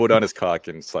pulled on his cock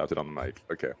and slapped it on the mic.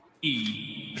 Okay.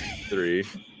 3,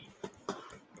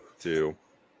 2.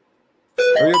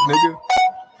 Hurry up,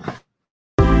 nigga.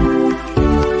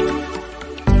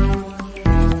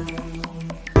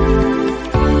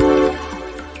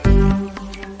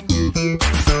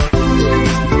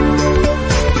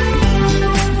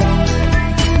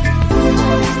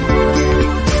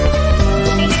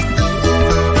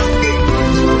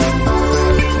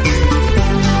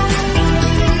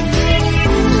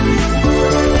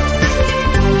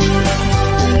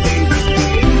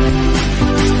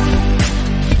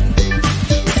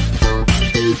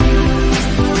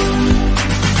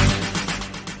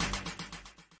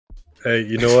 Hey,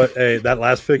 you know what? Hey, that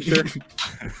last picture,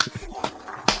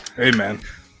 Hey, man.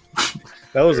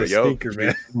 that was There a we go. stinker,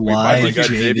 man. We Why finally got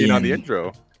Javian on the Javian?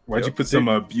 intro. Why'd you Yep. put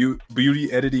some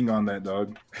beauty editing on that,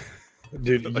 dog?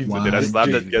 Dude, Like, you, Wow. Dude, I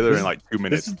slapped that Dude, together this- in like 2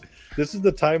 minutes. this is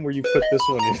the time where you put this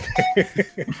one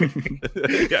in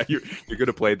there. Yeah, you could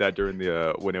have played that during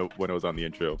the when it was on the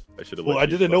intro. I should have. Well, I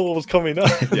didn't know what was coming up.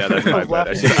 Yeah, that's I my was bad.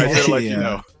 I laughing. should have let you Yeah.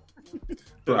 know.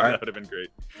 Bro, I- That would have been great.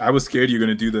 I was scared you were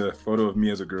gonna do the photo of me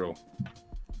as a girl.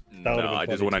 That would've No, been I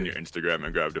just funny went on too. your Instagram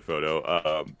and grabbed a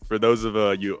photo. For those of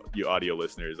you audio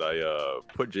listeners, I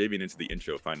put Javian into the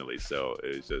intro finally, so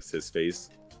it's just his face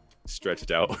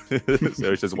stretched out.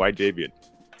 So it's just white Javian.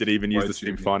 Didn't even use White the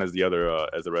same Javian. font as the other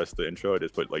as the rest of the intro. I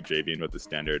just put like Javian with the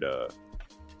standard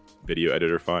video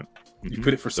editor font. You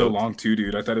put it for so long too,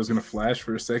 dude. I thought it was gonna flash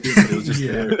for a second, but it was just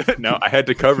Yeah. there. No, I had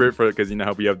to cover it for because you know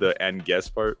how we have the end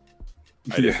guest part.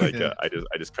 I just Yeah. like Yeah.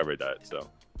 I just covered that. So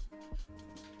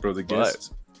Bro, the But-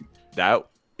 guests. that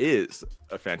is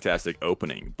a fantastic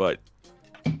opening, but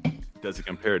does it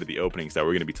compare to the openings that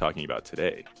we're going to be talking about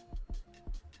today? What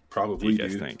do Probably, you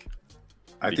guys dude. think?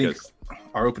 I think Because-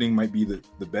 our opening might be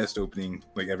the best opening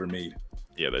like ever made.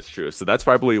 Yeah, that's true. So that's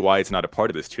probably why it's not a part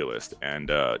of this tier list. And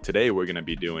today we're going to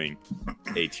be doing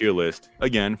a tier list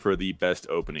again for the best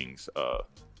openings of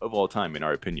all time, in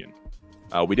our opinion.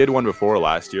 We did one before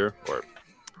last year, or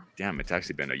damn, it's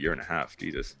actually been a year and a half.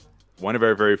 Jesus. One of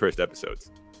our very first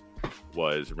episodes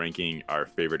was ranking our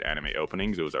favorite anime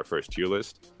openings. It was our first tier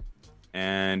list.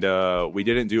 And we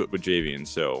didn't do it with Javian,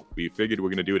 so we figured we're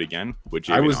going to do it again with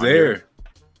Javian. I was on here. there.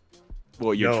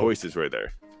 Well, your No. choices were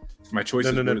there. My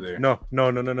choices no, were there.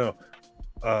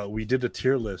 no. We did a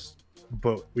tier list,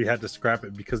 but we had to scrap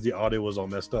it because the audio was all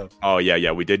messed up. Oh,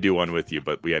 yeah, we did do one with you,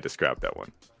 but we had to scrap that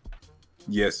one.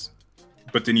 Yes.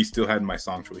 But then you still had my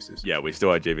song choices. Yeah, we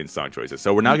still had Javian's song choices.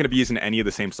 So we're not going to be using any of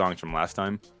the same songs from last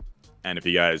time. And if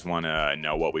you guys want to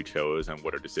know what we chose and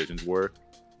what our decisions were,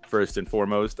 first and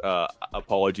foremost,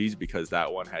 apologies because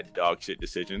that one had dog shit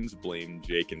decisions. Blame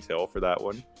Jake and Till for that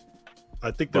one.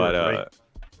 I think they But were great.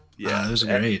 yeah, Those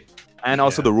are and- great. And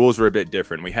also Yeah. the rules were a bit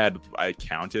different.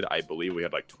 I believe we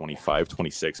had like 25,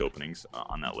 26 openings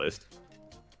on that list.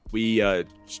 We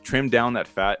trimmed down that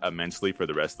fat immensely for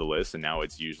the rest of the list, and now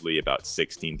it's usually about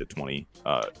 16 to 20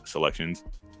 selections,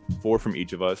 4 from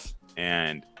each of us.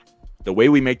 And the way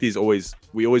we make these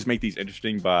we always make these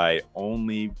interesting by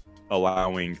only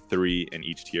allowing 3 in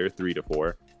each tier, 3 to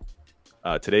 4.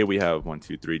 Today we have 1,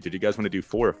 2, 3. Did you guys want to do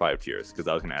 4 or 5 tiers? Because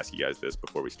I was going to ask you guys this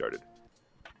before we started.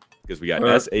 Because we got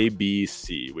S, A, B,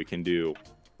 C. We can do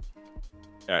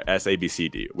S, A, B, C,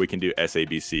 D. We can do S, A,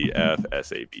 B, C, F,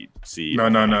 S, A, B, C.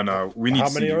 No. We need How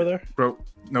many C. are there? Bro,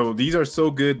 no, these are so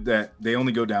good that they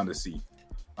only go down to C.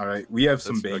 All right. We have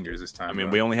some That's bangers this time. I mean,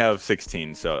 bro. we only have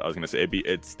 16, so I was going to say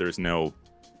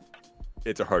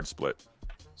it's a hard split.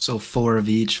 So 4 of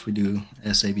each. We do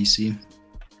SABC.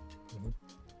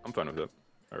 I'm fine with that.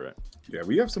 All right. Yeah,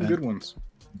 we have some Yeah. good ones.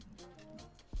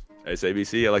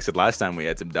 SABC, like I said last time, we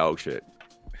had some dog shit.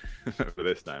 For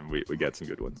this time, we got some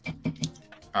good ones.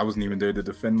 I wasn't even there to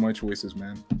defend my choices,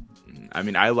 man. I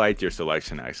mean, I liked your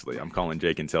selection, actually. I'm calling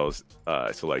Jake and Tell's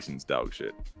selections dog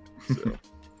shit. So.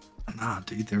 Nah,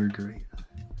 dude, they were great.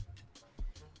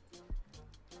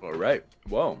 All right.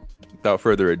 Well, without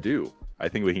further ado, I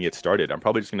think we can get started. I'm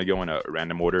probably just going to go in a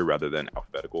random order rather than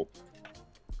alphabetical.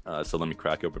 So let me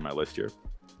crack open my list here.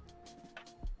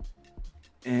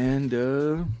 And,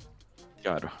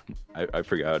 God, I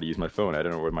forgot how to use my phone. I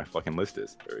don't know where my fucking list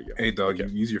is. There we go. Hey, dog,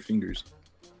 Okay. you use your fingers.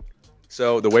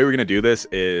 So the way we're going to do this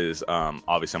is,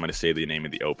 obviously, I'm going to say the name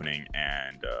of the opening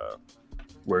and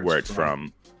where it's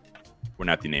from. Well,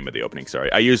 not the name of the opening,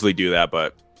 sorry. I usually do that,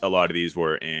 but a lot of these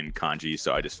were in kanji,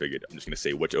 so I just figured I'm just going to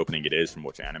say which opening it is from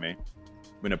which anime. I'm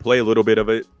going to play a little bit of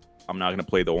it. I'm not going to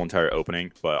play the whole entire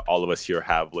opening, but all of us here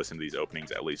have listened to these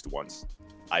openings at least once,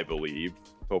 I believe,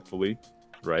 hopefully,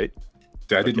 right?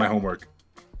 I did my Okay. homework.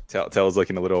 Tell's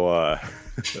looking a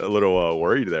little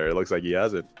worried there. It looks like he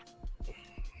has it.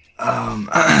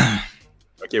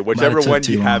 Okay, whichever took one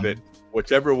too you long. haven't,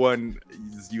 whichever one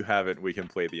you haven't, we can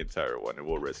play the entire one, and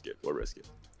we'll risk it. We'll risk it.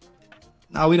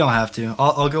 No, we don't have to.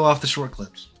 I'll go off the short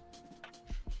clips.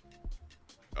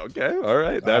 Okay, all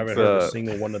right. I haven't That's heard a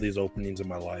single one of these openings in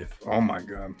my life. Oh my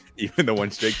god. even the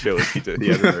one straight chill he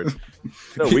hasn't heard.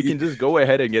 So we can just go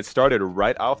ahead and get started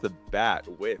right off the bat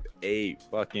with a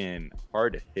fucking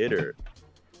hard hitter,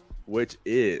 which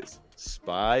is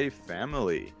Spy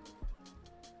Family.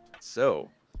 So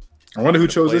I wonder who I'm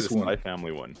gonna chose play this the one. Spy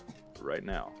Family one right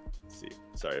now. Let's see.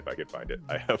 Sorry if I could find it.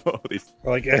 I have all these.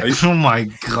 Like, Oh my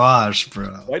gosh, bro.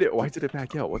 Why did it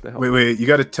back out? What the hell? Wait, you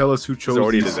got to tell us who chose It's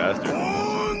already a these. disaster.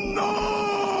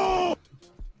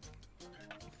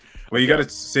 Wait, you got to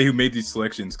say who made these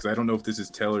selections because I don't know if this is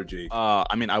Tell or Jake. I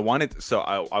mean, I wanted to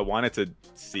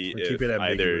see We'll if keep it either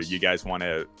ambiguous. you guys want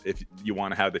to, if you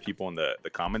want to have the people in the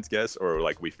comments guess, or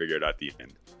like we figure it out at the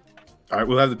end. All right,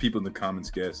 we'll have the people in the comments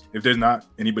guess. If there's not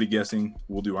anybody guessing,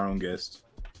 we'll do our own guesses.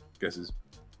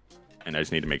 And I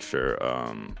just need to make sure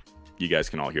you guys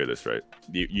can all hear this, right?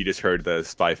 You just heard the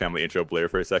Spy Family intro blare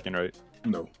for a second, right?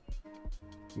 No.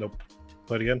 nope.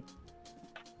 Play it again.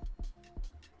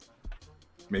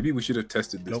 Maybe we should have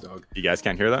tested this, Nope. dog. You guys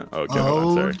can't hear that? Oh, okay, hold on,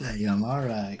 Oh, sorry. damn. All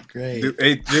right. Great. Dude,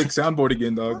 hey, Jake, soundboard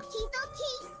again, dog.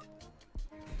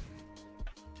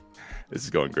 This is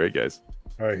going great, guys.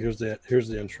 All right, here's the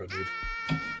intro, dude.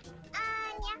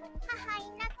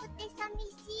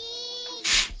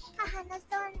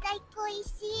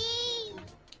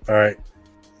 All right.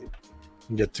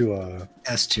 Get to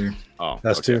S tier. Oh,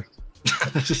 S okay. tier.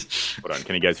 Hold on,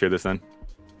 can you guys hear this then?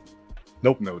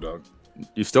 No, dog.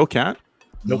 You still can't?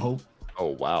 Nope. Oh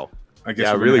wow. I guess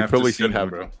Yeah, I we're really gonna have to probably see should him, have.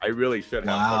 bro. I really should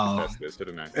have Wow. fucking tested this,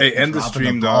 shouldn't I? Hey, end the Dropping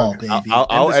stream, ball, dog. baby.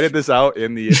 I'll the edit this out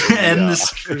in the. End the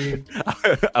stream.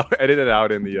 I'll edit it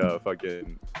out in the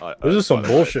fucking. This is some Spotify.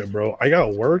 bullshit, bro. I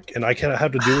got work and I can't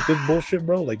have to deal with this bullshit,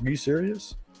 bro. Like, be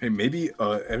serious? Hey, maybe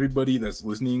everybody that's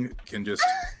listening can just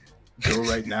go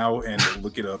right now and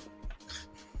look it up.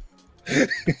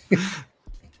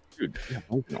 Dude, yeah,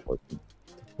 mine's not working.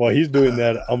 While he's doing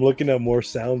that, I'm looking at more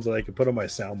sounds that I can put on my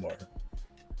soundbar.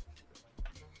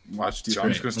 Watch, dude. It's I'm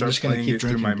just great. gonna I'm start just gonna playing keep it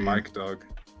through my drinking beer. mic, dog.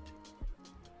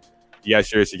 You guys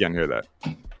serious? You can't hear that.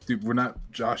 Dude, we're not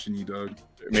joshing you, dog.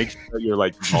 Make sure you're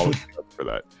like volume up for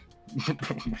that.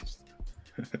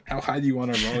 How high do you want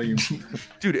our volume?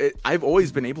 Dude, I've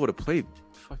always been able to play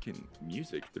fucking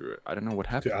music through it. I don't know what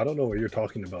Dude, happened. I don't know what you're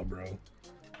talking about, bro.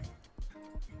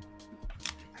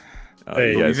 You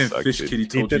Hey, guys even suck, Fish dude. Kitty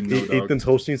told you no, dog. Ethan's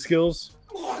hosting skills.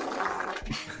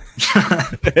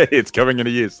 It's coming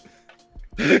into use.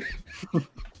 That's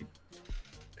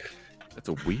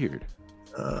a weird.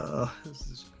 This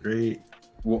is great.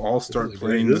 We'll all start This is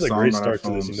playing great. the This is a song great on our start to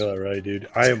this. phones. You know that, right, dude?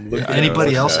 I am looking. Yeah,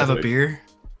 Anybody know, else have a exactly. beer?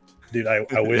 Dude, I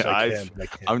wish I Yeah, can, but I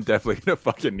can't. I'm definitely gonna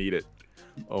fucking need it.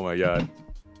 Oh my god.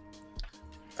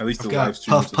 At least I've the live got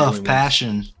stream. Puff Puff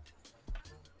Passion.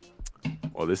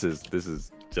 Well, this is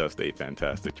just a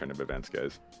fantastic turn of events,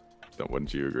 guys.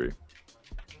 Wouldn't you agree?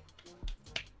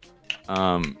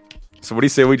 So what do you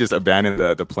say we just abandon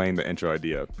the playing the intro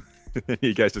idea?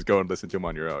 You guys just go and listen to them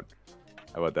on your own.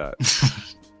 How about that?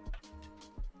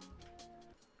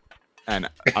 And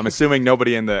I'm assuming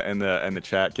nobody in the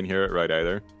chat can hear it, right?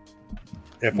 Either.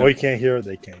 If we can't hear it,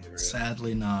 they can't hear it.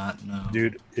 Sadly not. No.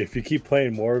 Dude, if you keep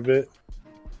playing more of it,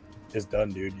 it's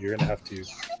done, dude. You're gonna have to.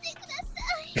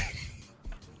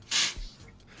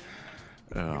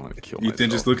 Oh, I'm gonna kill Ethan,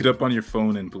 just myself. look it up on your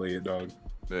phone and play it, dog.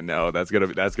 No, that's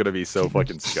gonna be so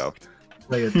fucking scuffed.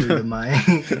 Play it through the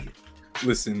mic.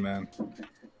 Listen, man.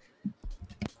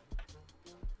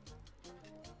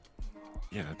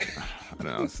 Yeah, I don't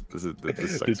know. This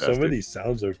sucks. Dude, some dude. of these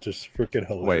sounds are just freaking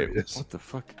Wait, hilarious. what the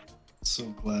fuck? So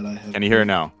glad I have. Can you hear it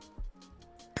now?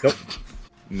 Nope.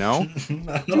 No?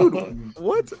 Dude,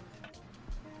 What?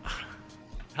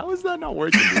 How is that not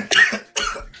working? Dude?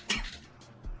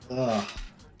 Ugh.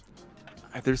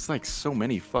 There's like so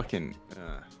many fucking.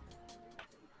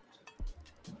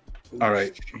 All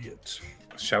right. Shit.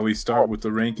 Shall we start with the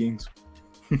rankings?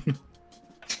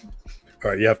 All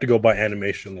right, you have to go by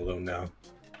animation alone now.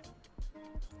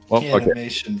 Well, okay.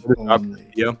 Animation only.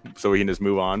 Yeah, so we can just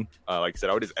move on. Like I said,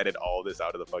 I would just edit all this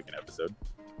out of the fucking episode.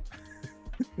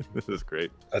 This is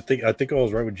great. I think I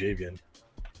was right with Javian.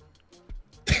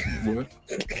 What?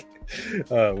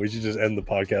 We should just end the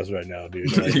podcast right now,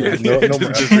 dude. Like, Yeah, no more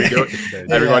just episodes.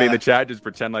 Everybody in the chat, just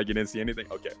pretend like you didn't see anything.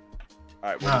 Okay. All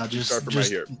right, we'll Nah, just start from right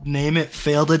just here. name it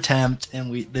failed attempt,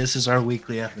 and this is our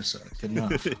weekly episode. Good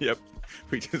enough. Yep.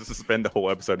 We just spend the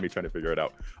whole episode me trying to figure it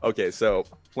out. Okay, so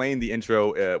playing the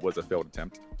intro was a failed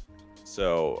attempt.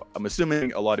 So I'm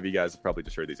assuming a lot of you guys have probably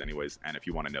just heard these anyways. And if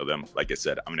you want to know them, like I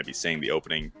said, I'm going to be saying the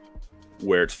opening,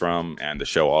 where it's from, and the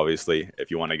show, obviously. If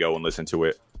you want to go and listen to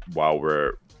it while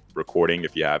we're recording,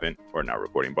 if you haven't, or not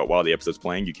recording, but while the episode's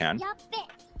playing, you can.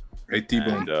 Hey,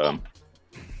 T-Bone. And,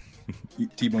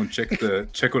 T-Bone, check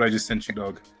what I just sent you,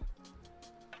 dog.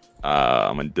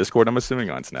 I'm on Discord, I'm assuming,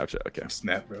 on Snapchat. Okay.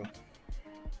 Snap, bro.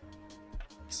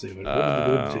 Let's see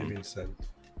what Jamie said.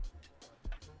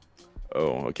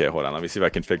 Oh, okay. Hold on. Let me see if I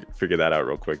can figure that out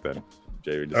real quick then.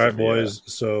 Jay, all right, boys.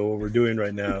 So what we're doing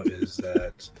right now is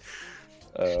that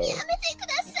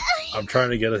I'm trying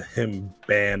to get him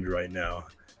banned right now.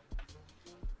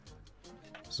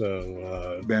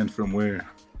 So banned from where?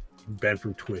 Banned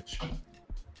from Twitch.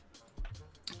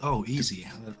 Oh, easy.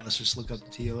 Let's just look up the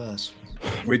TOS.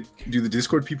 Wait, do the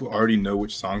Discord people already know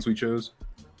which songs we chose?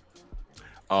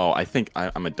 Oh, I think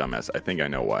I'm a dumbass. I think I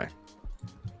know why.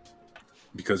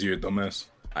 Because you're a dumbass.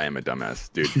 I am a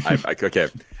dumbass, dude. Okay.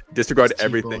 Disregard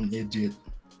everything. Idiot.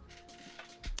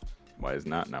 Why is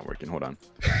not working? Hold on.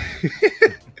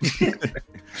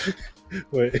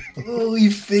 Wait. Oh,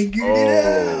 you figured it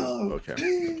out. Okay.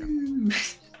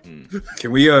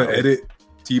 Can we edit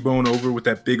T-Bone over with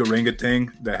that big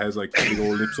orangutan that has like big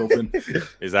old lips open?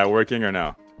 Is that working or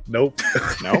no? Nope.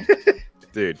 Nope.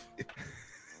 Dude.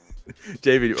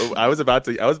 JV, I was about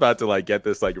to like get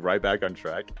this like right back on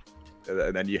track.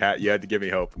 And then you had to give me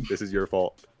hope. This is your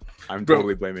fault. I'm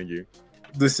totally blaming you.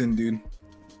 Listen, dude.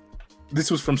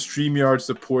 This was from StreamYard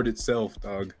support itself,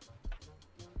 dog.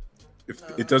 If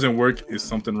it doesn't work, is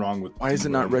something wrong with? Why is it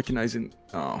not recognizing?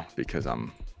 Oh, because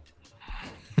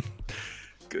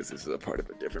because this is a part of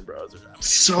a different browser.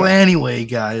 So anyway,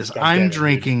 guys, God I'm damn it,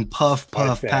 drinking Puff My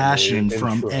Puff family Passion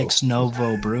from intro. Ex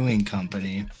Novo Brewing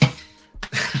Company.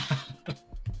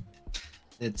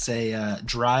 It's a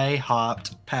dry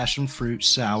hopped passion fruit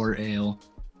sour ale.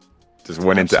 Just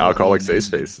went into Absolutely alcoholic safe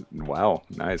amazing. space. Wow,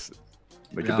 nice.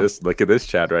 Look Yeah. at this. Look at this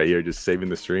chat right here, just saving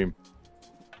the stream.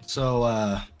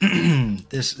 So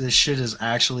this shit is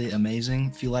actually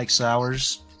amazing. If you like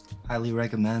sours, highly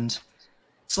recommend.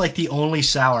 It's like the only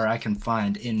sour I can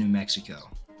find in New Mexico.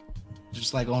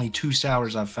 There's like only 2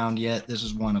 sours I've found yet. This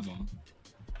is one of them.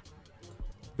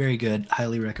 Very good.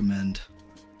 Highly recommend.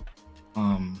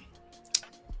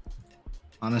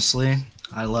 Honestly,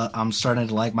 I'm starting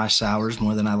to like my sours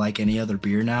more than I like any other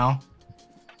beer now.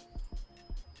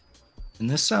 And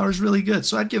this sour is really good,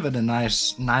 so I'd give it a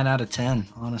nice 9 out of 10,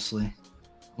 honestly.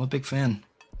 I'm a big fan.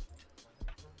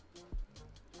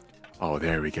 Oh,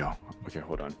 there we go. Okay,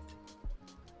 hold on.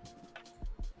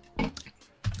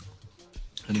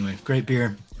 Anyway, great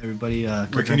beer. Everybody,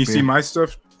 Wait, can you see my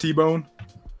stuff, T-Bone?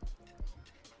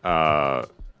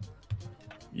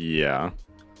 Yeah.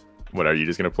 What, are you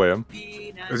just gonna play them?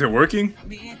 Is it working?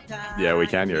 Yeah, we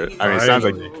can hear it. I mean, it sounds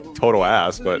like total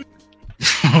ass, but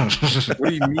What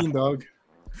do you mean, dog?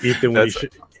 Ethan,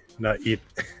 not eat.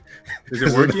 Is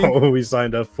it working? What we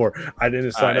signed up for. I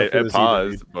didn't sign up for it this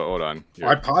paused, either. but hold on. Here.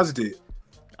 I paused it.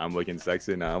 I'm looking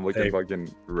sexy now. I'm looking Hey.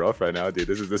 fucking rough right now, dude.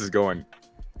 This is going.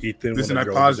 Ethan, Listen, when I a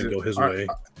girl paused doesn't it. go his All way.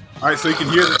 right, so you can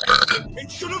hear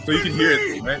it. So you can hear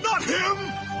it, right? Not him!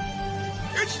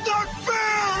 It's not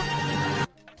fair!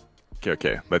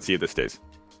 Okay. Let's see if this stays.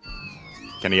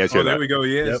 Can you guys hear Oh, there that? we go.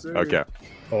 Yes. Yep. sir. Okay.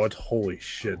 Oh, it's holy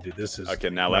shit, dude. This is Okay.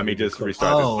 Now not let me even just close.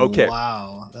 restart Oh, this. Okay.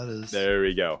 wow. That is... There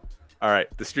we go. All right.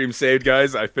 The stream saved,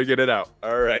 guys. I figured it out.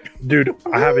 All right. Dude,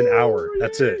 I have an hour.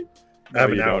 That's it. I have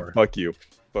No, an you don't. hour. Fuck you.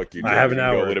 Fuck you. I have You're an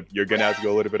gonna go a hour. you're gonna have to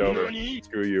go a little bit over.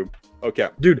 Screw you. Okay.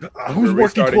 Dude, I was We're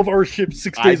working restarting. 12-hour shifts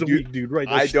 6 I days a do- week, dude. Right?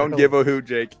 I don't give a hoot,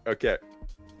 Jake. Okay.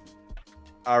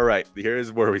 All right.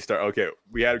 Here's where we start. Okay.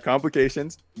 We had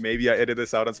complications. Maybe I edited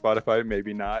this out on Spotify.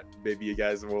 Maybe not. Maybe you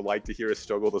guys will like to hear us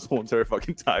struggle this whole entire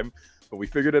fucking time. But we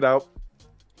figured it out.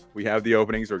 We have the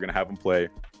openings. We're gonna have them play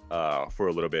for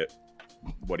a little bit.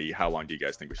 How long do you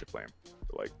guys think we should play them?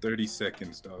 For like 30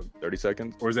 seconds, dog. 30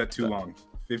 seconds? Or is that too long?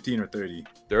 15 or 30?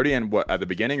 30 and what, at the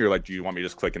beginning, or like do you want me to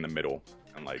just click in the middle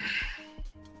and like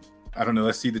I don't know.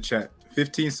 Let's see the chat.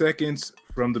 15 seconds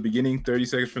from the beginning, 30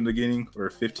 seconds from the beginning, or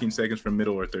 15 seconds from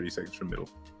middle, or 30 seconds from middle.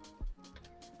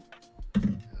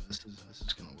 This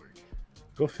is gonna work.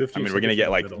 Go 15. I mean, we're gonna seconds get, in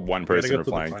the like, middle. one We gotta person go to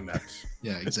the replying. climax.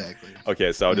 Yeah, exactly.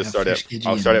 okay, so I'll Yeah, just start at Fish KG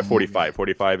I'll and start at then 45.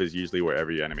 45 is usually where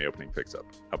every anime opening picks up.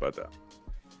 How about that?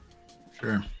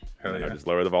 Sure. Hell And I'll yeah. just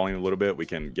lower the volume a little bit. We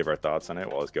can give our thoughts on it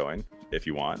while it's going, if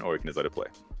you want, or we can just let it play.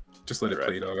 Just let it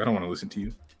play, dog. I don't want to listen to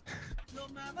you.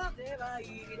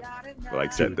 But like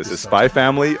I said, this is Spy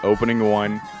Family opening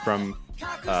one from he's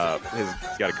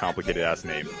got a complicated ass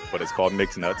name, but it's called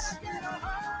Mixed Nuts.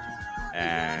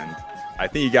 And I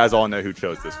think you guys all know who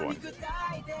chose this one.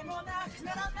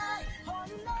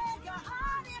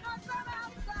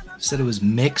 Said it was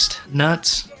mixed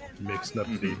nuts. Mixed up,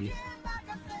 baby.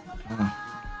 Oh.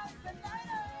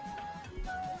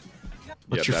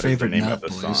 What's Yeah, your that is the favorite name nut, of the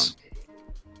boys? song.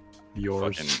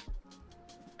 Yours.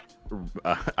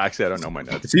 Actually, I don't know my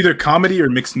nuts. It's either comedy or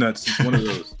mixed nuts. It's one of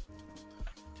those.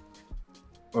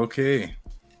 Okay.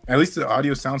 At least the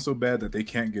audio sounds so bad that they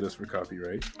can't get us for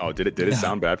copyright. Oh, did it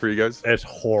sound bad for you guys? It's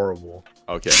horrible.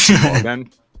 Okay. Well, then,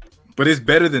 But it's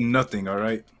better than nothing, all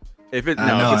right? if it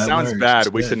I know, if it it sounds works. bad,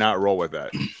 It's we good. should not roll with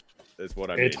that. That's what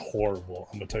I mean. It's horrible.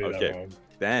 I'm gonna tell you Okay. that wrong.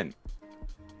 Then,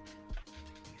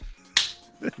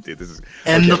 dude, this is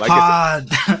And okay, the like I pod.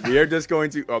 said, we are just going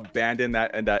to abandon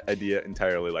that idea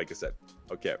entirely. Like I said,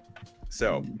 okay.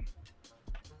 So,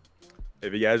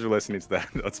 if you guys are listening to that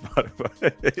on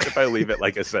Spotify, if I leave it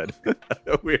like I said,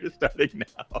 we're starting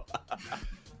now.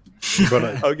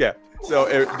 But Okay, so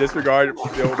disregard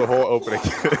the whole opening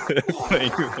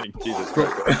playing thing. Jesus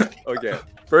Christ. Okay,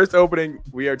 first opening,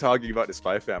 we are talking about the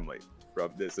Spy Family.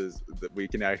 From we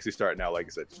can actually start now. Like I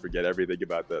said, just forget everything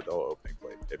about the whole opening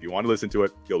play. If you want to listen to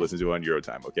it, go listen to it on your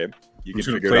time. Okay, you can just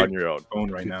gonna figure play it on your own. Phone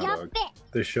right now, dog.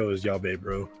 this show is Yabe,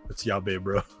 bro. It's Yabe,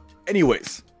 bro.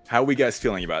 Anyways, how are we guys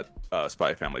feeling about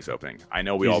Spy Family's opening? I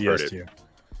know we all Easy heard S it. tier.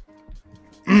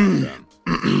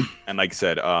 And like I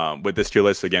said, with this tier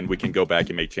list, again, we can go back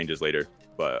and make changes later.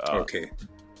 But Okay.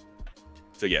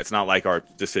 so yeah, it's not like our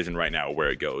decision right now where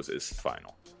it goes is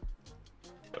final.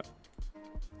 But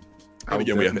I and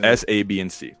again, we have definitely- S, A, B,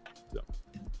 and C. So.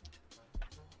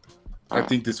 I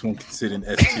think this one can sit in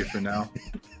S tier for now.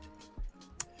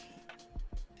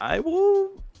 I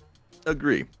will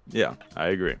agree. Yeah, I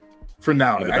agree. For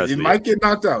now. In the best It league. might get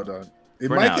knocked out, dog. It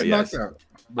For might now, get yes. knocked out.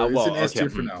 But well, it's an S tier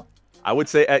okay, for now. I would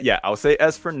say, I'll say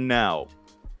S for now.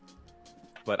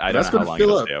 But I don't That's know how gonna long fill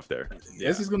it'll up. stay up there. Yeah,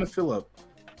 S is gonna fill up.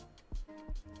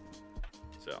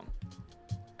 so.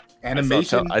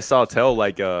 Animation. I saw Tell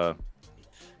like give a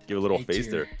little A face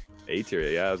tier. there. A tier,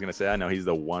 yeah. I was gonna say I know he's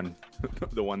the one,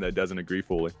 the one that doesn't agree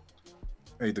fully.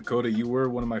 Hey Dakota, you were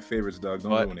one of my favorites, dog.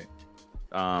 Don't What? ruin it.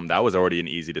 That was already an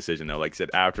easy decision though. Like I said,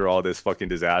 after all this fucking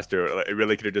disaster, it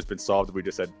really could have just been solved if we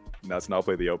just said, let's not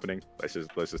play the opening. Let's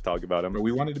just talk about him. But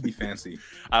we wanted to be fancy.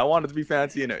 I wanted to be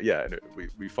fancy, and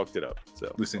we fucked it up.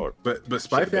 So Listen, or- but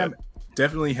Spy should've Fam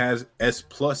definitely has S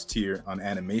plus tier on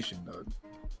animation, dog.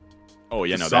 oh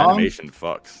yeah, the no, song- the animation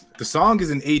fucks. The song is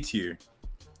an A tier,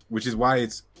 which is why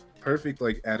it's perfect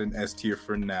like at an S tier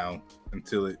for now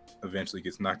until it eventually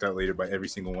gets knocked out later by every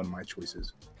single one of my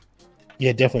choices.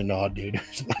 Yeah, definitely not, dude.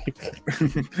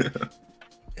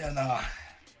 Yeah, no. A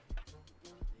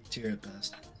tier at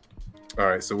best. All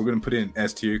right, so we're gonna put it in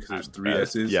S tier because there's three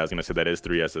S's. Yeah, I was gonna say that is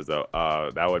 3 S's though.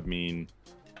 That would mean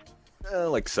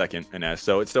like second in S.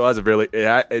 So it still has a really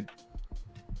it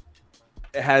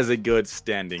has a good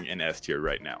standing in S tier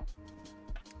right now.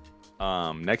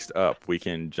 Next up, we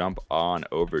can jump on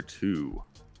over to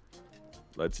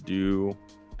let's do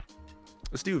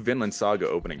Vinland Saga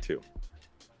opening 2.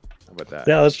 How about that?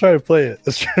 Yeah, let's try to play it.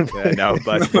 Let's try to play Yeah, no, it.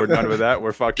 but we're done with that.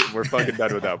 We're fucking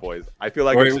done with that, boys. I feel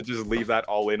like we Wait. should just leave that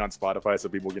all in on Spotify so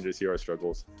people can just hear our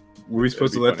struggles. Were we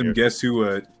supposed to be let them funnier. guess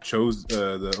who chose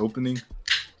the opening,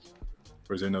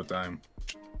 or is there no time?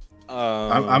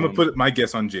 I'm gonna put my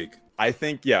guess on Jake. I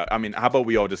think, yeah. I mean, how about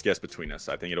we all just guess between us?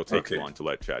 I think it'll take Okay. too long to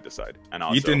let Chad decide. And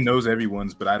also, Ethan knows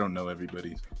everyone's, but I don't know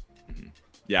everybody's.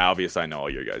 yeah, obviously I know all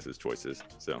your guys' choices.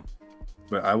 So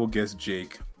But I will guess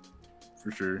Jake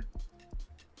for sure.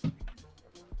 I'll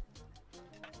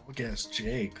guess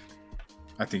Jake.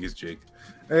 I think it's Jake.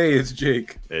 Hey, it's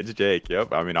Jake. it's Jake.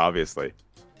 Yep. I mean, obviously.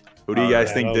 Who do you Oh, guys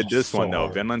yeah, think that did was this so one though?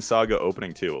 hard. Vinland Saga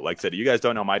opening 2. Like I said, you guys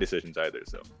don't know my decisions either.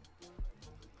 So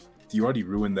You already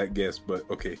ruined that guess, but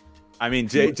okay. I mean,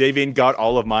 Javin got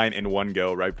all of mine in one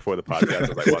go right before the podcast. I was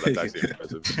like, wow, that's actually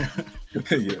impressive.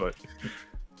 Yeah. But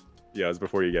yeah, it was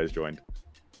before you guys joined.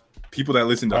 People that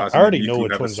listen to I us already on know YouTube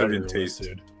which have a one's certain everywhere, taste.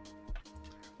 dude.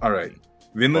 All right,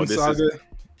 Vinland this Saga. is-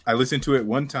 I listened to it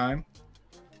one time,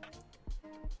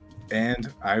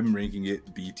 and I'm ranking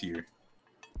it B tier.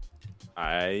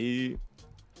 I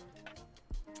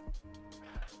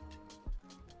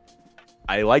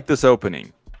like this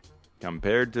opening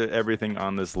compared to everything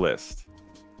on this list.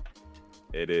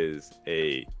 It is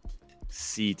a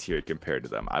C tier compared to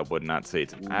them. I would not say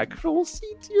it's an actual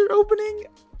C tier opening,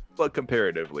 but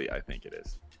comparatively, I think it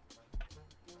is.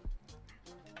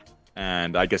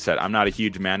 And like I said, I'm not a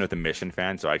huge Man with a Mission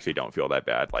fan, so I actually don't feel that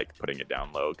bad like putting it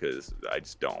down low because I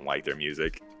just don't like their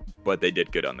music. But they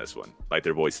did good on this one. Like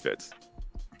their voice fits.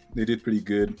 They did pretty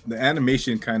good. The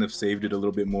animation kind of saved it a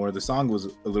little bit more. The song was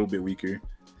a little bit weaker.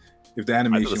 If the I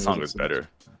animation thought the song wasn't was so much- better.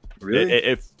 Really?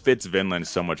 It fits Vinland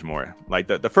so much more. Like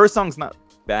the first song's not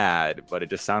bad, but it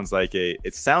just sounds like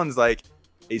it sounds like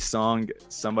a song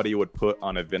somebody would put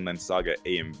on a Vinland Saga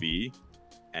AMV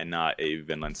and not a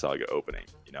Vinland Saga opening,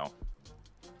 you know?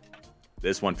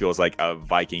 This one feels like a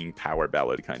Viking power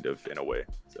ballad kind of in a way.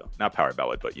 So not power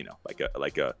ballad, but you know, like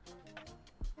a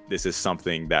this is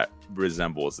something that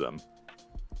resembles them.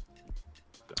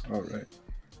 All right.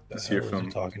 Let's The hear hell was he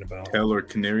from talking about. Hell or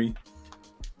Canary.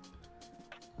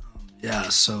 Yeah,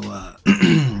 so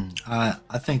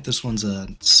I think this one's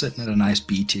sitting at a nice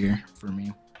B tier for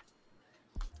me.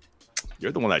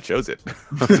 You're the one that chose it.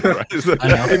 I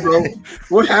know. Hey, bro,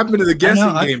 what happened to the guessing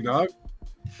I- game, dog?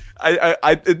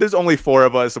 There's only 4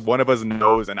 of us. One of us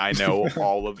knows, and I know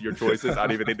all of your choices. I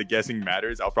don't even think the guessing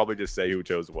matters. I'll probably just say who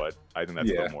chose what. I think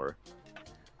that's a Yeah. little more.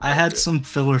 I had some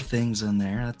filler things in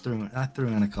there. I threw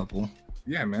in a couple.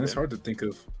 Yeah, man, it's Yeah. hard to think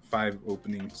of 5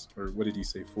 openings, or what did he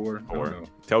say, 4? I don't know.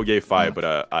 Tell gave 5, but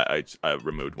I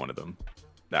removed one of them.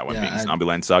 That one Yeah, being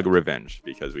Zombieland Saga Revenge,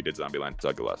 because we did Zombieland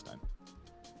Saga last time.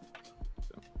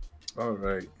 All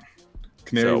right.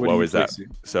 Canary, So what what do you was that? place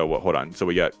it? So what? Hold on. So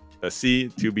we got a C,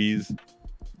 2 B's,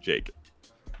 Jake.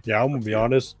 Yeah, I'm gonna be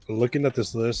honest. Looking at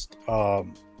this list, I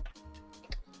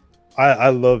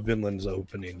love Vinland's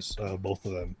openings, both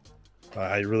of them.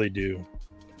 I really do.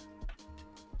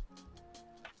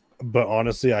 But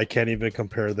honestly, I can't even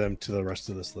compare them to the rest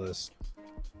of this list.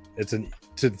 It's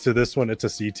to this one, it's a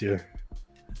C tier.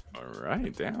 All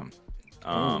right, damn.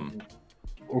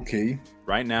 Okay.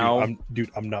 Right now,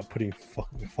 I'm not putting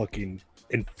fucking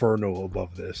Inferno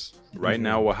above this. right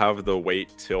now we'll have the weight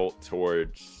tilt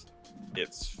towards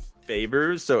its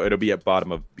favors, so it'll be at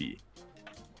bottom of B.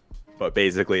 But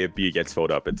basically, if B gets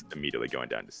filled up, it's immediately going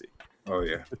down to C. Oh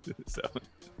yeah. So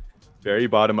very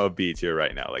bottom of B tier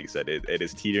right now. Like I said, it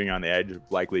is teetering on the edge,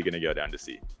 likely going to go down to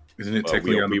C. Isn't it Well,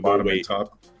 technically on the we will bottom and wait.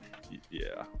 top?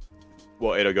 Yeah.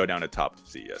 Well, it'll go down to top of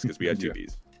C, yes, because we had 2 Yeah.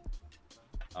 B's.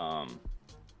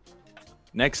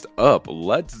 Next up,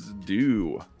 let's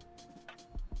do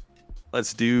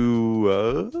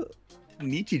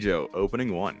Nichijou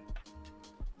opening 1.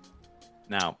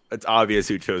 Now, it's obvious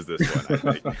who chose this one, I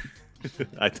think.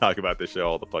 I talk about this show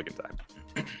all the fucking time.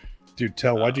 Dude,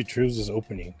 why'd you choose this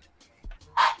opening?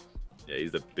 Yeah,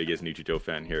 he's the biggest Nichijou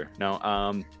fan here.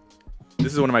 Now,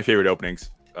 this is one of my favorite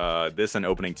openings. This and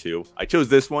opening 2. I chose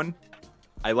this one.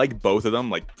 I like both of them,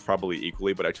 like probably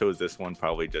equally, but I chose this one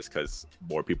probably just because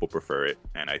more people prefer it,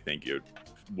 and I think it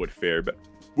would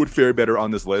fare better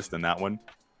on this list than that one.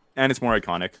 And it's more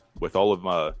iconic. With all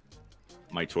of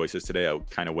my choices today, I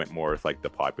kind of went more with like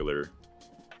the popular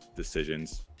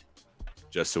decisions,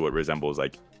 just so it resembles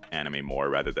like anime more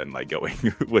rather than like going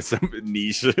with some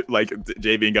niche. Like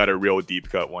JB got a real deep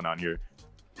cut one on here.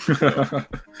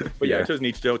 But yeah, I chose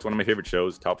Nichijou. It's one of my favorite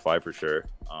shows, top 5 for sure.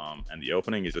 And the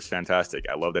opening is just fantastic.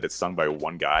 I love that it's sung by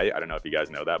one guy. I don't know if you guys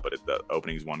know that, but the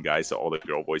opening is one guy, so all the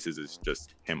girl voices is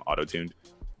just him auto-tuned.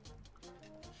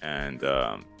 And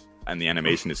the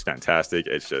animation is fantastic.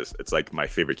 It's like my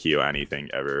favorite KyoAni thing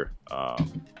ever.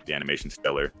 The animation's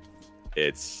stellar.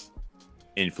 Its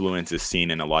influence is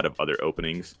seen in a lot of other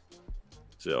openings.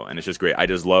 So, and it's just great. I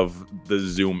just love the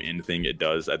zoom in thing it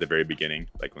does at the very beginning.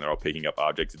 Like when they're all picking up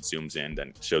objects, it zooms in,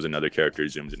 then shows another character,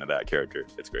 zooms into that character.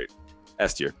 It's great.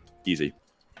 S tier. Easy.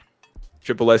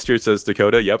 Triple S tier, says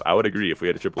Dakota. Yep, I would agree if we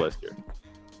had a triple S tier.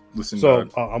 Listen, So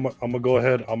dog. I'm gonna go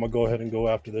ahead. I'm gonna go ahead and go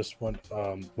after this one.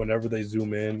 Whenever they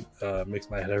zoom in, makes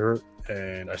my head hurt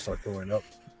and I start throwing up.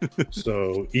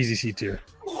 So easy C tier.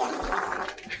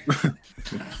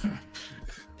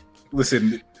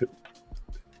 Listen,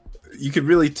 you could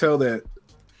really tell that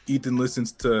Ethan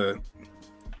listens to.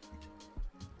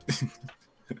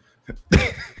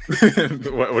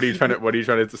 What are you trying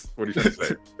to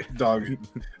say? Dog.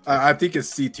 I think it's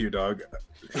C tier, dog.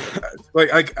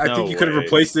 I No think you could have way.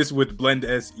 replaced this with Blend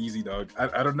S easy, dog.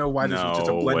 I don't know why this was just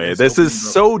a No Blend way. S. This is opening,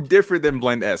 bro. so different than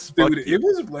Blend S. Fuck Dude, you. it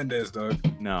was a Blend S, dog.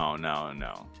 No.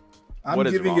 I'm What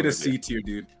is giving wrong it a with C you? tier,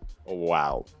 dude.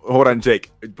 Wow. Hold on,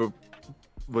 Jake.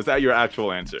 Was that your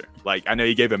actual answer? Like, I know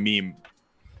you gave a meme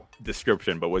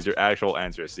description, but was your actual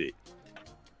answer C?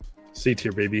 C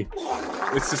tier, baby.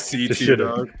 It's a C Just tier,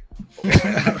 should've.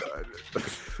 dog.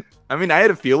 I mean, I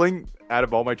had a feeling out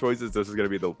of all my choices, this is going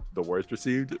to be the worst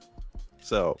received.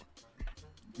 So,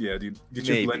 Yeah, dude. Get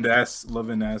Maybe. your Blend ass,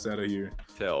 loving ass out of here.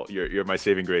 Tell, you're my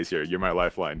saving grace here. You're my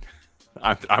lifeline.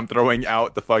 I'm throwing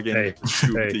out the fucking Hey,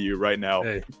 scoop hey, to you right now.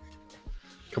 Hey,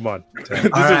 come on. This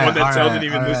is one Alright, that Tell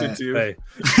didn't alright, even listen alright.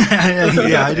 to. Hey,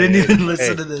 Yeah, I didn't even listen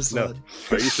Hey, to this no. one.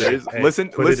 Are you serious? Hey, listen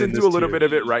put it to in a this little tier. bit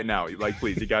of it right now. Like,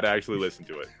 please, you got to actually listen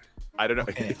to it. I don't know.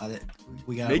 Okay,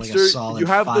 we got Make like sure a solid you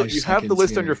have 5 you have the seconds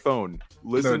list on here. your phone.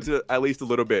 Listen to at least a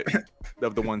little bit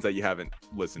of the ones that you haven't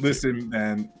listened to. Listen,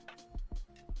 man.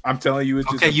 I'm telling you,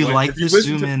 it's just Okay, a you blend. like If you this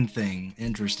listen zoom to- in thing?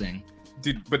 Interesting.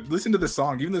 dude. But listen to the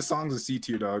song. Even the song's a C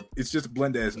tier, dog. It's just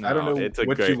blend as. No, I don't know it's a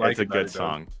what great, you like. it's a about good it, dog.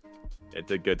 song.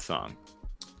 It's a good song.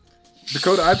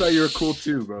 Dakota, I thought you were cool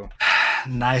too, bro.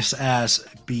 Nice ass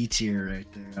B tier right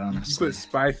there. You Honestly, put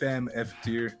Spy Fam F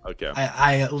tier. Okay.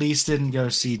 I at least didn't go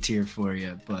C tier for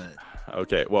you, but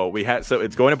Okay. Well, we had so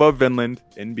it's going above Vinland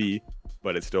in B,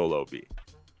 but it's still low B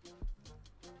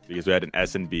because we had an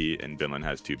S and B, and Vinland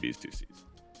has 2 Bs, 2 Cs.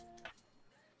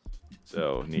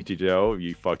 So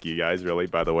Nichijou, fuck you guys, really.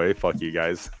 By the way, fuck you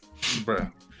guys. Bro,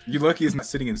 you lucky it's not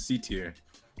sitting in C tier.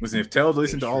 Listen, if Tell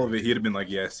listened to all of it, he'd have been like,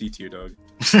 yeah, C tier, dog.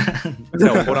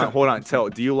 Tell, hold on. Tell,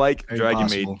 do you like Very Dragon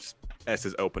possible. Maid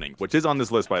S's opening, which is on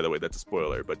this list, by the way? That's a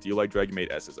spoiler. But do you like Dragon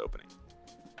Maid S's opening?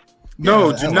 No,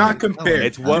 Yeah, do I not like- compare. I like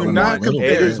It's what do one not a little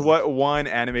compare. It bit. is what won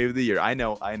anime of the year. I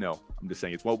know. I'm just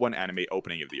saying it's what won anime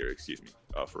opening of the year. Excuse me,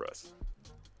 for us.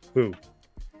 Who?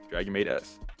 Dragon Maid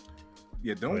S.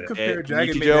 Yeah, don't Oh, yeah. compare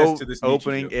Dragon Maid S to Nichijou this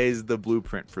opening Nichijou. is the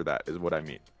blueprint for that. Is what I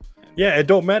mean. Yeah, it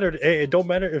don't matter. It don't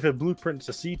matter if a blueprint's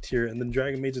a C tier and then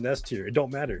Dragon Maid's an S tier. It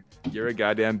don't matter. You're a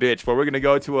goddamn bitch. Well, we're gonna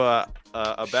go to a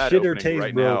bad Shitter opening taste,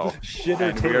 right bro. now. Shitter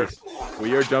And taste.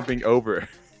 we are jumping over.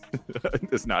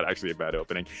 It's not actually a bad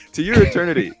opening. To Your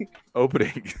Eternity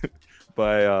opening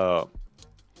by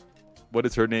what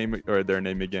is her name or their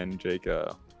name again? Jake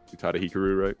Utada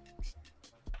Hikaru, right?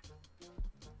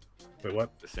 Wait,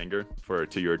 what? The singer for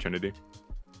To Your Eternity.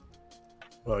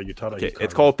 Utada Okay, Hikaru.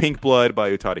 it's called Pink Blood by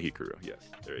Utada Hikaru. Yes,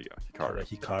 there you go. Utada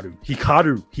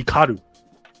Hikaru. Hikaru.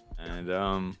 And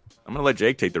I'm gonna let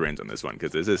Jake take the reins on this one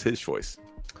because this is his choice.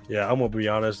 Yeah, I'm gonna be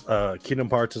honest. Kingdom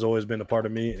Hearts has always been a part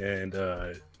of me, and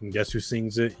guess who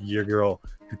sings it? Your girl,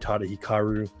 Utada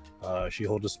Hikaru. She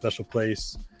holds a special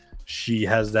place. She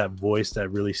has that voice that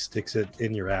really sticks it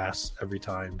in your ass every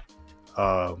time.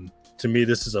 To me,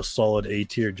 this is a solid A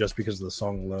tier just because of the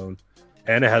song alone,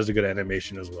 and it has a good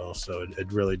animation as well. So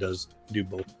it really does do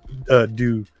both,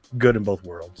 do good in both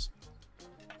worlds.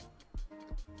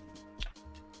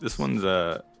 This one's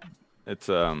it's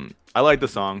I like the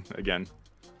song again.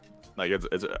 Like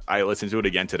it's I listened to it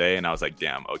again today and I was like,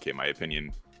 damn, okay, my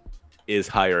opinion is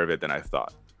higher of it than I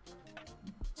thought.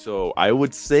 So I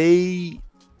would say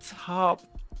top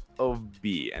of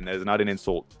B, and there's not an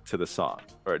insult to the song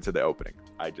or to the opening.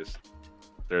 I just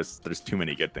there's too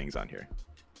many good things on here.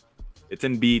 It's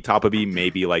in B, top of B,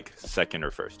 maybe like second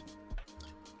or first.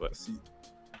 But See,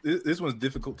 this one's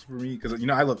difficult for me because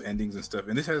I love endings and stuff,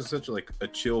 and this has such like a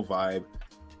chill vibe.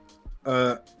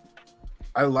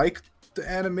 I like the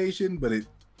animation, but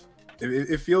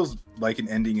it feels like an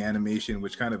ending animation,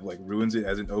 which kind of like ruins it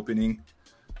as an opening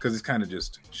because it's kind of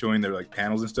just showing their like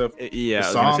panels and stuff. yeah, I was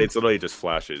song- gonna say it's literally just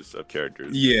flashes of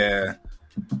characters. Yeah,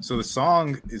 so the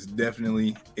song is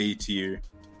definitely A tier.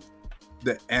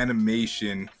 The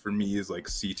animation for me is like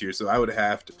C tier, so I would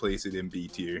have to place it in B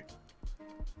tier.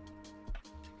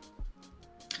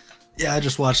 yeah, I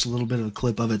just watched a little bit of a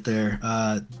clip of it there.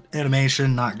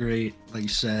 Animation, not great, like you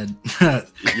said.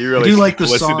 You really do like the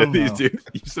listen to song, these, though. dude.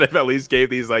 You should have at least gave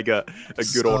these like a good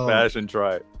So- old fashioned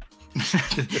try.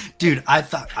 Dude, I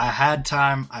thought I had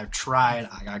time. I tried.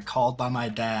 I got called by my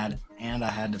dad, and I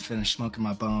had to finish smoking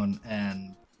my bone.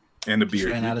 And And the beer.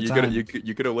 Ran out of You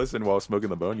time. could have listened while smoking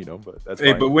the bone, but that's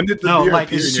Hey, fine. but when did the no, beer like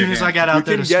appear as in soon your as I hand? got You out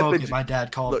there can to get smoke the- it, my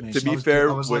dad called Look, me. to So be I was, fair,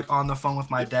 I was with- like on the phone with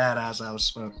my dad as I was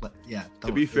smoking. But yeah.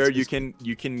 to be fair, you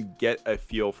can get a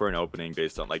feel for an opening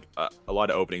based on like a lot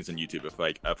of openings on YouTube.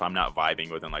 If I'm not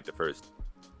vibing within like the first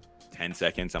 10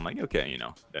 seconds, I'm like, okay,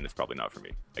 then it's probably not for me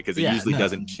because it Yeah, usually no.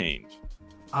 doesn't change.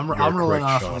 I'm You're rolling correct,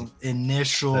 off Sean. of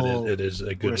initial. It is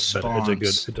a good, it's a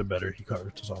better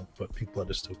Hikaru song, but Pink Blood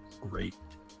is still great.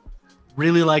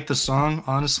 Really like the song.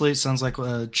 Honestly, it sounds like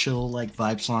a chill, like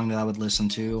vibe song that I would listen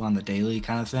to on the daily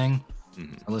kind of thing.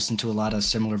 Mhm. I listen to a lot of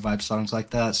similar vibe songs like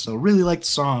that, so really like the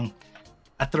song.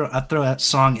 I throw that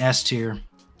song S tier.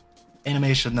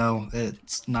 Animation though,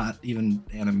 it's not even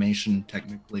animation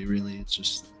technically. Really, it's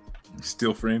just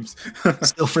Still frames.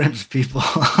 still frames of people.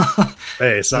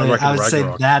 Hey, it sounds like I a would say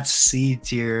Ragnarok. that's C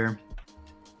tier.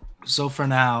 So for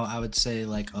now, I would say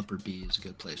like upper B is a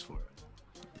good place for it.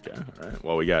 Okay, all right.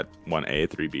 Well, we got 1A,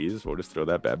 3 Bs. We'll just throw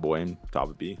that bad boy in top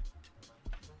of B.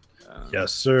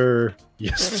 Yes, sir.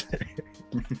 Yes.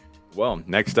 Well,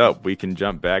 next up, we can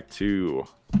jump back to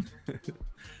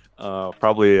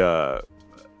probably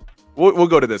we'll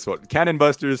go to this one. Cannon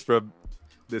Busters from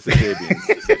This Is Fabian's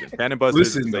decision. Cannon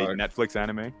Busters Listen, is a dog. Netflix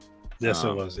anime Yes,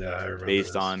 it was. Yeah, I remember.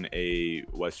 based this. on a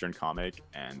Western comic,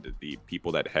 and the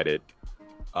people that head it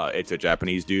It's a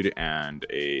Japanese dude and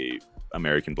a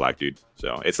American black dude.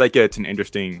 So it's like it's an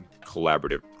interesting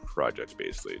collaborative project.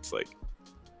 Basically, it's like,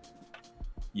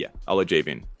 yeah. I'll let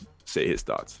Javian say his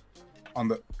thoughts On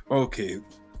the okay,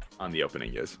 on the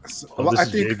opening. Yes. Oh, this I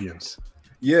is think Javian's.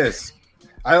 yes,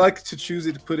 I like to choose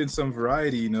it to put in some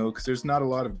variety, you know, because there's not a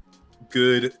lot of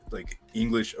good like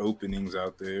English openings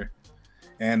out there,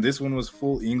 and this one was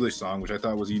full English song, which I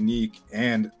thought was unique,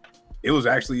 and it was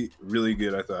actually really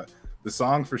good. I thought the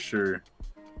song for sure,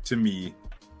 to me,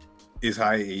 is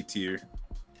high A tier.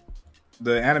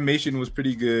 The animation was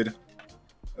pretty good.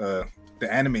 The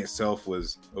anime itself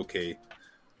was okay,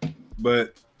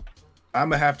 but I'm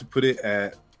gonna have to put it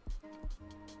at.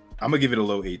 I'm gonna give it a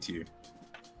low A tier,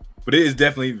 but it is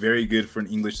definitely very good for an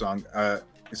English song.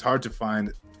 It's hard to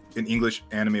find an English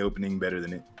anime opening better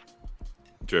than it.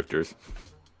 Drifters.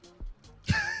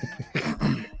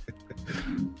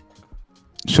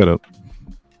 Shut up.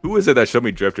 Who is it that showed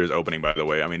me Drifters opening, by the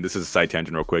way? I mean, this is a side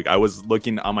tangent real quick. I was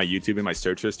looking on my YouTube in my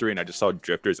search history and I just saw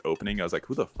Drifters opening. I was like,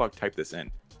 who the fuck typed this in?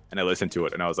 And I listened to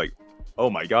it and I was like, oh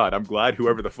my God, I'm glad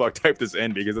whoever the fuck typed this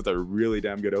in because it's a really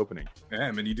damn good opening.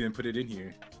 Damn, and you didn't put it in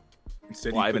here.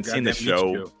 Instead, Well, you I put haven't seen the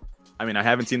goddamn show. I mean, I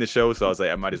haven't seen the show, so I was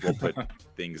like, I might as well put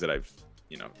things that I've,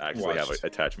 actually have an Watched.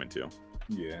 attachment to.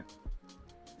 Yeah.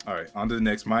 All right, on to the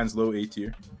next. Mine's low A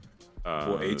tier.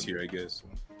 Well, A Uh, tier, I guess.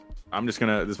 I'm just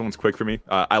gonna. This one's quick for me.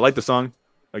 I like the song.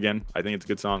 Again, I think it's a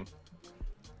good song.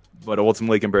 But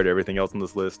ultimately, compared to everything else on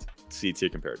this list, C tier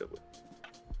comparatively.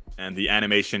 And the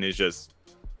animation is just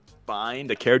fine.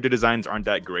 The character designs aren't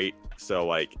that great. So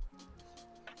like,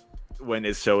 when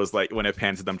it shows like when it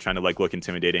pans to them trying to like look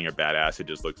intimidating or badass, it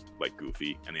just looks like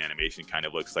goofy, and the animation kind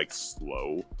of looks like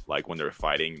slow. Like when they're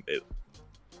fighting,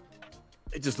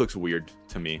 it just looks weird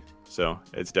to me. So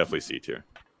it's definitely C tier.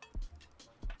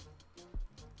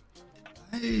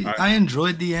 I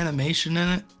enjoyed the animation in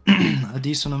it a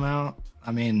decent amount.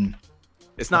 I mean,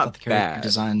 It's I thought not the character bad.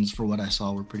 designs for what I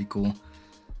saw were pretty cool.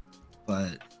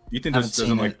 But Ethan haven't just doesn't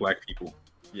seen like it. black people.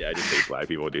 Yeah, I just hate black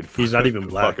people, dude. He's not even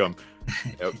black. Fuck 'em.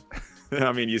 Yep.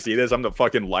 I mean, you see this? I'm the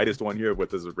fucking lightest one here with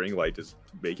this ring light just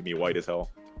making me white as hell.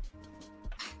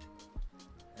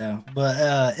 yeah,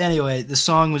 but anyway, the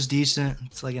song was decent.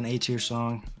 It's like an A tier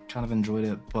song. Kind of enjoyed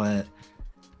it, but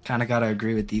kind of got to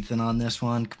agree with Ethan on this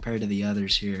one compared to the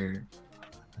others here.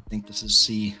 I think this is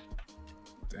C.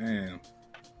 Damn.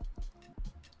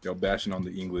 Y'all bashing on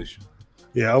the English.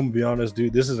 Yeah, I'm gonna be honest,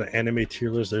 dude. This is an anime tier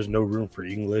list. There's no room for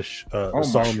English. Oh The my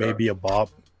song may God. be a bop,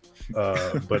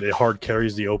 but it hard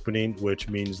carries the opening, which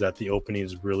means that the opening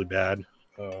is really bad.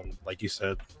 Like you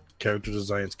said, character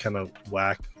designs kind of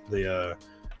whack. They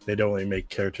don't really make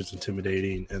characters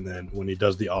intimidating, and then when he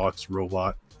does the Ox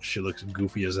robot, she looks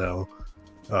goofy as hell.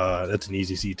 That's an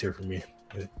easy C tier for me.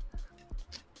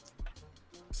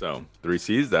 So 3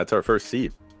 C's. That's our first C.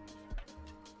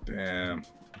 Damn.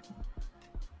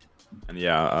 And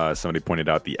yeah, somebody pointed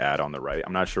out the ad on the right.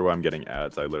 I'm not sure why I'm getting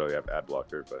ads. I literally have ad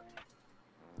blocker, but.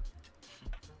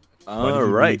 Why do All you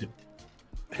right. need-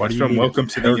 why Watch do you from need Welcome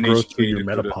to the hair growth NHK through your to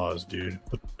put a- menopause, dude?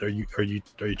 Are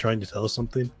you trying to tell us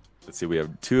something? Let's see. We have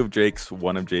 2 of Jake's,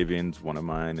 1 of Javian's, 1 of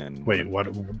mine, and Wait, what?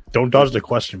 Don't dodge the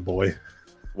question, boy.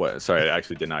 What? Sorry, I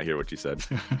actually did not hear what you said.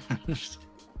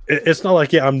 It's not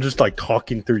like I'm just like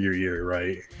talking through your ear,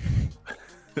 right?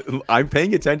 I'm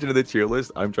paying attention to the tier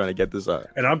list. I'm trying to get this up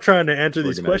And I'm trying to answer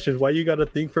these Organized. questions. Why you got a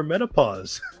thing for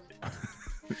menopause?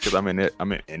 because I'm an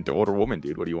into older woman,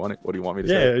 dude. What do you want? What do you want me to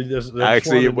Yeah, say? just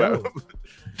Actually, wanna well, know.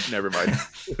 never mind.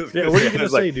 Yeah, what are you I gonna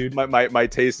was say, dude? My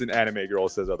taste in anime girl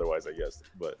says otherwise, I guess.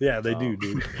 But Yeah, they do,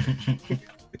 dude.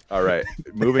 all right,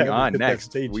 moving haven't on. hit that Next,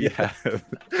 stage we yet.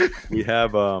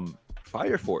 have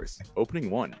Fire Force opening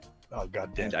 1, Oh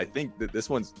god damn. and I think that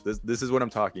this is what I'm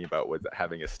talking about with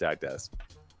having a stacked ass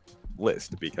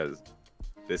list because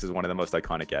this is one of the most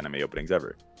iconic anime openings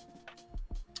ever.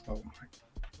 Oh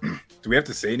my. Do we have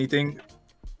to say anything?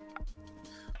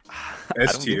 I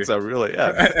S don't tier. think so, really.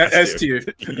 Yeah, S tier.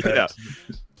 yeah.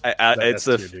 That's It's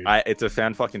S tier, dude. it's a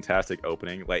fan fucking tastic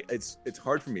opening. Like it's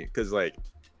hard for me because like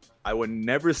I would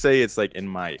never say it's like in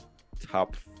my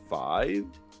top 5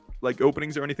 like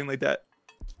openings or anything like that.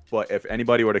 But if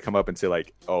anybody were to come up and say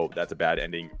like, oh, that's a bad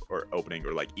ending or opening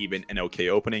or like even an okay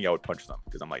opening, I would punch them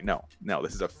because I'm like, no,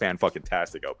 this is a fan fucking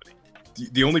tastic opening.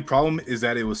 The only problem is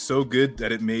that it was so good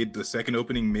that it made the second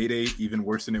opening, Mayday, even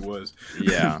worse than it was.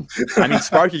 Yeah, I mean,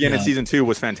 Spark again in Yeah. season 2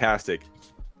 was fantastic.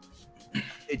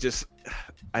 It just,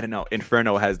 I don't know,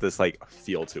 Inferno has this like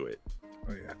feel to it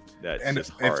Oh yeah. that's And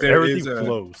just if hard. there Everything is a-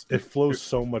 flows. It flows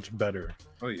so much better.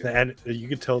 Oh yeah. And you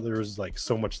could tell there was like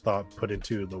so much thought put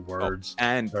into the words.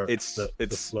 And or it's the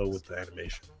flow with the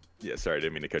animation. yeah. Sorry, I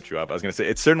didn't mean to cut you off. I was gonna say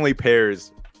it certainly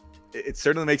pairs it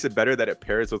certainly makes it better that it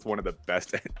pairs with one of the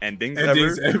best endings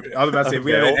Endings. ever. I was about to say, if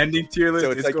we have an Veil. ending tier list,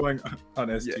 So it's it's like- going on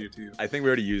S tier too. I think we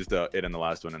already used it in the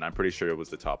last one, and I'm pretty sure it was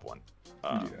the top one.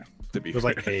 Yeah. To be It was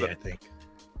like fair. A, I think.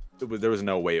 There was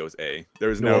no way it was A. There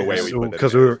was no way we put that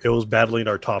because in. it was battling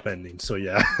our top ending. So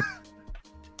yeah.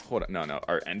 Hold on, no,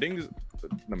 our endings.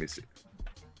 Let me see.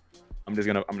 I'm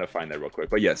gonna find that real quick.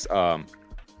 But yes,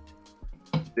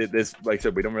 this, like I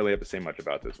said, we don't really have to say much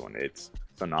about this one. It's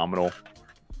phenomenal.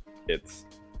 It's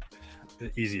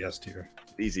Easy S tier.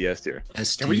 easy S tier.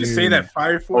 S Can we just tier. say that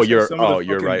Fire Force you're- has some of the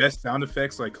you're fucking right. best sound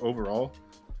effects like overall?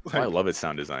 Oh, I love its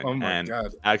sound design. Oh my and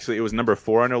god. actually, it was number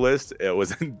 4 on our list. It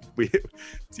was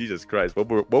Jesus Christ, what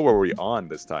were we on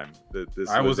this time? This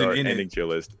I was wasn't our in it. ending tier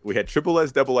list. We had triple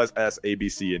S, double S, S, A, B,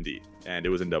 C, and D, and it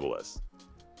was in double S.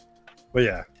 But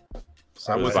yeah.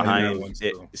 I It was wasn't in that behind one, it,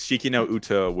 so- Shiki no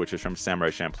Uta, which is from Samurai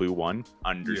Champloo 1.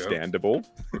 Understandable.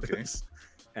 Okay.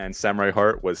 And Samurai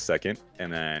Heart was second,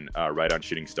 and then Right on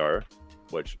Shooting Star,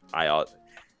 which I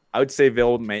would say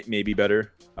Veil may be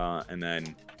better, and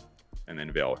then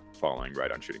Veil following Right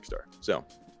on Shooting Star. So,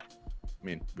 I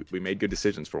mean, we made good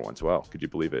decisions for once. Wow, could you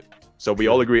believe it? So we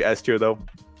all agree S tier though.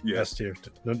 Yes. S tier.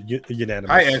 Unanimous.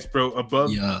 High S, bro.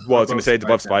 Above. Yeah. Well, I was gonna say it's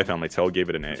above Spy Spy Family. Tell gave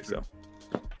it an A.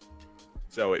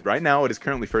 So right now it is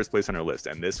currently first place on our list,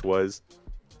 and this was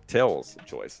Tails'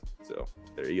 choice. So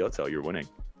there you go, Tail, you're winning.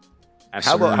 And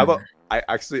how about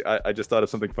I just thought of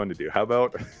something fun to do. How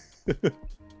about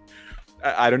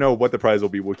I don't know what the prize will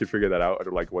be. We can figure that out,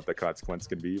 or like what the consequence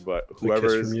can be. But kiss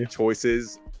whoever's from you.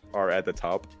 choices are at the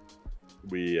top,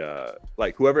 we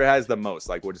like whoever has the most.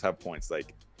 Like we'll just have points.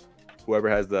 Like whoever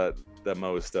has the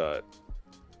most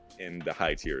in the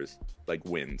high tiers like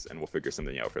wins, and we'll figure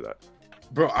something out for that.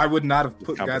 Bro, I would not have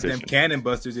put goddamn Competition. Cannon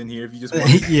Busters in here if you just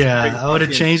wanted to Yeah, pick I would have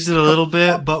fucking- changed it a little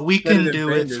bit, but we can Competitive do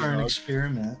it bangers, for an dog.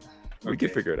 experiment. We can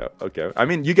Okay. figure it out. Okay. I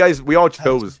mean, you guys, we all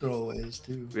chose. Throwaways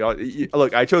too. We all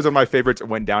look. I chose one of my favorites. And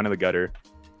went down in the gutter.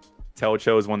 Tell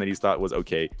chose one that he thought was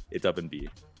okay. It's up in B.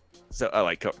 So I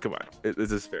like. Come on.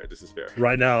 This is fair. This is fair.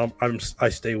 Right now, I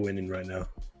stay winning right now.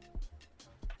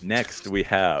 Next, we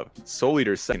have Soul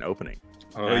Eater's second opening.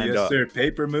 Oh And, yes, sir.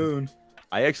 Paper Moon.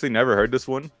 I actually never heard this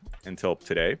one until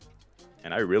today,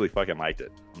 and I really fucking liked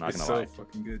it. I'm not It's gonna so lie.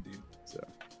 fucking good, dude. So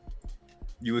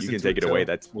You you listen can to take it away. Tell?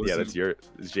 That's Listen. that's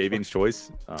it's Javian's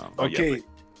choice. But yeah, Okay.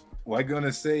 Well, I'm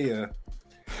gonna say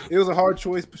it was a hard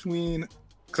choice between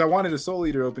because I wanted a Soul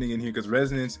Eater opening in here because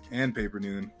Resonance and Paper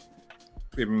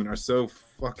Moon are so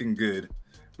fucking good.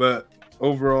 But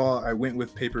overall, I went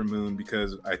with Paper Moon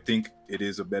because I think it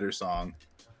is a better song.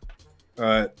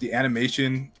 The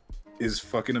animation is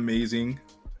fucking amazing.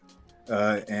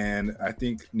 And I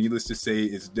think, needless to say,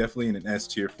 it's definitely in an S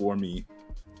tier for me.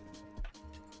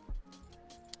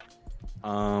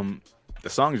 The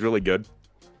song's really good,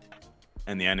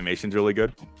 and the animation's really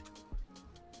good.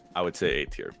 I would say A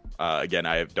tier. Again,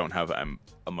 I don't have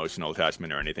emotional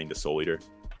attachment or anything to Soul Eater,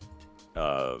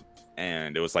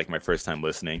 and it was like my first time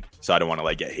listening, so I don't want to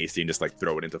like get hasty and just like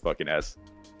throw it into fucking S.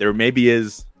 There maybe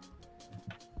is.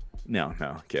 No,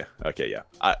 okay, yeah.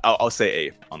 I'll say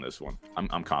A on this one.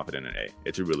 I'm confident in A.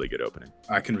 It's a really good opening.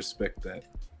 I can respect that.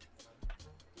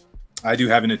 I do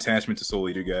have an attachment to Soul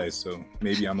Eater, guys, so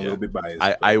maybe I'm a little bit biased.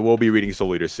 I will be reading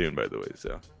Soul Eater soon, by the way.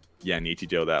 So yeah,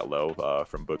 Nichijou that low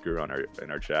from Booker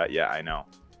in our chat. Yeah, I know.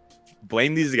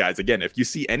 Blame these guys again. If you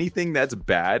see anything that's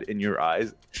bad in your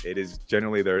eyes, it is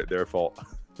generally their fault.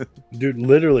 Dude,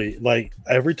 literally, like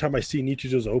every time I see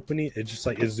Nichijou's opening, it just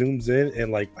like it zooms in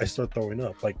and like I start throwing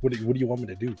up. Like, what do you want me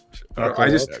to do? Not I throw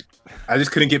just up? I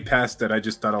just couldn't get past that. I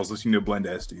just thought I was listening to Blend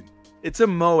S, dude. It's a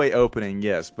Moe opening,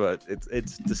 yes, but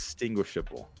it's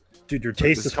distinguishable. Dude, your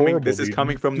taste This is is coming- horrible. this is dude.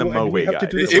 coming from the Do I Moe have to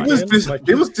guy. do this It was again? dis- My it was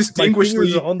fingers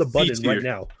distinguishedly are on the button C-tier. right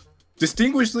now.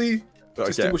 Distinguishedly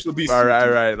be All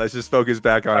right. Let's just focus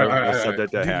back on All the right.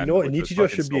 subject at Dude, you hand. know what? which was Nichijou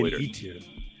fucking should be Soul an Eater. E tier.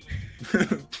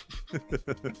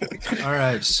 All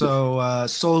right, so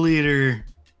Soul Eater,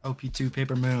 OP2,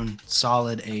 Paper Moon,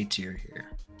 solid A tier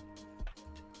here.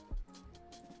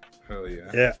 Hell yeah.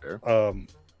 Yeah. Fair.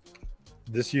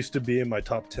 This used to be in my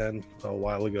top 10 a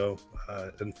while ago.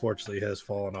 Unfortunately, it has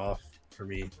fallen off for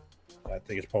me. I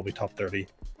think it's probably top 30.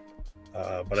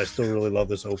 But I still really love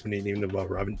this opening, even above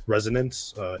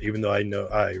Resonance. Even though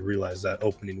I realize that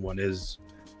opening one is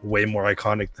way more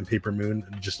iconic than Paper Moon.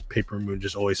 Just Paper Moon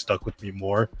just always stuck with me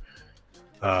more.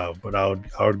 But I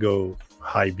would go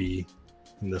high B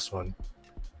in this one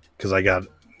because I got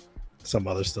some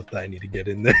other stuff that I need to get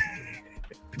in there.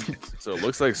 So it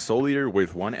looks like Soul Eater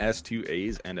with one S, 2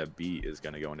 A's, and a B is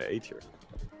going to go into A tier.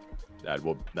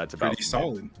 That's about Pretty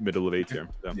solid. middle of A tier.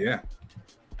 So. Yeah.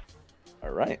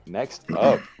 All right. Next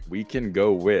up, we can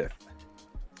go with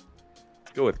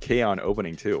go with K-On!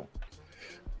 Opening 2. All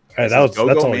right, that's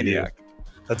all Maniac. you.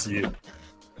 That's you.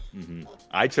 Mm-hmm.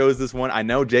 I chose this one. I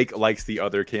know Jake likes the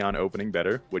other K-On! Opening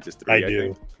better, which is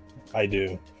 3. I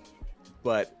do.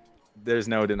 But there's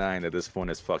no denying that this one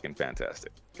is fucking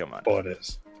fantastic. Come on. Oh, it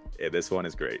is. Yeah, this one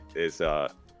is great. It's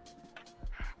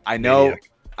I know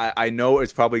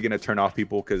it's probably gonna turn off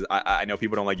people because I know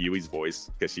people don't like Yui's voice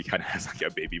because she kind of has like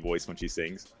a baby voice when she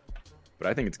sings. But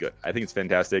I think it's good. I think it's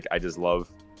fantastic. I just love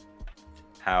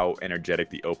how energetic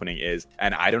the opening is,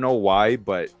 and I don't know why,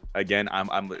 but again,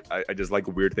 I just like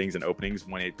weird things in openings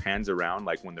when it pans around,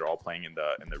 like when they're all playing in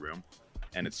the room,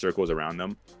 and it circles around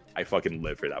them. I fucking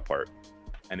live for that part,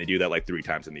 and they do that like 3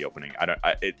 times in the opening.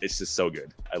 It's just so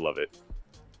good. I love it,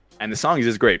 and the song is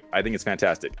just great. I think it's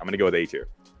fantastic. I'm gonna go with A tier.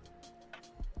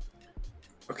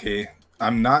 Okay,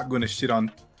 I'm not going to shit on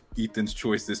Ethan's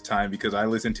choice this time because I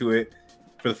listened to it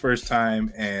for the first time,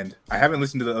 and I haven't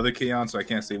listened to the other K-On!, so I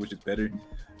can't say which is better.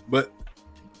 But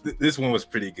this one was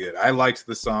pretty good. I liked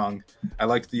the song. I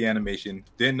liked the animation.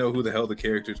 Didn't know who the hell the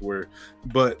characters were,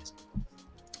 but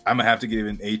I'm going to have to give it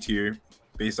an A tier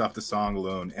based off the song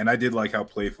alone. And I did like how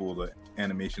playful the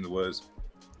animation was.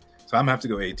 So I'm going to have to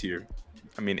go A tier.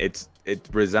 I mean, it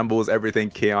resembles everything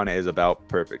K-On! Is about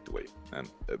perfectly, and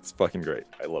it's fucking great.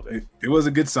 I love it. It was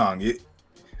a good song.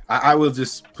 I will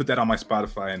just put that on my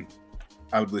Spotify and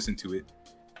I would listen to it.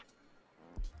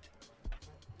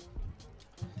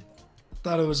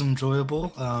 Thought it was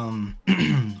enjoyable. I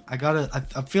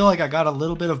feel like I got a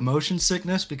little bit of motion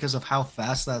sickness because of how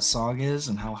fast that song is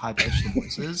and how high pitched the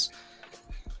voice is.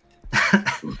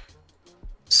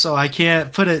 So I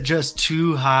can't put it just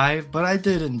too high, but I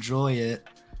did enjoy it.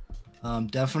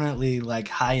 Definitely like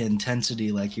high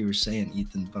intensity, like you were saying,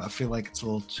 Ethan. But I feel like it's a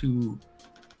little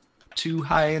too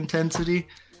high intensity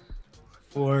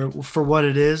for what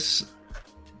it is.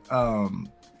 I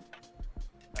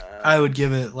would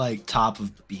give it like top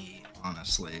of B,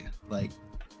 honestly. Like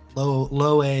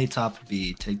low A, top of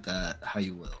B. Take that how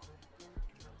you will.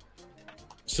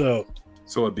 So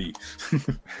a B.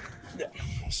 Yeah.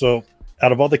 So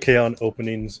out of all the K-On!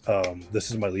 Openings, this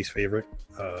is my least favorite.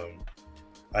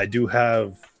 I do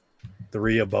have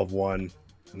 3 above 1,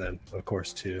 and then of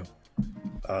course 2.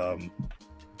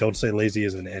 Don't Say Lazy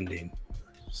is an ending,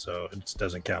 so it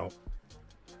doesn't count.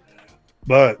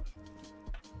 But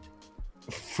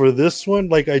for this one,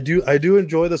 like I do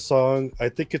enjoy the song. I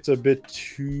think it's a bit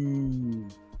too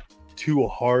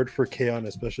hard for K-On!,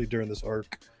 especially during this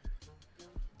arc.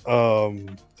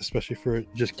 Especially for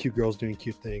just cute girls doing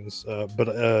cute things. But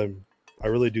I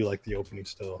really do like the opening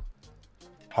still.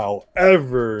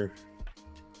 However,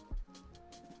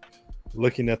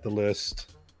 looking at the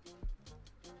list,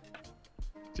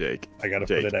 Jake, I gotta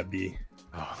put it at B.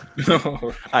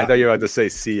 Oh. I thought you were about to say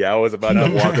C. I was about to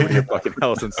walk over to your fucking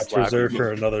house and That's slap reserved you.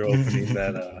 for another opening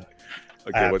that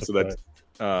Okay, so that's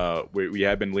we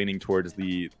have been leaning towards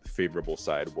the favorable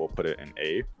side. We'll put it in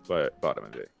A, but bottom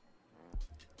of A.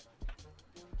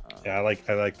 Yeah, I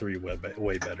like 3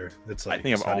 way better. It's like I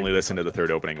think I've only listened to the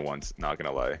third opening once. Not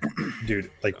gonna lie,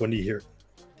 dude. Like once you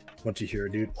hear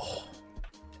it, dude. Oh.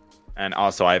 And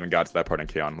also, I haven't got to that part in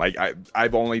K-On! Like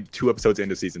I've only 2 episodes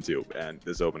into season 2, and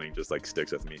this opening just like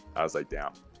sticks with me. I was like,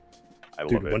 damn, I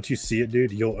love it. Once you see it,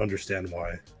 dude, you'll understand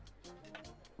why.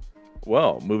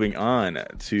 Well, moving on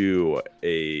to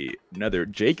another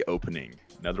Jake opening,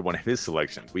 another one of his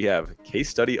selections. We have Case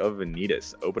Study of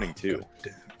Vanitas opening 2.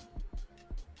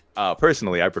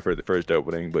 Personally, I prefer the first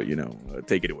opening, but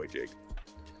take it away, Jake.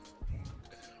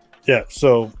 Yeah,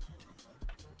 so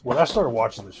when I started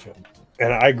watching this show,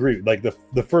 and I agree, like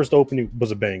the first opening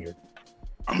was a banger.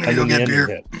 I'm gonna go get beer.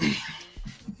 Hit.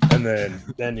 And then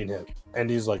the ending hit.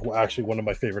 Ending's like actually one of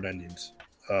my favorite endings.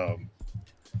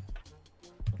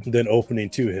 Then opening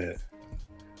 2 hit.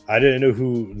 I didn't know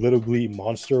who Little Glee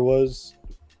Monster was.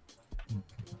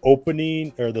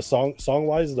 Opening or the song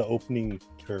wise, the opening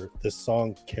or this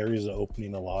song carries the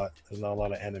opening a lot. There's not a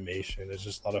lot of animation. There's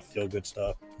just a lot of feel good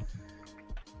stuff.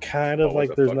 Kind of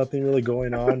like there's nothing really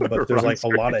going on, but there's like a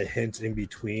lot of hints in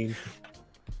between.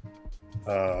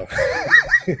 Sorry,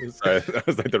 that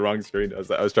was like the wrong screen. I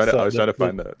was trying to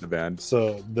find the band.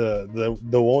 So the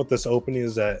one with this opening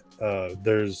is that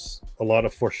there's a lot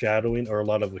of foreshadowing or a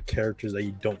lot of the characters that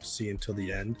you don't see until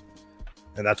the end,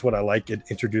 and that's what I like. It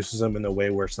introduces them in a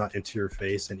way where it's not into your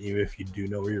face, and even if you do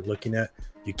know what you're looking at,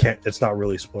 you can't. It's not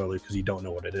really spoiler because you don't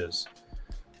know what it is.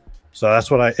 So that's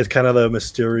what it's kind of the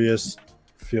mysterious,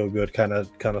 feel good kind of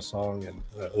song and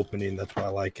opening. That's why I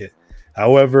like it.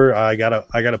 However, I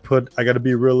gotta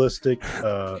be realistic.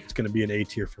 It's gonna be an A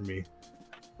tier for me.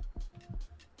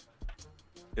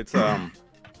 It's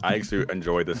I actually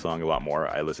enjoyed this song a lot more.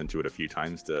 I listened to it a few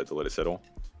times to let it settle.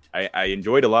 I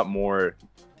enjoyed it a lot more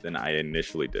than I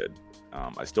initially did.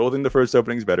 I still think the first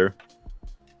opening is better,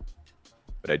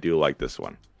 but I do like this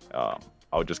one.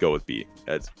 I'll just go with B.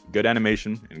 It's good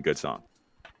animation and good song.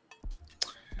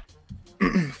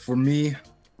 For me,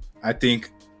 I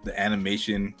think the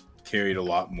animation carried a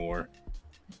lot more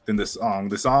than the song.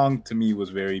 The song to me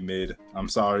was very mid. I'm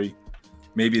sorry.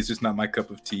 Maybe it's just not my cup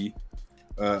of tea.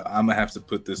 I'm gonna have to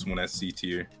put this one at C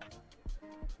tier.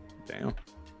 Damn.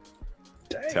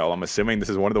 Tell, I'm assuming this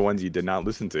is one of the ones you did not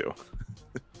listen to.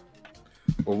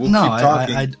 Well, we'll No, keep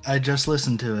talking. I just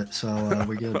listened to it, so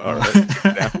we're good. All right.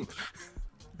 Damn.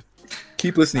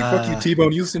 Keep listening. Fuck you,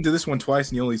 T-Bone. You listened to this one twice,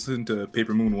 and you only listened to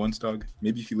Paper Moon once, dog.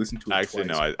 Maybe if you listen to it Actually,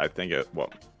 twice. no. I think it.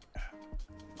 Well,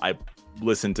 I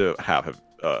listened to half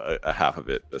of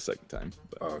it the second time.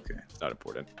 But Oh, okay. it's not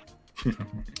important.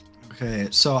 Okay,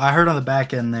 so I heard on the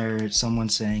back end there someone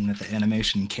saying that the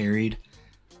animation carried.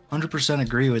 100%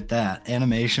 agree with that.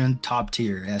 Animation, top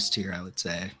tier, S tier, I would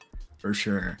say, for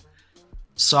sure.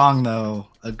 Song though,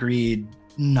 agreed,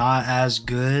 not as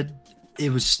good. It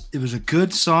was a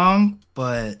good song,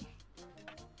 but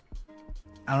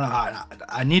I don't know.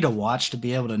 I need to watch to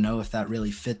be able to know if that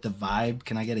really fit the vibe.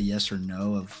 Can I get a yes or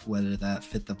no of whether that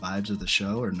fit the vibes of the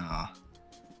show or nah?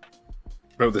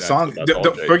 Bro, the Yeah, song. that's all,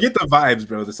 Don't Jake. forget the vibes,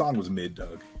 bro. The song was mid,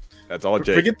 dog. That's all,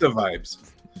 Jake. Forget the vibes.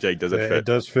 Jake, does it Yeah, fit? it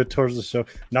does fit towards the show.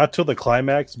 Not till the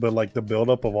climax, but like the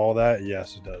buildup of all that,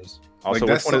 yes, it does. Also,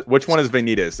 Like, which one is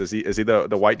Vanitas? Is he the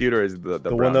white dude or is he the The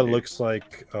brown one that dude? looks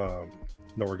like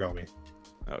Noragami.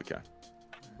 Okay.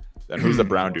 Then who's the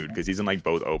brown dude? Because he's in like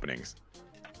both openings.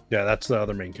 Yeah, that's the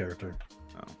other main character.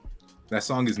 That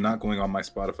song is not going on my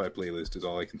Spotify playlist. Is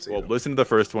all I can say. Well, though. listen to the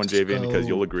first one, Javian, because So-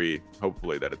 you'll agree,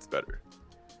 hopefully, that it's better.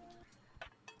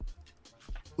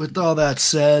 With all that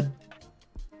said,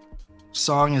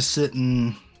 song is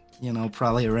sitting,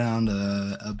 probably around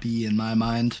a B in my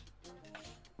mind.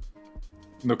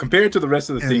 No, compared to the rest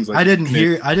of the And things, like I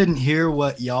didn't hear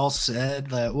what y'all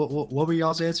said. Like, what were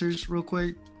y'all's answers, real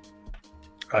quick?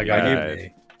 I got gave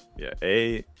it. Yeah,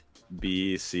 A,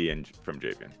 B, C, and from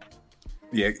Javian.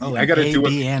 Yeah, Oh, I gotta A, do it.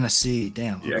 B, and a C.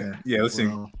 Damn. Yeah, okay. yeah.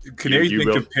 Listen, Well, Canary's you been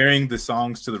will- comparing the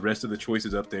songs to the rest of the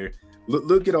choices up there.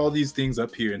 Look at all these things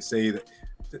up here and say that.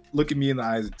 Look at me in the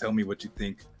eyes and tell me what you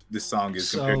think this song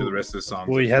is compared to So- the rest of the songs.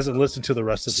 Well, he hasn't listened to the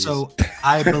rest of these. So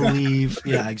I believe,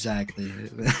 yeah, exactly.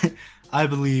 I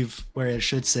believe where it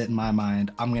should sit in my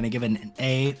mind. I'm gonna give it an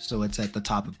A, so it's at the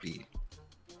top of B.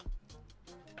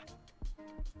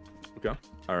 Okay.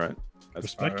 All right. That's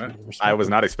respect. alright. I was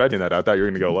not expecting that. I thought you were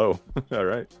going to go low. All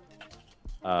right.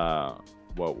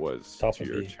 What was Top To of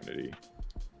Your B. Eternity?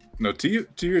 No, to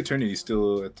your eternity is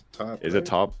still at the top. Is right? it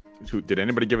top? Did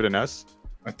anybody give it an S?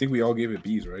 I think we all gave it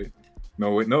B's, right?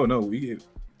 No, wait, no, we gave.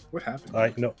 What happened?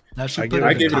 I no. That should I put give- it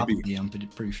I at the gave it a top B. of B. I'm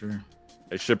pretty sure.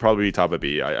 It should probably be top of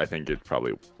B. I think it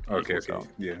probably. Okay, equals out.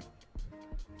 yeah.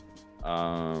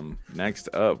 Next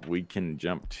up, we can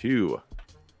jump to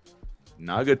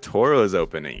Nagatoro's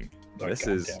opening. Oh, This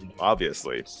is goddamn.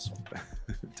 obviously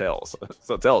Tails.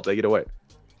 So Tell, take it away.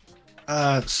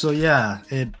 So yeah,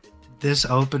 this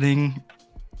opening,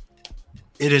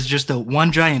 it is just a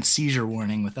one giant seizure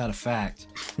warning without a fact.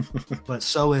 But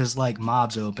so is like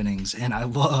Mob's openings, and I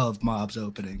love Mob's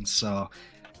openings. So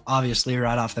obviously,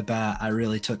 right off the bat, I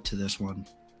really took to this one.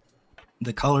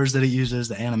 The colors that it uses,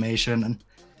 the animation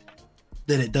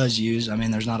that it does use. I mean,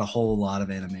 there's not a whole lot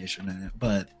of animation in it,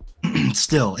 but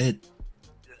still,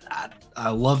 I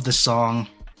love the song.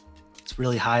 It's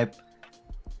really hype.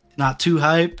 Not too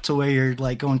hype to where you're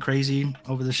like going crazy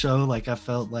over the show. Like I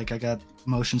felt like I got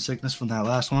motion sickness from that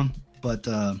last one, but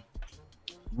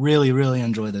really, really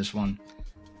enjoy this one.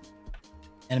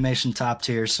 Animation top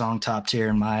tier, song top tier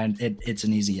in mine. It's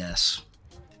an easy S.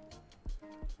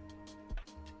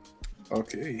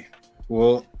 Okay.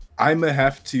 Well, I'm gonna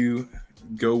have to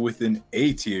go with an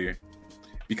A tier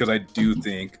because I do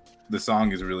think the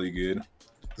song is really good.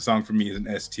 The song for me is an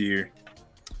S tier.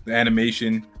 The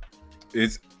animation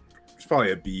is it's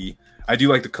probably a B. I do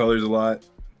like the colors a lot,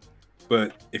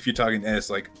 but if you're talking S,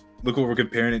 like look what we're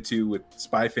comparing it to with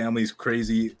Spy Family's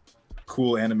crazy,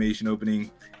 cool animation opening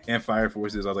and Fire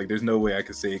Forces. I was like, there's no way I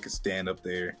could say it could stand up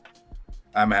there.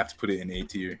 I'm gonna have to put it in A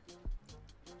tier.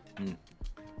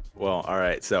 Well, all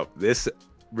right. So this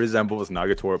resembles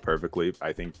Nagatoro perfectly.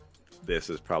 I think this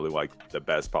is probably like the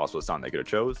best possible song they could have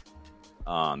chose.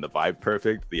 The vibe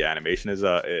perfect. The animation is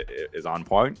on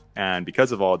point, and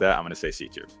because of all that, I'm gonna say C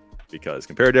tier. Because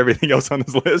compared to everything else on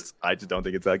this list, I just don't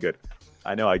think it's that good.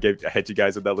 I know I hit you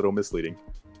guys with that little misleading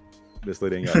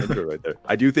intro right there.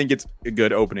 I do think it's a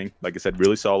good opening. Like I said,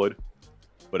 really solid.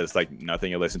 but it's like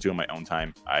nothing I listen to in my own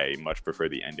time. I much prefer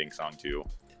the ending song too,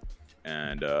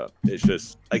 and it's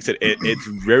just like I said, it's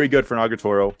very good for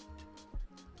Nagatoro,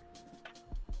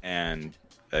 and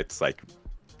it's like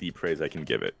the praise I can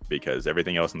give it because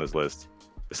everything else on this list,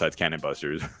 besides Cannon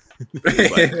Busters,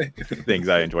 is like things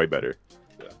I enjoy better.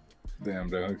 Damn,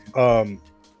 dog.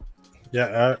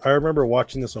 Yeah, I remember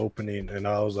watching this opening and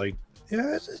I was like,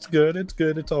 yeah, it's good,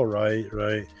 it's all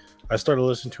right. I started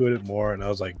listening to it more and I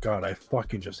was like, God, I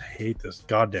fucking just hate this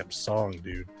goddamn song,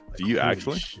 dude. Like, Do you holy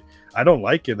actually? shit. I don't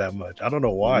like it that much. I don't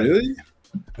know why. Really?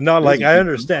 No, like Really? I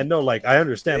understand. No, like I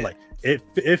understand. Yeah. Like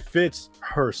it fits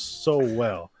her so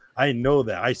well. I know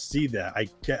that. I see that.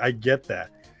 I get that.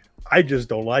 I just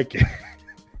don't like it.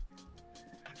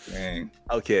 Dang.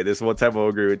 Okay, this one time I'll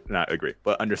agree with, not agree,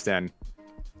 but understand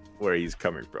where he's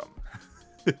coming from.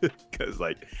 Because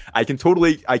like I can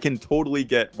totally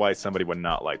get why somebody would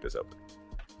not like this opening.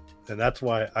 And that's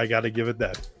why I got to give it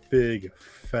that big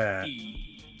fat.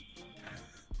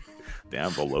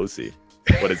 Damn, Veloci.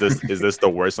 What is this? Is this the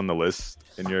worst on the list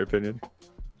in your opinion?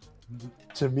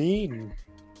 To me,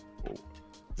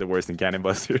 Is it worse than Cannon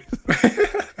Busters?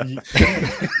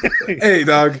 Hey,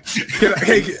 dog.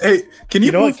 Can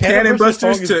you know move what? Cannon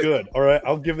Busters song to? is good. All right,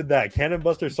 I'll give it that. Cannon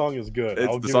Buster song is good.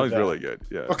 I'll The give song's it that. really good.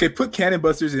 Yeah. Okay, put Cannon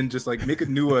Busters in. Just like make a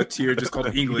new tier just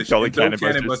called English. Call it and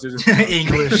throw Cannon Busters. in.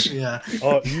 English, yeah.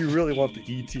 Oh, you really want the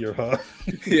E tier, huh?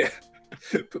 Yeah.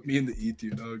 Put me in the E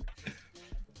tier, dog.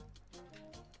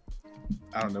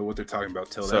 I don't know what they're talking about.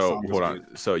 Tell that So song was hold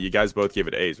on. So you guys both gave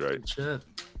it A's, right? Shit. good.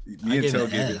 I Me and gave Tell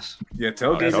it gave an it. S. Yeah,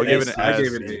 Tell Okay, gave I'll it give S. it an I S.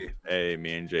 gave it A. A.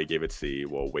 Me and Jay gave it C.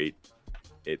 We'll weight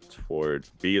it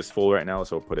towards B is full right now,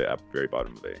 so we'll put it at the very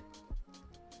bottom of A.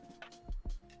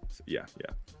 So yeah,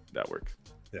 that works.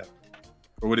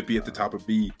 Or would it be at the top of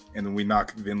B and then we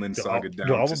knock Vinland Saga down? I'm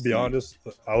to gonna be C? honest.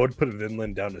 I would put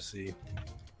Vinland down to C.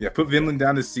 Yeah, put Vinland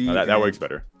down to C. That and- works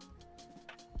better.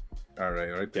 All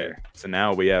right, right Okay, there. so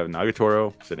now we have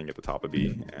Nagatoro sitting at the top of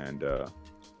B, and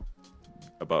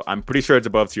above. I'm pretty sure it's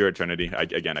above To Your Eternity. I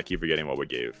keep forgetting what we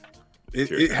gave.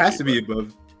 It has to be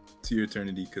above To Your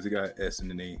Eternity because it got S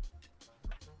and an A.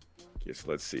 Okay,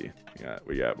 so let's see.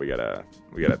 We got a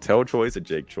Tell choice, a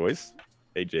Jake choice,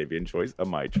 a Javian choice, a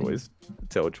my choice, a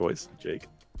Tell choice, Jake,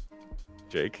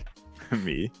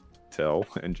 me, Tell,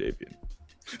 and Javian.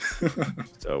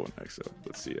 So next up,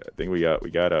 let's see. I think we got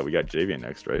Javian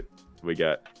next, right? We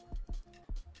got.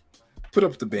 Put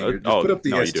up the banger. Just put up the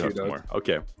no, S you do tier, have some dog. more.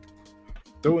 Okay.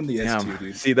 Throw in the S Damn. tier,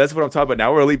 dude. See, that's what I'm talking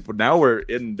about. Now we're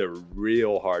in the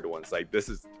real hard ones. Like this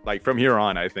is like from here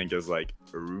on, I think is like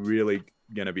really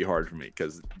gonna be hard for me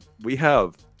because we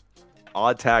have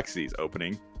Odd Taxis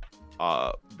opening,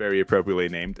 very appropriately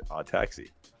named Odd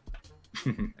Taxi.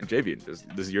 And Javian, this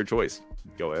is your choice.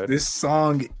 Go ahead. This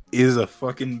song is a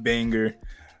fucking banger.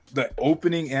 The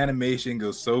opening animation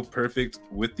goes so perfect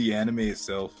with the anime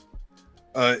itself.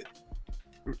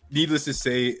 Needless to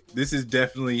say, this is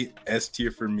definitely S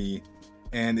tier for me.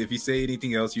 And if you say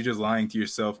anything else, you're just lying to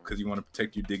yourself because you want to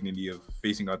protect your dignity of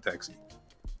facing Odd Taxi.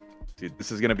 Dude,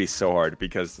 this is gonna be so hard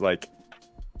because like.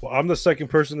 Well, I'm the second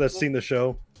person that's seen the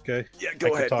show. Okay. Yeah, I go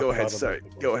can ahead. talk Go about ahead. it a Sorry. little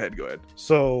bit Go more. ahead.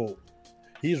 So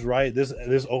he's right. This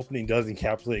opening does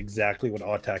encapsulate exactly what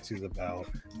Odd Taxi is about.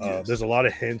 Yes. There's a lot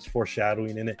of hints,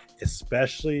 foreshadowing in it,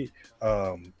 especially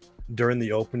during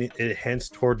the opening. It hints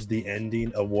towards the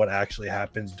ending of what actually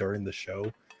happens during the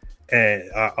show. And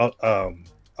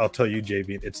I'll tell you,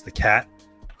 JV, it's the cat.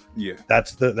 Yeah.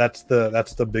 That's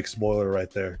the big spoiler right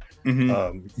there.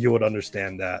 Mhm. You would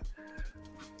understand that.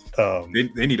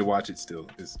 They need to watch it still.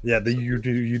 You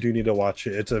do need to watch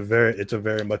it. It's a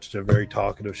very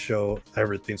talkative show.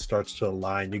 Everything starts to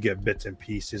align. You get bits and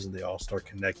pieces, and they all start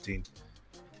connecting.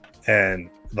 And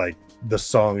like the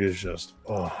song is just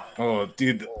Oh,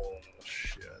 dude.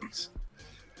 shit,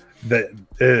 that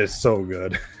it is so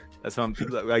good. That's what I'm,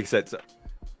 like I said. So,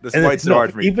 that's why it's so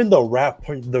hard for me. Even the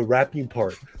rapping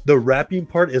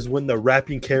part is when the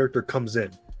rapping character comes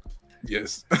in.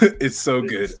 Yes. It's so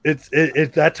good. It's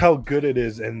that's how good it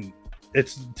is, and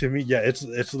it's to me, yeah, it's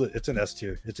an S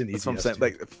tier. It's an easy. That's what I'm S saying.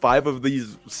 tier. Like 5 of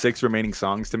these 6 remaining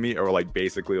songs to me are like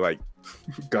basically like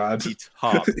God. the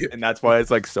top, and that's why it's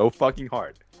like so fucking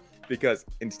hard. Because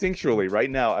instinctually,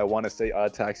 right now, I want to say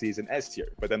Odd Taxi is an S tier,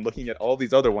 but then looking at all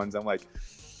these other ones, I'm like,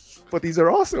 but these are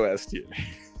also S tier,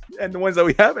 and the ones that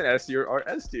we have in S tier are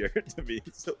S tier to me.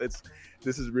 So this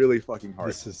is really fucking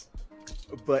hard.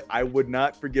 But I would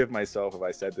not forgive myself if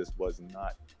I said this was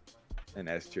not an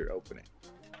S tier opening.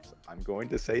 So I'm going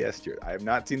to say S tier. I have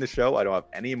not seen the show. I don't have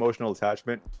any emotional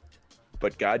attachment.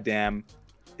 But goddamn,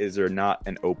 is there not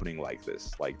an opening like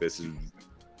this? Like this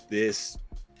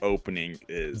opening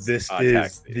is This taxing.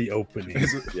 is the opening.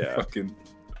 Yeah. Fucking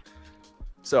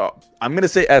So I'm gonna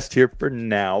say S tier for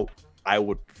now. I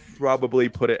would probably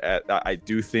put it at. I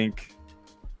think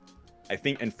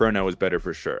Inferno is better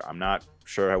for sure. I'm not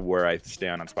sure where I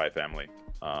stand on Spy Family,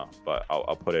 but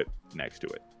I'll put it next to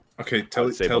it. okay. I Tell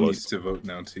would say me below- to vote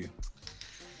now too.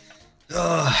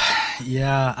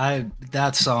 Yeah,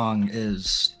 that song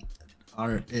is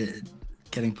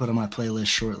getting put on my playlist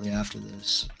shortly after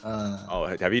this. Oh,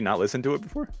 have you not listened to it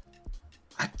before?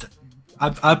 I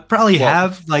probably Well,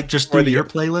 have, like, just for through the- your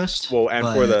playlist. Well, and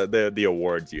for but- the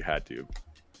awards you had to.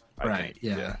 I right, think.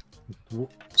 yeah.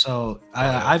 So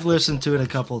I've listened to it a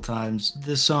couple of times.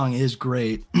 This song is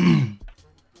great.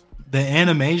 The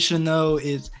animation though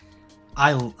is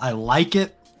I like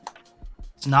it.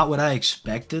 It's not what I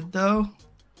expected though,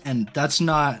 and that's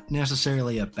not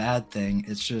necessarily a bad thing.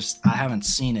 It's just I haven't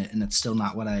seen it and it's still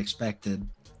not what I expected.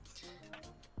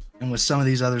 And with some of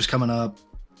these others coming up,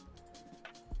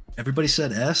 everybody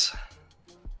said S.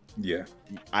 Yeah,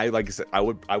 Like I said, I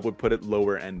would put it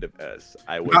lower end of S.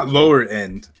 I would not lower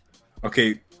end.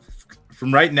 Okay,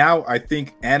 from right now, I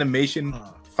think animation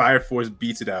Fire Force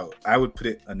beats it out. I would put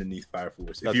it underneath Fire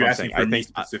Force. If That's you're what I'm asking saying. for I me think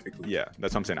specifically, Yeah,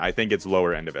 that's what I'm saying. I think it's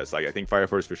lower end of S. Like I think Fire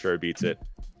Force for sure beats it.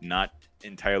 Not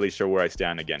entirely sure where I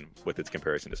stand again with its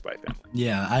comparison to Spy Family.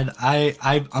 Yeah,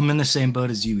 I'm in the same boat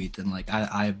as you, Ethan. Like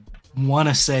I want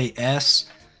to say S,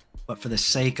 but for the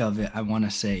sake of it, I want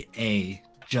to say A,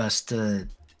 just to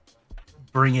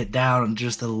bring it down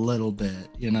just a little bit,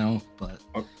 you know. But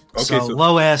okay, so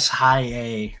low S, high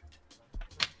A.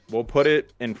 We'll put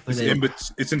it in.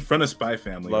 it's in front of Spy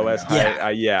Family. Low right S, now. high.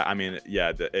 Yeah, I mean,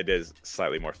 yeah, it is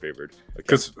slightly more favored. Okay.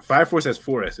 Because Fire Force has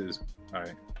 4 S's. All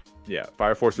right. Yeah,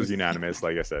 Fire Force was unanimous,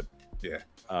 like I said. Yeah.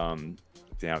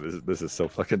 Damn, this is so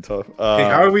fucking tough. Hey,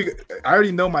 how are we? I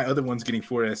already know my other one's getting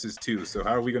 4 S's too. So how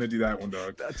are we gonna do that one,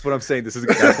 dog? That's what I'm saying.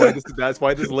 That's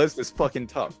why this list is fucking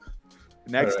tough.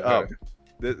 Next All right.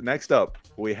 Next up,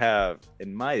 we have,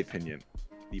 in my opinion,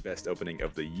 the best opening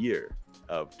of the year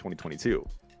of 2022.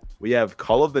 We have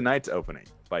Call of the Night's opening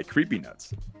by Creepy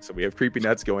Nuts. So we have Creepy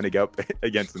Nuts going up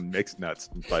against the Mixed Nuts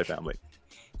from Spy Family.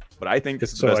 But I think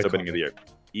this is the best opening of the year.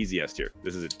 Easy S tier.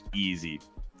 This is an easy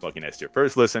fucking S tier.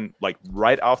 First listen, like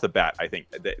right off the bat, I think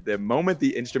the moment the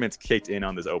instruments kicked in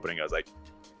on this opening, I was like,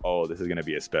 oh, this is gonna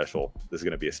be a special. This is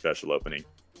gonna be a special opening.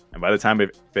 And by the time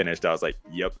it finished, I was like,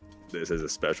 yep, this is a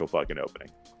special fucking opening.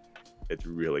 It's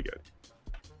really good.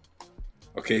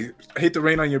 Okay, I hate to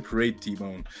rain on your parade,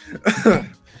 T-Bone.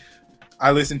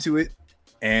 I listened to it,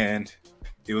 and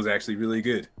it was actually really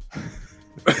good.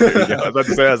 There you go. I was about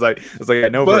to say, I was like, I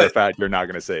know for a fact you're not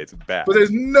gonna say it's bad. But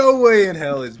there's no way in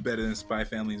hell it's better than Spy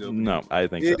Family's opening. No, I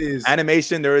think It so. is.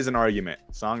 Animation, there is an argument.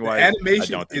 Song The wise,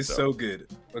 animation I don't think is so good.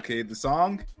 Okay, the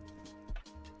song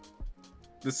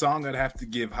I'd have to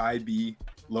give high B,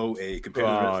 low A compared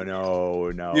to the rest Oh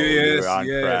of no, Yes, you're on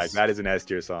yes. track. That is an S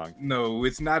tier song. No,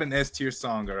 it's not an S tier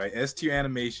song, all right? S tier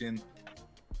animation,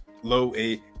 low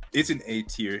A. It's an A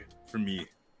tier for me,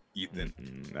 Ethan.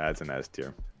 That's an S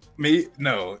tier.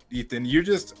 No, Ethan, you're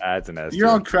just That's an S tier. you're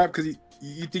on crap because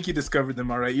you think you discovered them,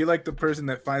 all right? You're like the person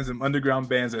that finds them underground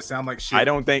bands that sound like shit. I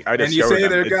don't think I And you discovered say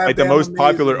them. they're It's like the goddamn most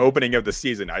popular amazing. opening of the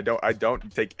season. I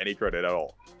don't take any credit at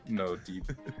all. No,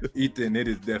 Ethan, it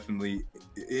is definitely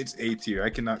it's A tier. I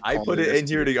cannot. I call put it S in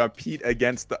here tier. to compete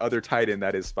against the other Titan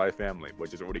that is Spy Family,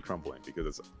 which is already crumbling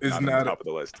because it's not on not the top of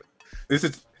the list. This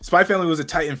is Spy Family was a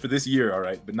Titan for this year, all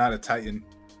right, but not a Titan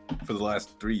for the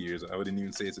last 3 years. I wouldn't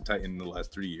even say it's a Titan in the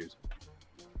last 3 years.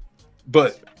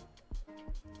 But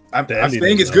I'm ending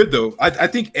saying is it's up. good though. I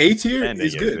think A tier Ending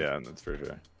is good. Yeah, that's for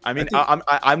sure. I mean, think-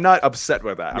 I'm not upset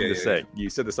with that. I'm Yeah, just yeah, saying. You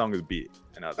said the song was B,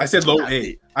 and I said low "Nah, A.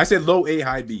 B." I said low A,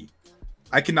 high B.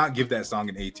 I cannot give that song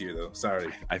an A tier though.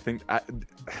 Sorry, I think.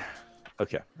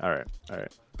 Okay. All right.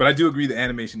 but I do agree the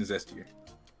animation is S tier.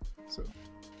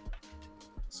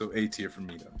 So A tier for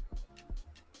me though.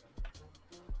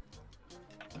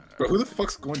 But who the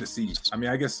fuck's going to see? I mean,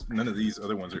 I guess none of these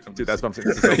other ones are coming. Dude, to that's see. what I'm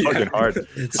saying. This is so fucking hard.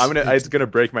 It's It's gonna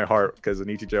break my heart because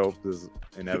Nichijou is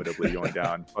inevitably going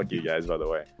down. Fuck you guys, by the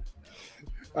way.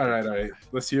 All right.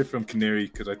 Let's hear from Canary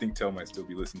because I think Tell might still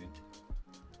be listening.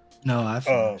 no, I've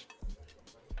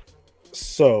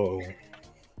So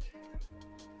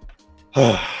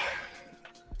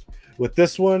with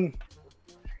this one,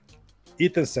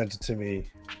 Ethan sent it to me.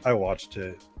 I watched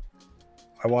it.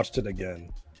 I watched it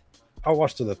again. I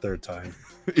watched it a third time.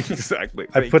 Exactly.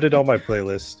 I put it on my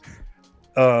playlist.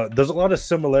 There's a lot of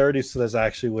similarities to this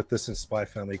actually with this and Spy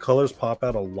Family. Colors pop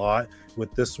out a lot.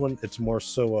 With this one, it's more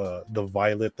so the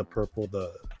violet, the purple,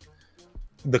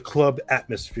 the club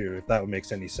atmosphere, if that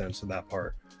makes any sense in that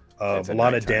part. It's a a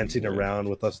lot of nighttime dancing movie. around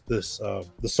with us. The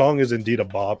song is indeed a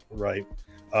bop, right?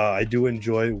 I do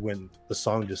enjoy when the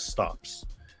song just stops.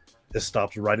 It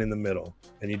stops right in the middle,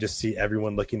 and you just see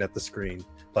everyone looking at the screen,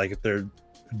 like if they're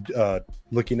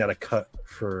looking at a cut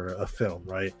for a film,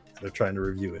 right? They're trying to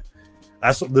review it.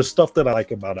 That's the stuff that I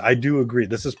like about it. I do agree.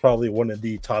 This is probably one of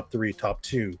the top 3, top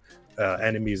 2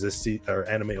 animes or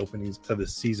anime openings of the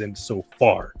season so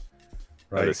far.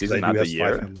 Right? The 'Cause season, I not do the have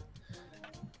year. Family.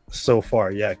 So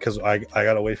far, yeah, because I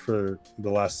gotta wait for the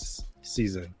last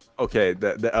season. Okay,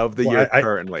 the of the Well, year I-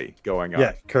 currently going on.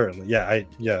 Yeah, currently,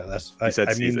 that's I said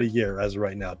mean season. the year as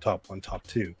right now, top 1, top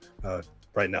 2.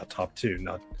 Right now, top 2,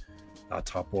 not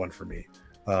top 1 for me.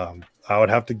 I would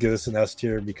have to give this an S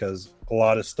tier because a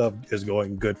lot of stuff is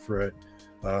going good for it.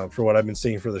 For what I've been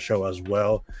seeing for the show as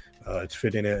well, it's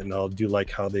fitting it, and I do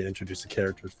like how they introduce the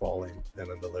characters falling, and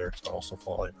then the lyrics are also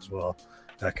falling as well,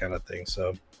 that kind of thing.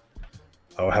 So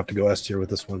I would have to go S tier with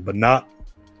this one, but not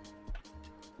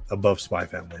above Spy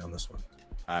Family on this one.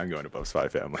 I'm going above Spy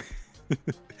Family.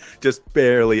 Just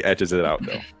barely edges it out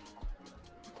though.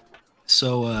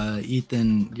 So,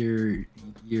 Ethan,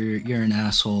 you're an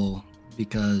asshole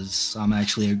because I'm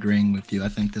actually agreeing with you. I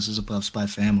think this is above Spy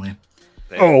Family.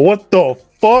 Oh, what the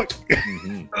fuck?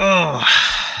 Mhm. Oh,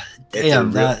 It's a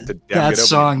damn! real- it's a damn That good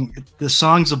song. The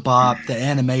song's a bop. The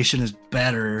animation is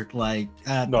better. Like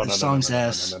No, the song's no,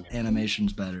 S. no.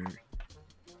 Animation's better.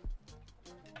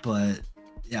 But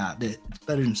yeah, it's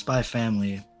better than Spy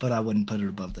Family. But I wouldn't put it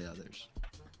above the others.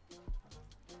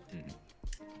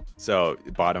 So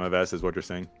bottom of S is what you're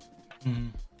saying?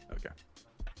 Okay.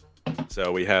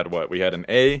 So we had what? We had an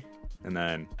A, and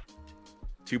then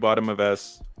 2 bottom of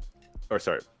S, or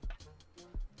sorry,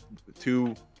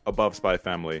 2 above Spy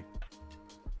Family,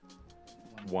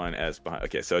 1 S behind.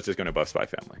 Okay, so it's just going above Spy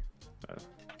Family.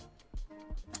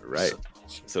 Right.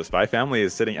 So Spy Family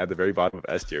is sitting at the very bottom of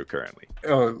S tier currently.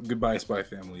 Oh, goodbye, Spy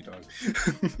Family, dog.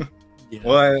 Yeah.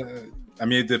 Well, I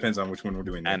mean, it depends on which one we're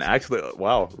doing. And next. actually,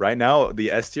 wow, right now the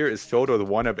S tier is filled with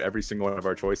one of every single one of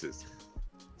our choices.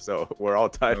 So we're all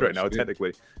tied Oh, right now, shit.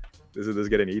 technically. This is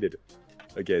getting heated.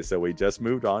 Okay, so we just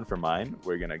moved on from mine.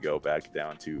 We're gonna go back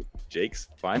down to Jake's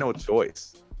final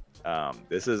choice.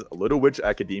 This is Little Witch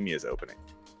Academia's opening.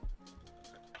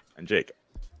 And Jake,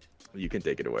 you can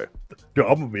take it away. Dude,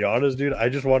 I'm gonna be honest, dude. I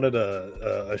just wanted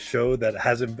a show that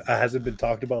hasn't been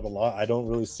talked about a lot. I don't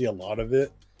really see a lot of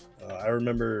it. I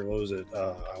remember, what was it?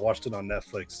 I watched it on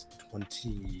Netflix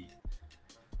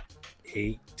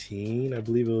 2018, I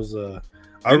believe it was. I Didn't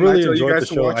I really tell you enjoyed the guys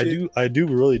to show. watch I it?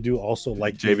 really do also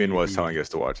like. Javian was telling us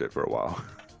to watch it for a while.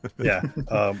 Yeah,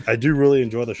 I do really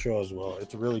enjoy the show as well.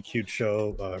 It's a really cute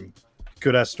show.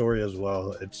 Good ass story as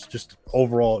well. It's just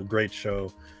overall a great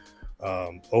show.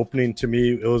 Opening to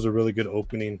me, it was a really good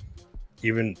opening.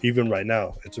 Even right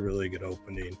now, it's a really good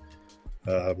opening.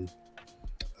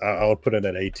 I would put it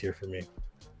at A tier for me.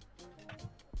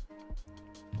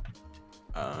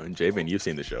 Javian, you've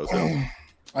seen the show, so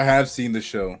I have seen the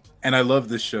show, and I love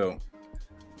this show,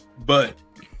 but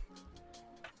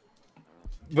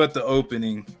the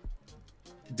opening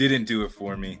didn't do it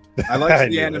for me. I I like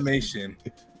knew the it. animation.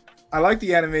 I like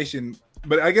the animation,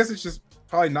 but I guess it's just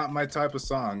probably not my type of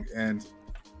song. And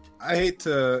I hate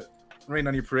to rain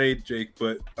on your parade, Jake,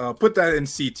 but put that in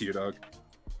C tier, dog.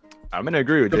 I'm gonna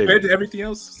agree with Compared Javian. to everything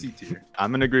else, C tier.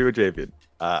 I'm gonna agree with Javian.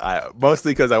 I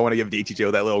mostly because I want to give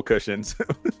DiCiccio that little cushion, so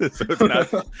it's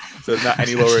not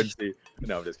any lower in C.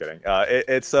 No, I'm just kidding.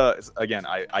 It's again,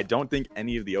 I don't think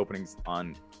any of the openings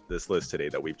on this list today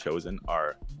that we've chosen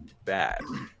are bad.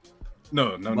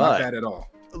 No, not But- bad at all.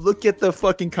 Look at the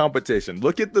fucking competition.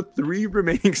 Look at the 3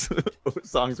 remaining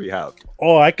songs we have.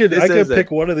 Oh, I could This is pick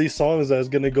one of these songs that's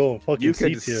gonna go in fucking You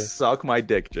C can tier. suck my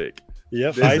dick, Jake.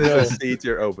 Yep, This I is know. a C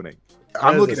tier opening.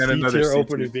 I'm That is looking a at another C-tier C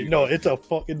opening tier. video. No, it's a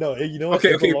fucking no. You know what?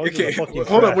 Okay, It belongs in the okay. fucking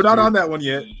Hold up, trash, we're not dude. on that one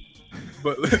yet.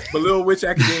 But Little Witch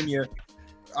Academia.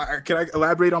 Can I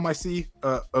elaborate on my C?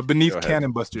 Beneath Go ahead.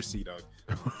 Cannon Buster C, dog.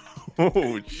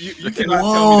 Oh, You cannot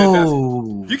tell me that.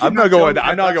 Whoa! You I'm cannot not tell going. me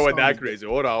I'm not going song that is- crazy.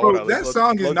 Hold on. Bro, Hold on. that Let's-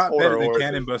 song is let's not hold better our than horses.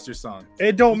 Cannon Buster song.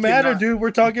 It don't You matter, cannot- dude.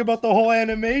 We're talking about the whole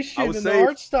animation I and would the say-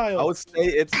 art style. I would say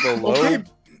it's below. Okay.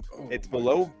 It's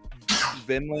below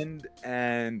Vinland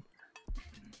and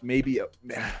maybe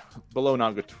below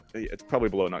Nagator. It's probably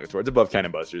below Nagator. It's above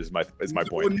Cannon Busters. Is my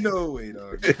point. No way,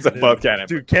 dog. It's above Cannon.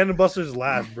 Dude, Cannon Buster's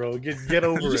last, bro. Get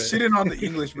over You're it. just shitting on the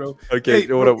English, bro. Okay, Hey,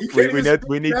 hold bro, on. you can't even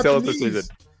We need speak Tell's Japanese.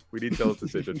 decision. We need Tell's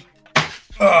decision.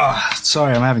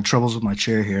 Sorry, I'm having troubles with my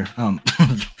chair here.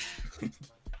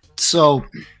 So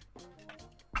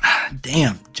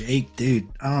Damn, Jake, dude.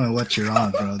 I don't know what you're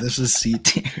on, bro. This is C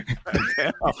tier.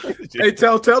 Hey,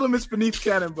 tell them it's beneath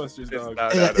Cannon Busters, dog.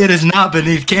 It is not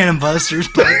beneath Cannon Busters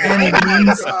by any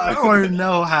means or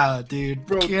no how, dude.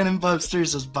 Bro. Cannon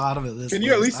Busters is bottom of this. Can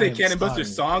you at least list. I say am Cannon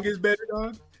Busters' sorry. song is better,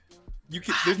 dog?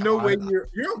 There's no way you're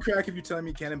on crack if you tell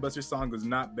me Cannon Busters' song was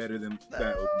not better than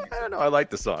that opening. I don't know. I like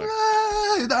the song.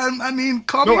 I mean,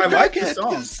 call No, me I like the crackhead,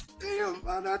 song. 'cause, Damn,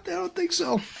 I don't think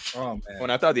so. Oh man. When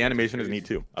I thought the animation is neat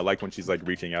too. I like when she's like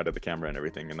reaching out at the camera and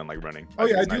everything, and then like running. Oh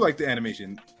yeah, I It's do nice. like the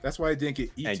animation. That's why I didn't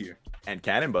get E And- tier. And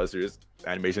Cannon Busters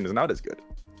animation is not as good.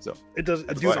 So It does,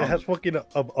 That's dude. fine. It has fucking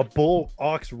a bull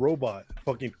ox robot.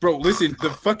 Fucking Bro, listen, the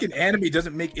fucking anime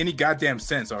doesn't make any goddamn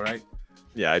sense. All right,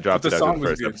 yeah, I dropped But it the after song the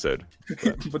was first good.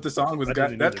 episode. but the song was I got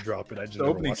didn't that. need to drop it. I just The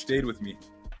never opening watched it. stayed with me.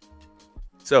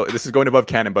 So this is going above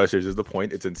Cannon Busters. Is the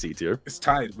point? It's in C tier. It's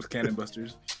tied with Cannon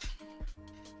Busters.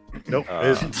 Nope,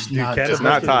 It's dude, not Cannon It's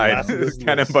not Busters tied. last in this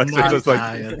Cannon list. Busters Not was like,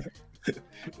 tied.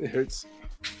 It hurts.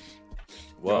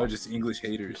 Y'all well, are just English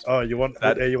haters. Oh, you want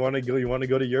That- hey, you want to go? You want to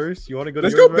go to yours? You want to go to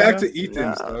Let's yours go right back now? to Ethan's,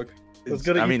 Yeah. dog. Let's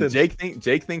go to I mean, Ethan.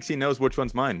 Jake thinks he knows which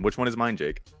one's mine. Which one is mine,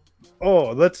 Jake?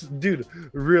 Oh, dude,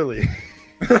 really?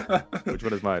 Which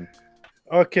one is mine?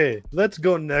 Okay, let's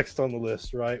go next on the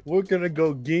list, right? We're gonna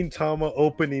go Gintama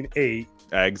opening 8.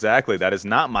 Exactly. That is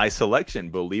not my selection,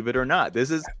 believe it or not.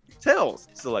 This is Tell's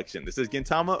selection. This is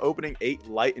Gintama opening 8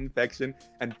 light infection.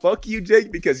 And fuck you,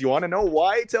 Jake, because you want to know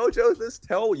why Tell chose this?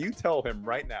 Tell him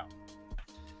right now.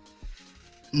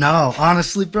 No,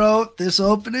 honestly, bro, this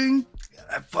opening,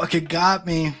 that fucking got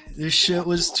me. This shit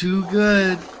was too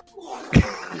good.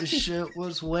 This shit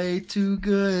was way too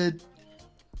good.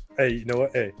 Hey, you know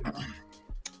what? Hey,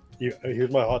 here's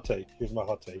my hot take. You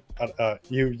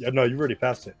already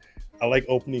passed it. I like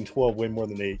opening 12 way more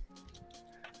than 8.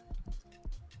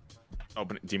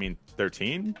 Opening? Do you mean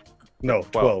 13? No,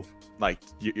 12. Like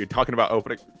you're talking about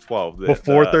opening 12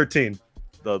 Before 13.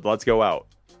 The Let's Go Out.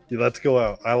 Yeah, let's go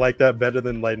out. I like that better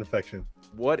than light infection.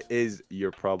 What is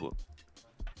your problem,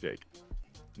 Jake?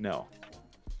 No,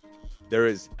 there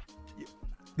is.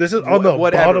 This is on the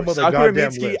whatever. bottom of the Sakura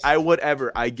goddamn Mitsuki, list.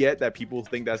 whatever. I get that people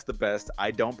think that's the best.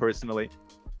 I don't personally,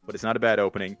 but it's not a bad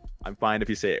opening. I'm fine if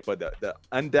you say it. But the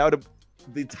undoubted,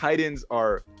 the Titans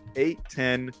are 8,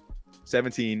 10,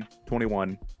 17,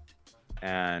 21,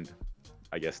 and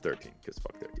I guess 13 because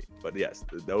fuck 13. But yes,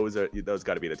 those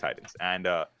got to be the Titans. And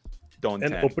Don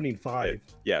And 10. opening 5.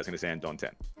 Yeah, I was gonna say and Don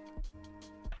 10.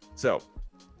 So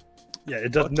Yeah,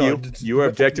 it does. Fuck No, you. it's- You are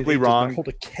objectively it does not wrong. Hold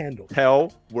a candle.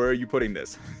 Tell, where are you putting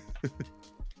this?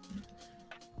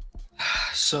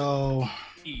 So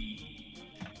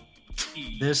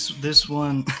this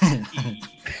one,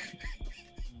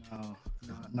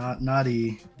 no, not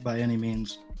E by any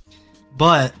means,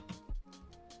 but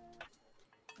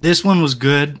this one was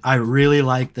good. I really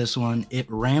liked this one. It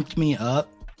ramped me up,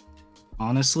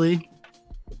 honestly,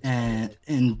 and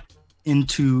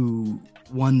into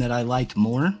one that I liked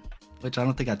more, which I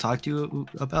don't think I talked to you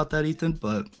about that, Ethan,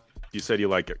 but You said you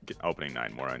like opening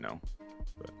 9 more. I know.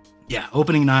 yeah,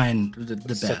 opening 9, the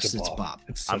It's such best. a It's bop. Bob.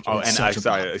 It's I'm, such oh, a and such I a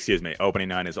sorry, bop. excuse me. Opening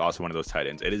 9 is also one of those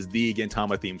Titans. It is the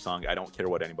Gintama theme song. I don't care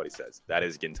what anybody says. That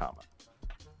is Gintama.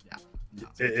 No,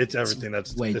 it's everything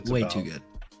that's way it's way about. too good.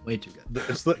 Way too good.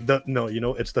 It's the no,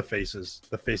 it's the faces.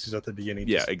 The faces at the beginning.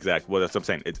 Yeah, just- exactly. Well, that's what I'm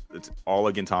saying. It's all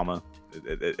a Gintama.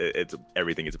 It's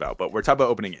everything it's about. But we're talking about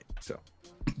opening 8. So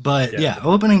But Yeah. yeah,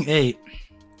 opening 8,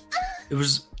 it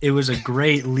was a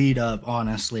great lead up.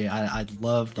 Honestly, I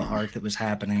loved the arc that was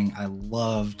happening. I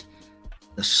loved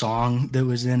the song that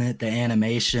was in it, the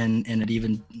animation, and it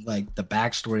even like the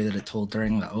backstory that it told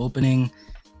during the opening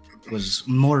was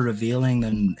more revealing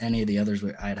than any of the others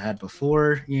I'd had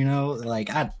before. You know, like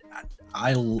I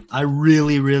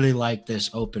really liked this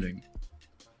opening.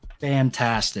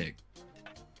 Fantastic.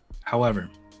 However,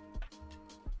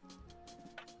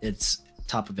 it's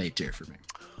top of 8 tier for me.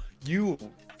 you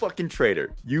fucking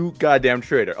traitor. You goddamn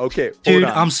traitor. Okay, hold Dude,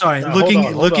 on. I'm sorry. Now, looking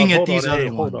hold on, looking hold at on, these hey, other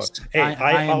hold ones, on. Hey,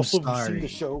 I am also see sorry. the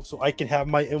show, so I can have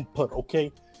my input.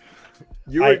 Okay.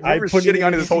 You I were put it shitting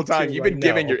on in it this whole C tier time. You've been right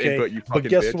giving now, your okay? input. You fucking But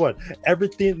guess bitch. what?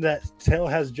 Everything that Tail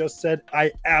has just said,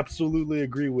 I absolutely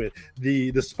agree with.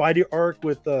 The Spidey arc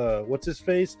with what's his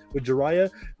face with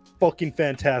Jiraiya, fucking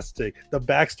fantastic. The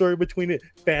backstory between it,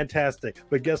 fantastic.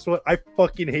 But guess what? I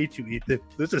fucking hate you, Ethan.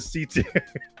 This is C tier.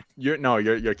 You're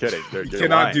kidding. You're You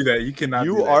cannot lying. do that. You cannot.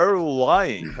 You do that. are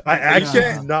lying. I actually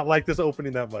can't- do not like this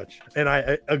opening that much, and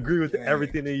I agree with Dang.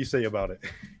 everything that you say about it.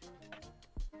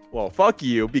 Well, fuck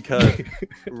you, because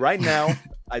right now,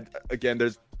 again,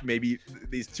 there's maybe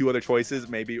these 2 other choices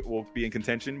maybe will be in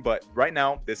contention, but right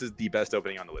now, this is the best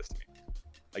opening on the list to me.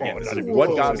 Again, Oh, this not is even what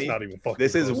close. got It's me. not even fucking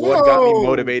This is close. what got me Whoa.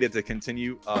 motivated to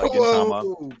continue Gintama.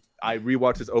 Whoa. I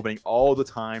rewatch this opening all the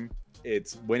time.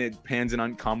 It's when it pans in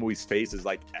on Kamui's face is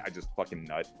like I just fucking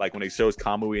nut. Like when it shows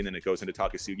Kamui and then it goes into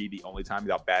Takasugi, the only time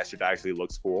that bastard actually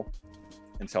looks cool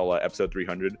until episode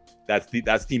 300.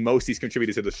 That's the most he's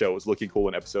contributed to the show is looking cool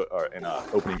in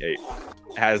opening 8.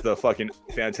 Has the fucking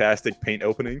fantastic paint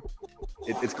opening.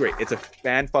 It's great. It's a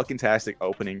fan fucking tastic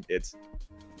opening. It's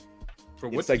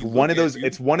like one of those.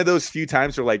 It's one of those few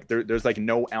times where like there's like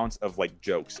no ounce of like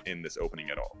jokes in this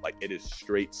opening at all. Like it is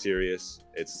straight serious.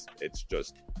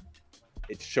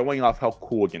 It's showing off how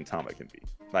cool Gintama can be.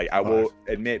 Like I will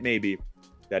admit maybe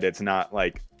that it's not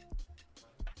like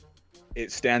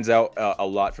it stands out a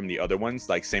lot from the other ones.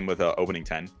 Like same with opening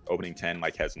 10. Opening 10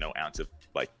 like has no ounce of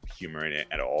like humor in it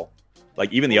at all.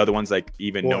 Like even the other ones like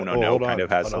even No kind of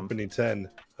has some. Opening 10,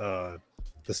 the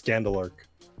scandal arc.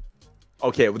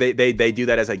 Okay, well, they do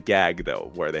that as a gag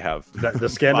though, where they have The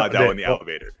scandal in the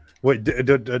elevator. Wait,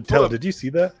 did you see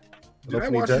that? Did I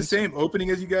watch the same opening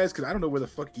as you guys? Because I don't know where the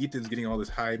fuck Ethan's getting all this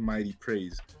high mighty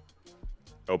praise.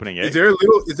 Opening 8. Is there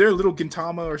a little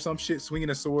Gintama or some shit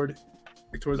swinging a sword?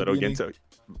 Like, towards Little the beginning? Ginto.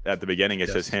 At the beginning, it's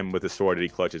Yes. just him with a sword and he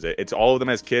clutches it. It's all of them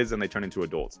as kids and they turn into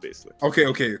adults, basically.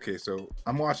 Okay. So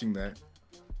I'm watching that.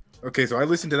 Okay, so I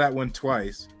listened to that one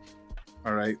twice.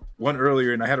 All right, one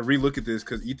earlier, and I had to relook at this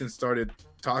because Ethan started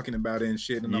talking about it and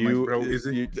shit. And I'm like, bro, is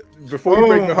it? Before you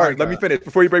break Oh my heart, my let me God. finish.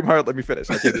 Before you break my heart, let me finish.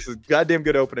 Okay, this is goddamn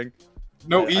good opening.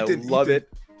 No, I Ethan, love Ethan,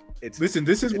 it. Listen,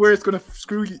 this is where it's gonna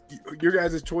screw your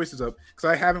guys' choices up because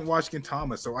I haven't watched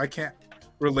Gintama, so I can't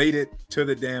relate it to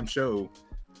the damn show.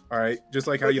 All right, just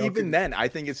like how But y'all even can, then, I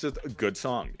think it's just a good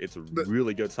song. It's a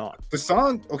really good song. the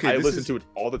song. Okay, I this listen is, to it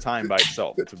all the time by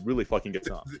itself. It's a really fucking good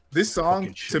song. this song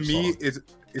Fucking to shit me song.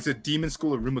 is a Demon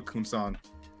School of Rumakun song.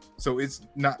 So it's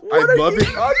not. What I are love you it.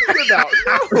 talking about?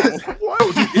 No. What?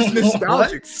 It's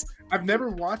nostalgic. I've never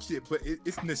watched it, but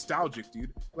it's nostalgic,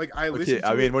 dude. Like I listen. Okay, to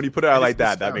I mean, it, when you put it out and like it's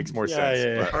that, that nostalgic. makes more Yeah, sense.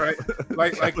 yeah. but All right,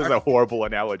 like that was a horrible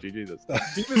analogy, Jesus.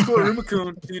 Demon School of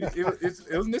Rumakun, dude.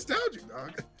 It was nostalgic,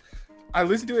 dog. I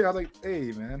listened to it. I was like,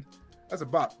 hey, man, that's a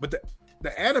bop. But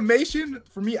the animation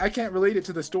for me, I can't relate it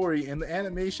to the story, and the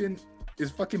animation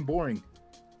is fucking boring.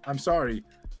 I'm sorry.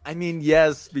 I mean,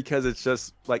 yes, because it's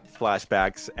just like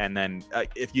flashbacks, and then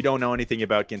if you don't know anything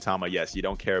about Gintama, yes, you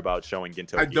don't care about showing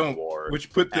Gintoki I don't. War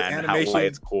Which put the and animation. why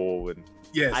it's cool. And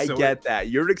Yes, I so get that.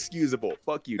 You're excusable.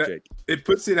 Fuck you, That- Jake. it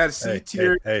puts it at C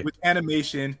tier hey. with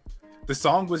animation. The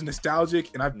song was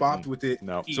nostalgic, and I bopped with it.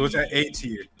 No. So it's at A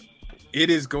tier. It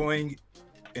is going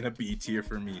in a B tier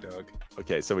for me, dog.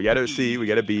 Okay, so we got a C, we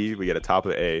got a B, we got a top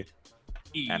of A,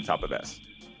 and top of S.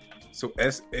 So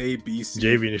S A B C.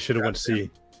 Javian, it should have went C.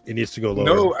 It needs to go lower.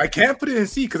 No, I can't put it in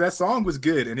C because that song was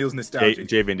good and it was nostalgic.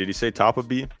 Javian, did you say top of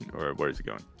B, or where is it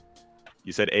going?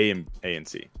 You said A and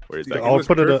C. Where is that? Yeah, going? I'll was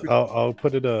put it. perfect. I'll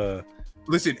put it.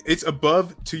 Listen, it's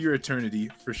above To Your Eternity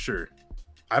for sure.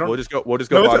 I don't. We'll just go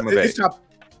no, bottom of A. it's top.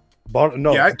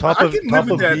 No, Yeah, top I of can live top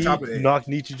with of that B. top of A. Knock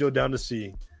Nichijou down to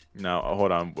C. No,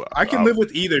 hold on. I can live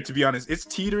with either, to be honest. It's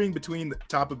teetering between the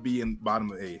top of B and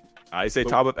bottom of A. I say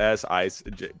top of S.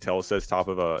 Tell says top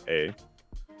of A.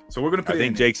 So we're gonna put I it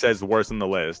think in. Jake says worse on the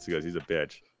list because he's a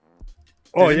bitch.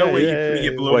 Oh There's yeah, no way yeah,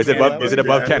 you put it below Is it above- is it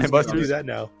above Cannon Let's Busters? do that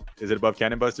now. Is it above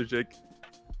Cannon Buster, Jake?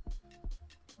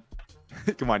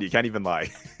 Come on, you can't even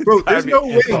lie. Bro, there's no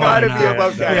way. It's gotta Come be on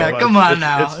above now. Cannon Yeah, Buster. come on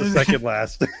now. It's the second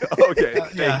last. Okay.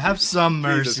 Yeah, have some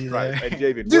mercy Jesus there. Christ. And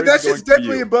Javen, Dude, that where's it shit's going for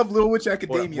definitely you? above Little Witch Hold on,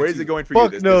 Academia. where's too. it going for you?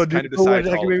 Fuck This no, kind dude. of No way decides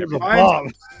that all can of be a everything.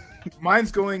 Mine's- bomb.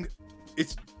 Mine's going.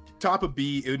 It's top of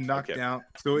B. It would knock Okay. down.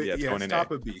 So Yeah, it's yeah, going it's in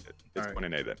top A. of B. It's Alright. going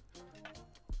in A then.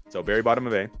 So very bottom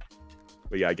of A.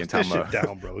 We got Get that shit Gintama.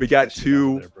 down, bro. We Get got that shit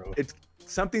two- down there, bro. It's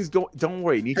something's going. Don't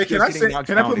worry. Hey, can I say? knocked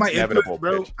Can I down. put my It's input, inevitable,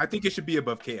 bro? bitch. I think it should be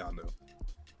above K-On though.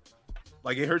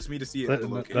 Like it hurts me to see it Let-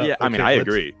 below let- K-On. Yeah, I mean, Okay, I let's-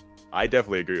 agree. I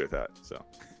definitely agree with that. So,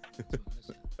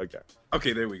 okay.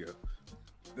 Okay, there we go.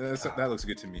 That looks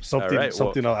good to me. Something, Alright, well-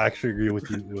 something I'll actually agree with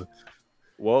you with.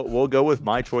 Well, we'll go with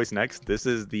my choice next. This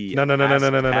is the No.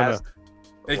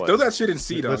 Hey, What? throw that shit in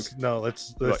C, dog. Let's What,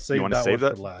 you save wanna that save one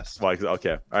that? for last. Well,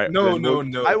 okay. All right. No, then no, we'll-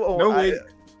 no. I will- No I- way.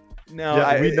 No,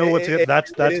 Yeah, we know what's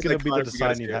that's it that's is gonna a be the conflict we gotta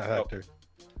deciding share. So, factor.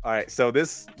 all right. So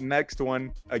this next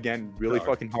one again, really Dog.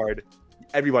 fucking hard.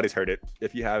 Everybody's heard it.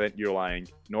 If you haven't, you're lying.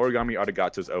 Noragami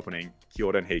Arigatsu's opening,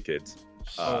 Kyoto and Hey Kids.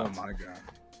 Oh my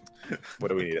god. What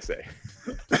do we need to say?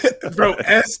 Bro,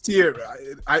 S tier.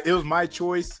 It was my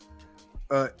choice.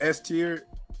 S tier.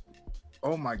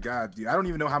 Oh my god, dude! I don't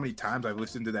even know how many times I've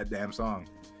listened to that damn song.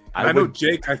 I know would-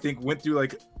 Jake. I think went through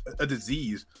like a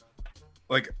disease,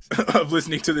 like of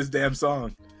listening to this damn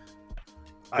song.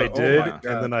 I Oh did, my and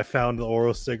God. then I found the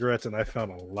oral cigarettes, and I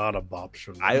found a lot of bops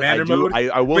from them. I Manner do. Mode?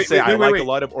 I will Wait, say wait, I wait, like wait. a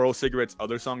lot of Oral Cigarettes'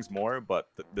 other songs more, but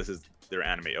this is their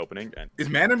anime opening. And Is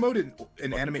Manner Mode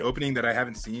an anime opening that I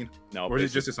haven't seen, no, or is it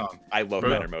it's just a song? I love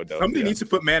Bro, Manner Mode though. Somebody yeah. needs to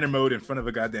put Manner Mode in front of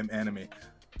a goddamn anime.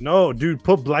 No, dude,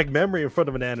 put Black Memory in front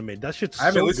of an anime. That shit's I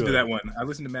haven't so listened good. to that one. I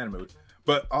listened to Manner Mode,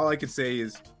 but all I can say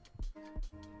is,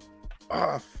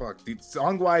 oh fuck, dude.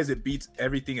 Song wise, it beats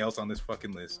everything else on this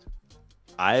fucking list.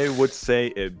 I would say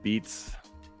it beats.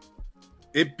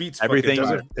 It beats Everything-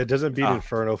 fucking It doesn't beat Ah.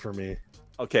 Inferno for me.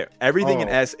 Okay, everything in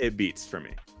Oh. S it beats for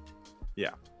me.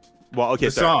 Yeah. Well, okay.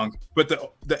 the sorry. song, but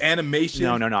the animation.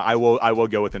 No. I will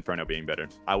go with Inferno being better.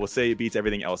 I will say it beats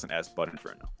everything else in S, but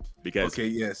Inferno because Okay,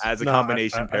 yes. as a No,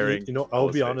 combination pairing, you know, I I'll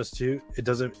will be say honest too. It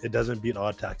doesn't beat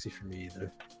Odd Taxi for me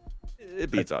either. it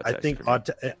beats Odd I Taxi think for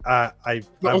me. I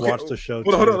Okay, watched the show.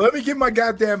 Hold on. too. Let me get my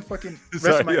goddamn fucking rest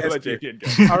Sorry, of my I'll S let tier. Jake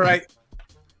go. All right.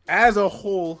 As a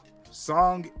whole,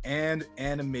 song and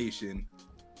animation,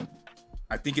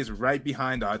 I think it's right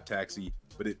behind Odd Taxi,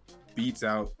 but it beats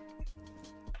out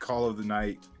Call of the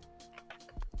Night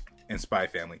and Spy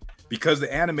Family because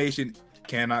the animation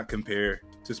cannot compare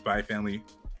to Spy Family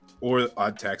or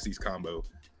Odd Taxi's combo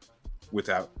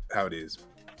without how it is.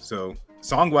 So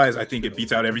song wise, I think it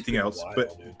beats out everything It's been a else. while,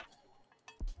 But dude.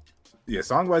 yeah,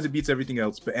 song wise, it beats everything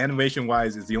else. But animation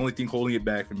wise is the only thing holding it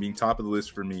back from being top of the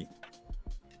list for me.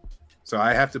 So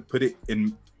I have to put it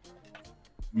in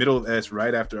middle of S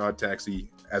right after Odd Taxi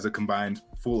as a combined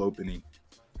full opening.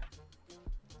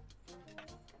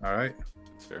 All right.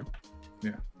 That's fair.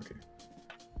 Yeah. Okay.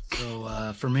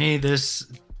 So for me,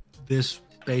 this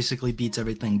basically beats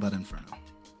everything but Inferno.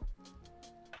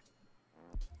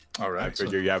 All I right.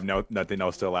 figure you have nothing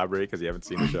else to elaborate because you haven't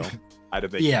seen the show. I don't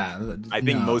think. Yeah, I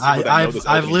think no, most people that know I've this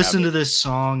I've opening listened have to it. this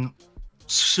song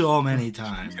so many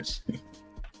times,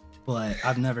 but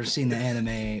I've never seen the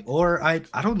anime, or I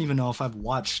don't even know if I've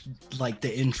watched like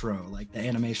the intro, like the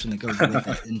animation that goes with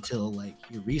it until like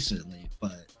here recently.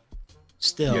 But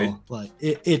still, Yeah. like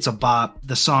it's a bop.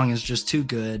 The song is just too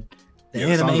good. The Yeah,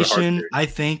 the songs are animation hard. I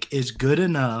think is good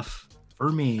enough for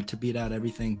me to beat out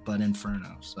everything but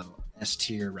Inferno. So S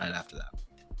tier right after that.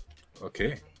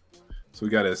 Okay. So we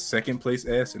got a second place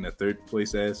S and a third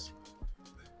place S. So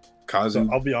Kazu.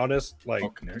 I'll be honest, like Oh,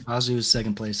 Canary. Kazu is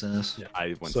second place S. Yeah.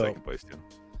 I went So- second place too.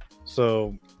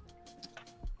 so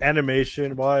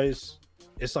animation wise,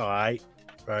 it's alright,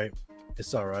 right?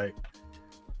 It's alright.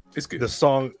 It's good. The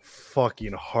song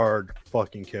fucking hard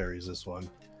fucking carries this one.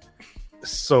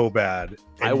 So bad.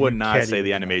 I And would you not can't say the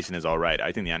even- animation is all right.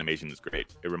 I think the animation is great.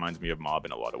 It reminds me of Mob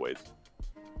in a lot of ways.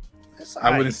 It's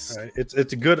I wouldn't aight, right?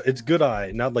 It's a good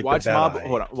eye, not like Watch the bad Mob. eye.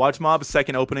 Hold on. Watch Mob's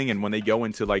second opening, and when they go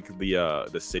into like the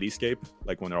cityscape,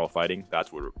 like when they're all fighting,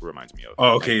 that's what it reminds me of.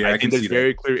 Oh, okay, yeah, I I can think there's see that.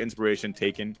 very clear inspiration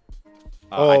taken.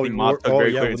 I Oh, think Mob took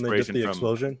very clear when they did inspiration the from.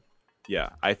 explosion. Yeah,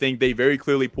 I think they very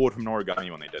clearly pulled from Noragami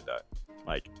when they did that.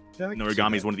 Like Yeah, I can see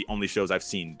Noragami is that. one of the only shows I've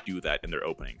seen do that in their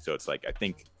opening. So it's like I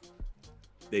think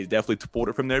they definitely pulled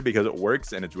it from there because it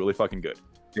works and it's really fucking good.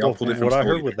 They all Well, pulled it from from what I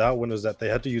Story. heard with that one is that they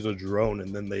had to use a drone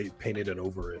and then they painted it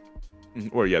over it.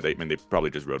 Or yeah, they probably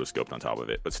just rotoscoped on top of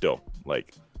it, but still,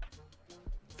 like,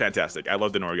 fantastic. I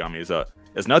love the Noragami.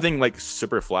 It's nothing like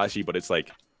super flashy, but it's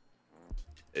like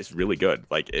it's really good.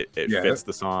 Like it Yeah. fits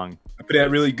the song. I put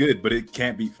that really good, but it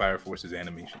can't beat Fire Force's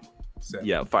animation. So,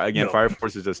 Yeah, No. Fire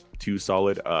Force is just too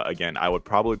solid. Again, I would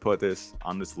probably put this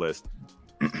on this list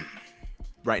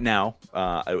right now.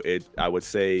 I would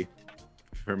say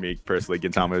for me personally,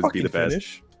 Gintama would be the Fucking best.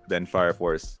 finish. Then Fire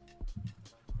Force,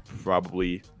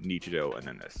 probably Nichijou, and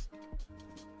then this.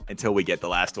 Until we get the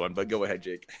last one, but go ahead,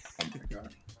 Jake. Oh my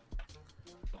god.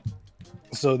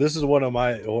 So this is one of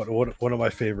my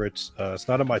favorites. It's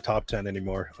not in my top 10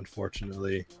 anymore,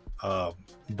 unfortunately,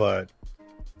 but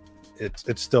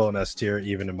it's still an S tier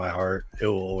even in my heart. It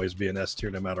will always be an S tier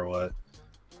no matter what.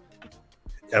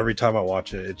 Every time I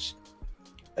watch it, it's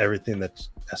everything that's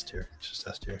S tier. It's just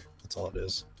S tier. That's all it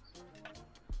is.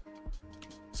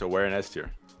 So we're in S tier.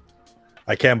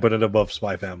 I can't put it above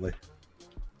Spy Family.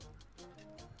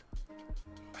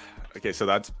 Okay, so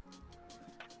that's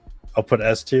I'll put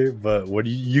S tier, but what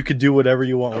you could do whatever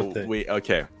you want with it.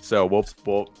 okay. So we'll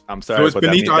I'm So sorry, it's but that,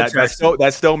 beneath mean- that, Odd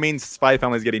that still means Spy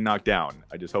Family is getting knocked down.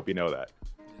 I just hope you know that.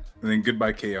 And then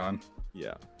goodbye, K-On.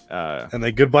 Yeah. And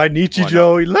then goodbye, Nietzsche Why not?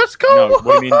 Joey. Let's go. No, what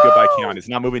do you mean goodbye, Keon? It's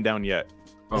not moving down yet.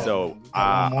 Oh. So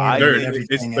Got one more I than Third. everything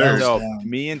It's else third. so down.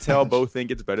 me and Tel both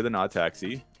think it's better than Odd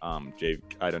Taxi. Jake,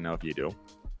 I don't know if you do.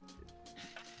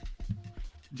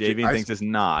 Javian I- thinks it's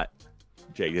not.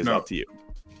 Jake, it's No. up to you.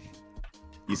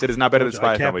 You said it's not better than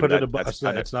Spy I can't Family. put but it that- above. that's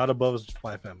kinda- It's not above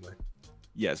Spy Family.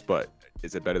 Yes, but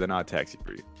is it better than Odd Taxi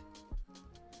for you?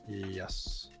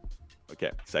 Yes.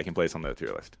 Okay, second place on the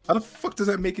tier list. How the fuck does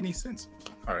that make any sense?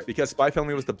 All right. Because Spy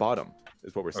Family was the bottom,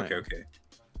 is what we're saying. Okay.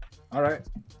 All right.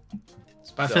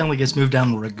 Spy So- Family gets moved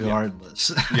down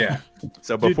regardless. Yeah.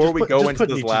 So Dude, before just we put- go just into put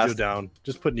this Nichijou last, down.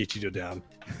 Just put Nichijou down.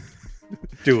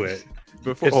 Do it.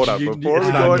 before It's- hold on, you- before it's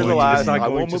we not go into the going- last, it's not I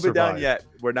going won't to move it down survive. yet.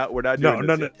 We're not No, doing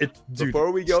no, this no. yet. Dude,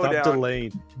 Before we go stop down, delaying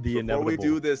the before inevitable. we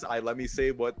do this, let me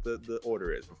say what the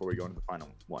order is before we go into the final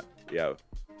one. We have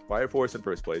Fire Force in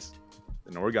first place,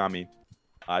 then Origami,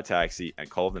 Odd Taxi, and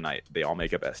Call of the Night. They all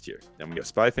make up S tier. Then we have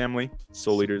Spy Family,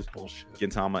 Soul Eaters, Bullshit.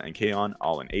 Gintama, and K-On!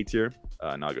 All in A tier.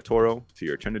 Nagatoro, To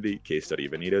Your Eternity, Case Study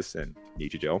of Vanitas, and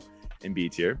Nichijou in B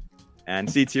tier. And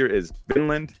C tier is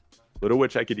Vinland, Little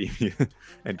Witch Academia,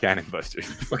 and Cannon Busters.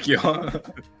 Fuck y'all.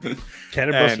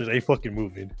 Cannon And- Busters ain't fucking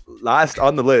moving. Last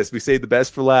on the list, we saved the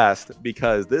best for last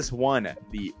because this won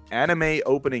the anime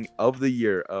opening of the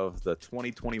year of the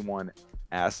 2021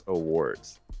 AS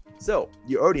Awards. So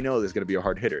you already know there's going to be a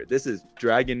hard hitter. This is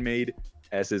Dragon Maid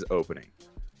S's opening.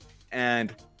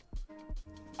 And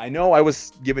I know I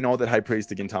was giving all that high praise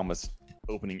to Gintama's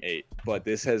opening 8, but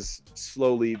this has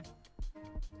slowly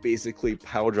basically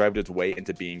power drived its way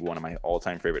into being one of my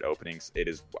all-time favorite openings. It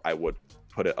is, I would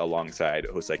put it alongside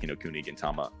Hoseki no Kuni,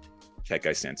 Gintama,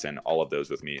 Kekai Sensen, all of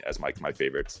those with me as my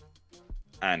favorites.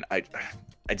 And I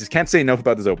just can't say enough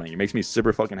about this opening. It makes me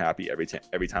super fucking happy every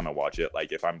time I watch it.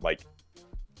 Like if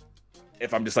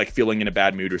I'm just like feeling in a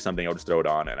bad mood or something, I'll just throw it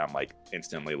on and I'm like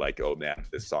instantly like, oh man,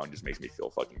 this song just makes me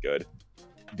feel fucking good.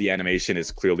 The animation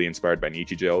is clearly inspired by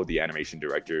Nichijou. The animation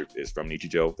director is from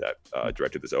Nichijou that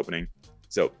directed this opening.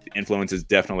 So the influence is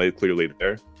definitely clearly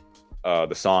there.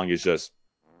 The song is just,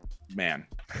 man,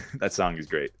 that song is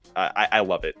great. I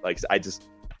love it. Like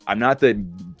I'm not the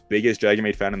biggest Dragon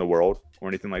Maid fan in the world or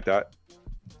anything like that,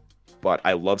 but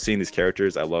I love seeing these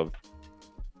characters. I love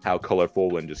how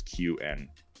colorful and just cute and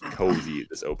cozy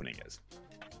this opening is.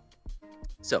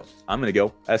 So I'm gonna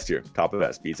go S tier. Top of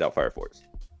S beats out Fire Force.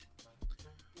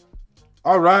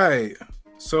 All right.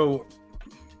 So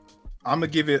I'm gonna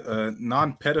give it a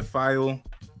non-pedophile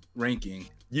ranking.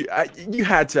 You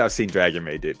had to have seen Dragon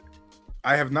Maid, dude.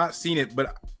 I have not seen it,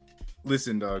 but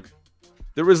listen, dog.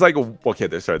 There was like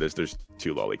there's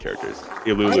two lolly characters.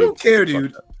 Ilulu, I don't care,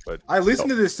 dude. But I listen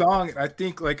to this song and I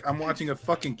think like I'm watching a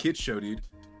fucking kid show, dude.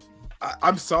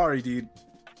 I'm sorry, dude.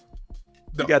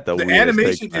 You got the weirdest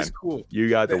animation take, man. is cool. You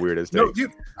got the weirdest No, take.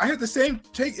 dude, I have the same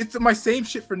take. It's my same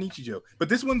shit for Nichijou, but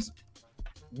this one's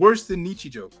worse than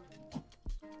Nichijou.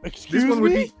 Excuse This one me?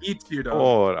 would be E tier, dog.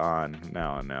 Hold on.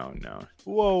 No.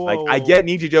 Whoa, Like I get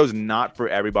Nichijou's not for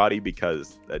everybody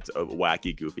because that's a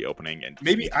wacky, goofy opening and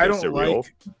Maybe I don't surreal.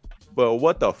 like. But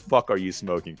what the fuck are you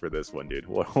smoking for this one, dude?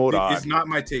 Hold on. It's not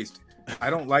my taste.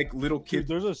 I don't like little Dude, kid.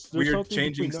 there's weird something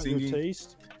changing between not your singing.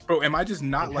 taste Bro, am I just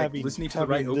not and like having- listening to the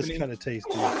right having this opening? kind of taste,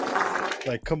 dude.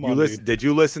 Like, come on, dude. Did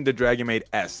you listen to Dragon Maid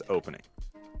S opening?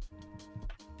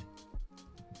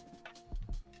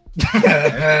 You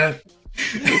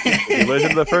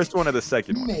listened to the first one or the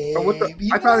second one? Bro, what the?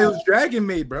 I thought it was Dragon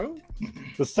Maid, bro.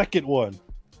 The second one.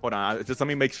 Hold on, just let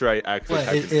me make sure I actually What,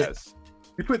 typed in it- S.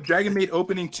 You put Dragon Maid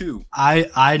opening 2.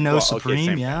 I know Well, okay, Supreme,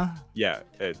 same. yeah. Yeah,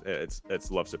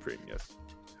 it's Love Supreme. Yes.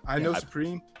 I know I-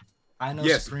 Supreme. I know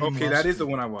Yes. Supreme. Okay, Love that is the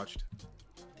Supreme. one I watched.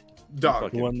 Dog. The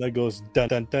Fucking- one that goes dun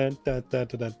dun dun dun dun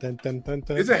dun dun dun dun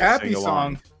dun. It's a happy Sing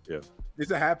along. song. Yeah.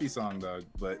 It's a happy song, dog.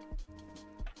 But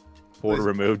Pull to Listen.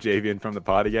 remove Javian from the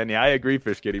pod again. Yeah, I agree,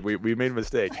 Fish Kitty. We made a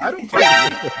mistake. I don't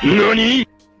care. Dude.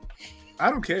 I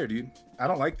don't care, dude. I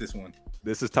don't like this one.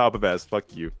 This is top of S.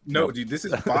 Fuck you. No, Nope. dude, this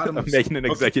is bottom. I'm making an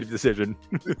Okay, executive decision.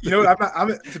 You know,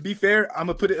 what, to be fair, I'm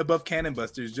gonna put it above Cannon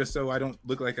Busters just so I don't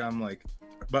look like I'm like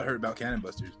butthurt about Cannon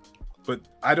Busters. But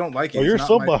I don't like it. Oh, It's you're not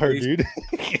so my butthurt,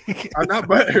 taste. dude. I'm not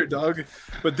butthurt, dog.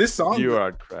 But this song, You are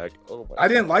on crack. Oh my. I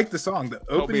didn't like the song. The Help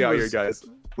me opening out here, was guys.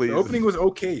 Please. the opening was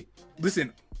okay.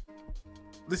 Listen,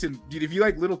 dude. If you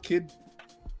like little kid,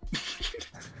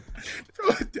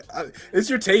 it's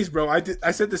your taste, bro. I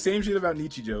said the same shit about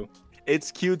Nichijou.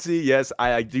 It's cutesy. Yes,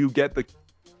 I do get the.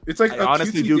 It's like I a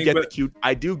honestly cutesy do thing, get the but- cute.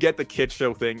 I do get the kid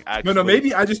show thing. Actually, No,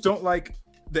 maybe I just don't like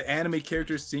the anime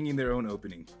characters singing their own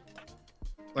opening.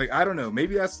 Like I don't know.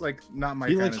 Maybe that's like not my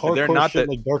He kind likes of hardcore They're not shit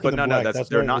the- like Darker But Than no, Black. that's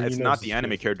they're why not. he It's knows not the it's anime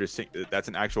good. characters. That's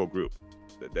an actual group.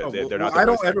 They're Oh, well, not. I the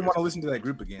don't voice ever want actors. to listen to that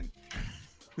group again,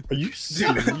 Are you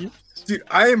serious? dude.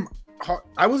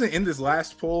 I wasn't in this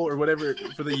last poll or whatever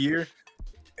for the year,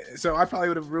 so I probably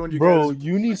would have ruined you Bro, guys.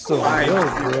 you need some Fine.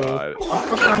 milk, bro. God. I'm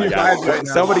fucking on your Yeah, vibes right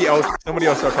now. somebody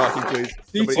else start talking, please.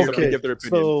 Somebody tier. somebody give their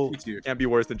opinion. So C tier. Can't be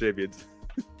worse than Javian's.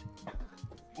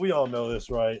 we all know this,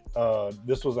 right?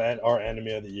 This was our anime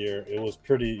of the year. It was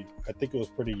pretty. I think it was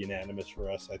pretty unanimous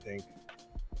for us. I think.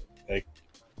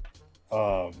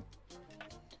 I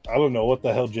don't know what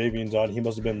the hell Javian's on. He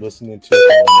must have been listening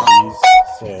to one of these,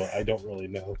 so I don't really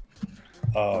know.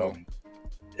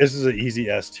 This is an easy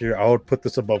S tier. I would put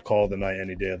this above Call of the Night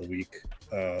any day of the week.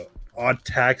 Odd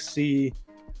Taxi,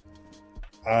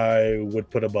 I would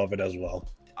put above it as well.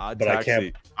 Odd But I Taxi.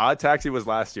 can't- Odd Taxi was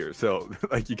last year, so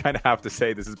like you kind of have to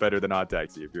say this is better than Odd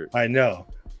Taxi if you're. I know,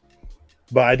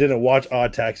 but I didn't watch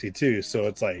Odd Taxi too, so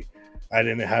it's like I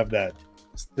didn't have that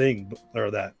thing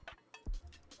or that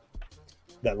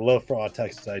love for Odd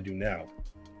Taxi that I do now.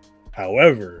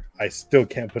 However, I still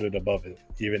can't put it above it,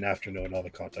 even after knowing all the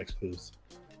context clues.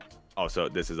 Oh, so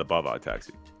this is above Odd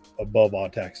Taxi. Above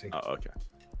Odd Taxi, Oh, okay.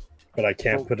 but I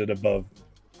can't put it above.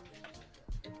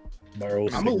 I'm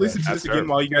gonna listen to That's this again fair.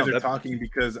 while you guys No, are that's- talking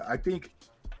because I think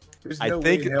there's no I way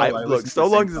think in hell I I look listen so to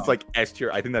the long same as it's song. like S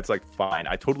tier. I think that's like fine.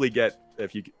 I totally get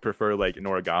if you prefer like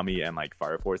Noragami and like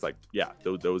Fire Force. Like yeah,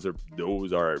 those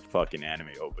are fucking anime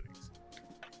openings.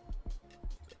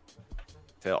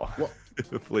 Tell, What?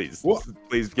 please, What?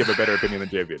 please give a better opinion than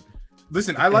Javian.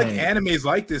 Listen, I like Hey. animes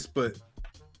like this, but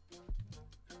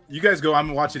you guys go. I'm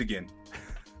gonna watch it again.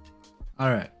 All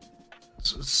right.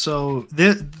 So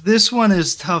this one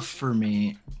is tough for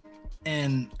me,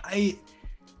 and I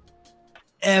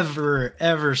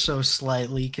ever so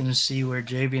slightly can see where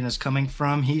Javian is coming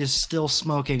from. He is still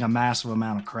smoking a massive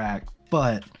amount of crack,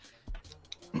 but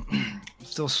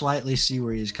still slightly see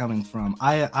where he's coming from.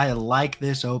 I like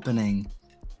this opening,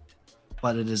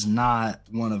 but it is not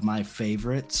one of my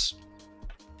favorites.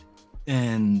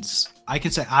 And I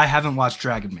can say I haven't watched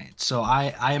Dragon Maid, so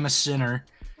I am a sinner,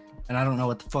 and I don't know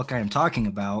what the fuck I am talking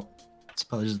about,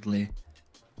 supposedly.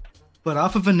 But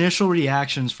off of initial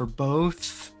reactions for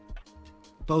both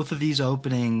of these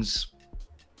openings,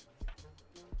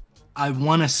 I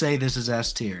want to say this is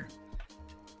S tier,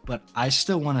 but I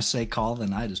still want to say Call of the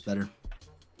Night is better.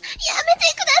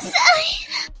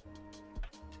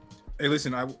 Hey,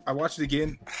 listen, I watched it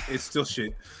again. It's still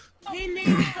shit. He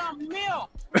needs some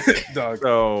milk. Dog.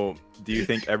 So, do you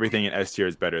think everything in S tier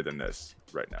is better than this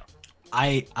right now?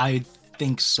 I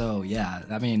think so, yeah.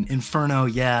 I mean, Inferno,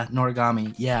 yeah.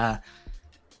 Noragami, yeah.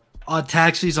 Odd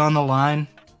Taxi's on the line,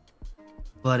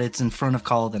 but it's in front of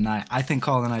Call of the Night. I think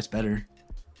Call of the Night's better.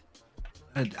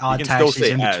 You Odd can still Taxi's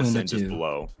say in S between the and just two.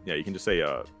 below. Yeah, you can just say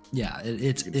Yeah,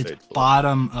 it's You can say it's below.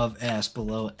 bottom of S,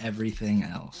 below everything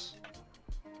else.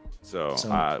 So, So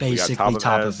we got basically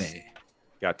top S. of A.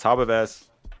 Got top of S.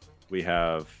 We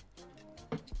have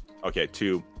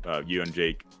two. You and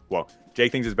Jake. Well,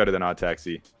 Jake thinks it's better than Odd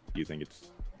Taxi. You think it's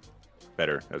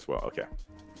better as well. Okay.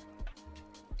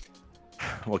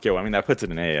 Okay. Well, I mean that puts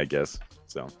it in A, I guess.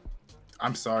 So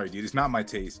I'm sorry, dude. It's not my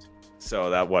taste.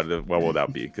 that what will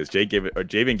that be? Because Jake gave it or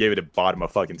Javian gave it a bottom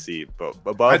of fucking C, but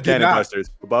I above did Cannon not.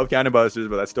 Busters,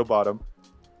 but that's still bottom.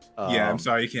 Yeah, I'm Um,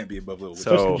 sorry. You can't be above Little Witch.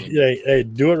 so- Hey,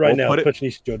 do it right We'll now. put it- Put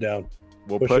Nishijo down.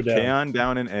 We'll push put it down. Kaon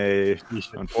down in A.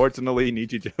 Nishijo. Unfortunately,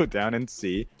 Nichijou down in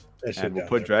C. That shit And we'll down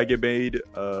put there. Dragon Maid,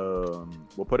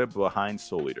 we'll put it behind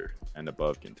Soul Eater and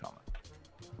above Gintama.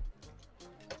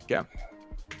 Okay.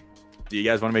 Do you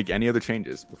guys want to make any other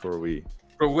changes before we?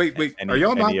 Bro, wait. Any- Are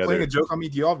y'all not any playing other- a joke on me?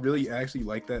 Do y'all really actually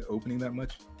like that opening that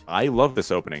much? I love this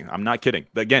opening. I'm not kidding.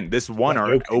 Again, this won Not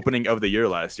our joking. opening of the year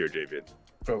last year, Javian.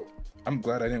 Bro, I'm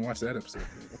glad I didn't watch that episode.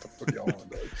 What the fuck y'all on,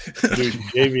 dog? Dude,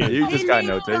 Javian, You He just got needs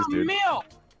no taste, some dude. milk.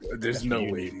 There's that's no what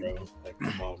you way, need, dude. bro. Like,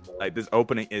 come on, bro. Like this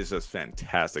opening is just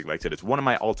fantastic. Like I said, it's one of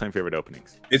my all-time favorite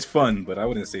openings. It's fun, but I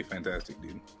wouldn't say fantastic,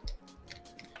 dude.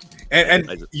 And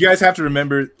I just- you guys have to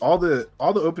remember all the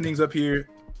openings up here.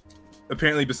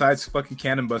 Apparently, besides fucking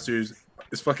Cannon Busters,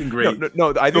 is fucking great. No,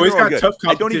 I think So it's they're all got good. tough I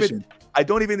don't competition.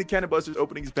 even think the Cannon Busters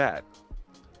opening is bad.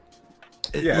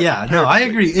 Yeah, No, I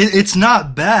agree. It's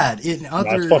not bad. In Nah,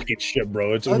 other it's fucking shit,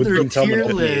 bro. It's other with Gintama tier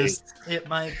 58. list, it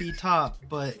might be top,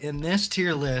 but in this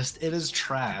tier list, it is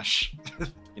trash.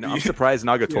 You know, I'm surprised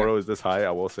Nagatoro is this high.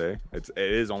 I will say it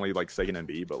is only like second in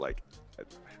B, but like,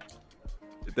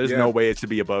 there's Yeah. no way it should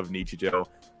be above Nichijou.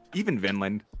 Even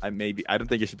Vinland, I don't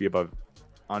think it should be above.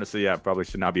 Honestly, yeah, probably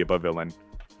should not be above Vinland.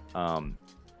 Shouldn't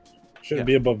Yeah.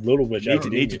 be above Little Witch.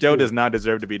 Nichijou does not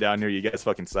deserve to be down here. You guys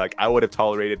fucking suck. I would have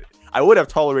tolerated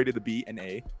the B and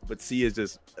A, but C is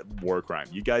just war crime.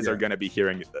 You guys Yeah. are gonna be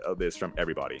hearing this from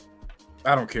everybody.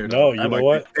 I don't care. No, dog. you I know like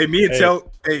what? it. Hey, me and Hey,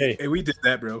 Tell. hey. Hey, we did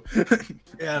that, bro.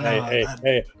 Yeah, no, Hey,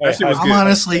 That shit was I'm good.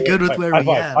 honestly good with where high we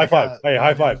five, at. high five. I got- Hey,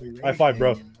 high five. High five,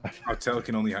 bro. Oh, Tell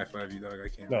can only high five you, dog. I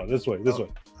can't. No, this way, this way.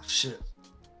 Oh, shit.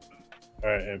 All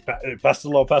right, and pass the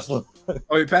low, pass the low. Oh,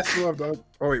 wait, pass the love, dog.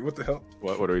 Oh, wait, what the hell?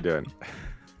 What are we doing?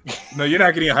 No, you're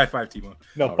not getting a high five, Timo.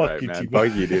 No, All fuck right, you, man. T-Bone.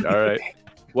 Fuck you, dude. All right.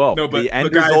 Well, No, but, the end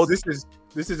but guys, result. this is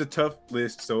this is a tough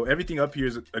list. So everything up here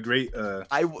is a great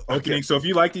opening. Okay. So if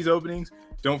you like these openings,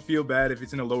 don't feel bad if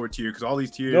it's in a lower tier because all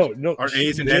these tiers No, are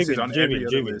A's and S's on every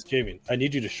other list. Jamin, I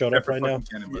need you to shut Except up for right now. fucking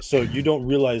Cannon Busters. So you don't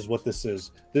realize what this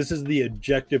is. This is the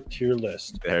objective tier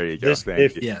list. There you go. This,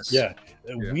 Thank you. Yes. Yeah,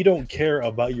 we don't care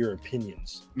about your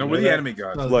opinions. No, You we're know the that? anime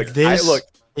gods. So Look, this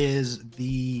is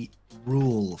the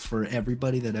rule for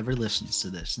everybody that ever listens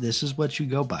to this. This is what you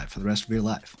go by for the rest of your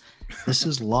life. This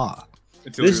is law.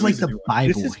 Until This is we like release a the new one.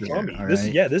 Bible This is here. Kami. All This,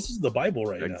 right? yeah, this is the Bible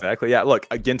right now. Exactly. Yeah. Look,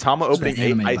 Gintama It's the opening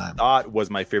 8, anime I Bible. thought was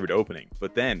my favorite opening,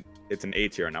 but then it's an A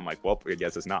tier, and I'm like, well, I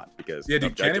guess it's not because Yeah,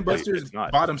 dude, Cannon objectively, Busters it's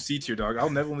not. bottom C tier, dog. I'll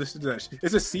never listen to that.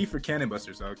 It's a C for Cannon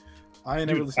Busters, dog. I ain't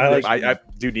never Dude, listened I to like-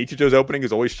 that. Dude, Nichijo's opening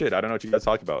is always shit. I don't know what you guys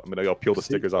talk about. I'm gonna go peel the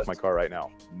See, stickers off my that's- car right now.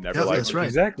 Never Yeah, liked that's it. right.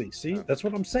 Exactly. See, that's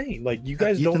what I'm saying. Like you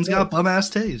guys Ethan's don't know. got bum ass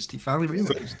taste. He finally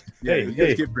realized. Yeah, Hey, you guys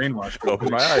hey. get brainwashed. bro.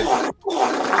 Open my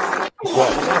eyes.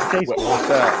 Last taste. What's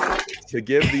that? To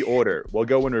give the order, we'll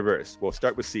go in reverse. We'll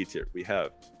start with C tier. We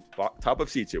have top of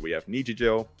C tier. We have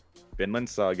Nichijou, Vinland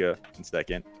Saga in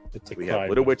second. It's a We crime. have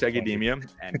Little Witch Academia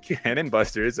and Cannon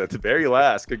Busters at the very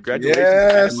last. Congratulations.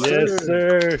 Yes, Cannon Busters. Yes,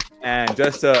 sir. And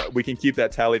just we can keep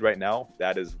that tallied right now.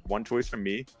 That is one choice from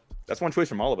me. That's one choice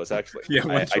from all of us, actually. Yeah,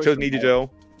 one I choice chose from Nichijou,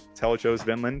 Tell chose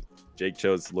Vinland, Jake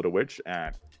chose Little Witch,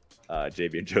 and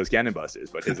JV chose Cannon Busters,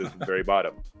 but his is the very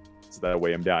bottom. So that'll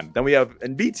weigh him down. Then we have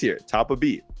in B tier, top of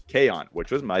B, K-On, which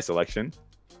was my selection.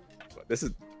 But this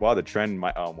is the trend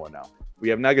my one now. We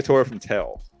have Nagatoro from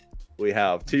Tell. We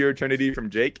have To Your Eternity from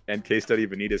Jake and Case Study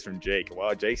Vanitas from Jake.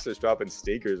 Wow, Jake's just dropping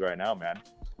stinkers right now, man.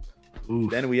 Oof.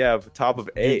 Then we have top of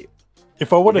A.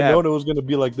 If I would have Yeah. known it was gonna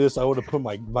be like this, I would have put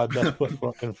my best foot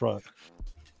in front.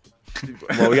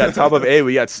 Well, we got top of A.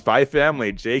 We got Spy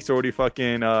Family. Jake's already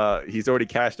fucking. He's already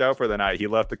cashed out for the night. He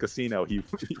left the casino. He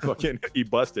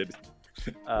busted.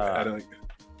 I don't,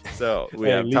 So we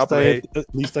Hey, have at top least of I A. ain't,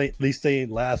 at least they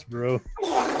ain't last, bro.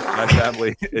 My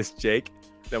family is Jake.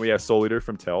 Then we have Soul Eater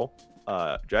from Tell.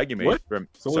 Dragon Maid What? from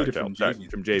Soul sorry, Eater Tell, from sorry, Javian.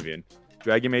 from Javian.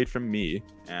 Dragon Maid from me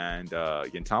and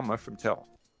Gintama from Tell.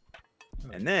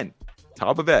 And then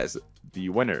top of S, the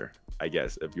winner, I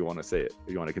guess, if you want to say it,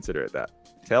 if you want to consider it that.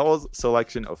 Tell's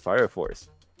selection of Fire Force.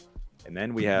 And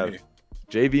then we have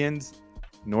Javian's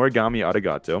Norigami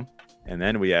Arigato. And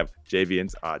then we have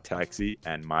Javian's Taxi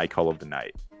and My Call of the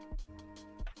Night.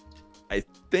 I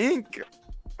think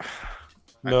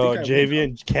No, I win.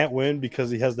 Javian can't win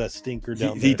because he has that stinker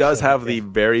down there. he does so have he the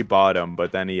can't. very bottom,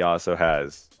 but then he also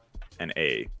has an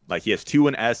A. Like he has 2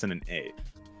 an S and an A.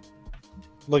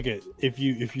 Look at if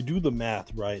you do the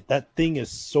math right, that thing is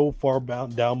so far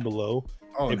down below.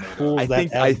 oh, It no, pulls I that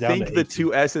think S down to the 18.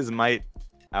 2 S's might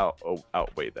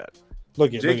outweigh that.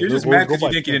 Look at Jake, you're just we'll mad go because you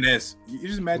by didn't get an points. S. You're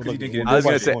just mad because you didn't get an I was by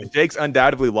gonna S. say points. Jake's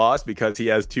undoubtedly lost because he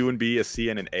has 2 and B, a C,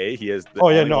 and an A. He has. The Oh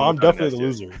yeah, only no, one I'm without an definitely the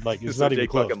S here. loser. Like it's So not even Jake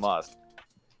close. fucking lost.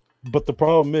 But the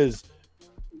problem is,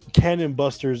 Cannon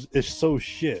Busters is so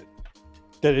shit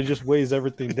that it just weighs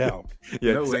everything down.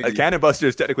 Yeah, No way, dude. Cannon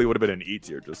Busters technically would have been an E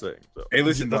tier. Just saying. So. Hey,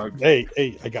 listen, dog. Hey,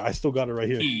 I still got it right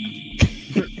here.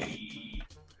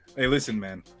 Hey, listen,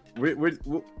 man.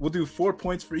 We'll do 4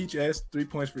 points for each S, 3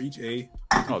 points for each A.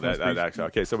 Oh, that actually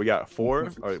okay. So we got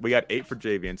 4. Or we got 8 for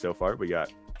Javian so far. We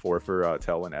got 4 for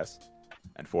Tell and S,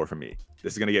 and 4 for me.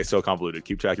 This is gonna get so convoluted.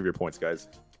 Keep track of your points, guys.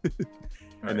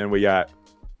 And then we got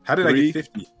How did I 3. get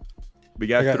 50? We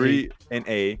got, I got 3 in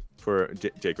A for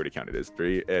Jake already counted as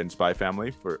 3 in Spy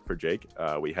Family for Jake.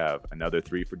 We have another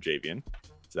 3 for Javian,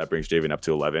 so that brings Javian up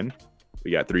to 11. We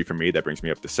got 3 for me, that brings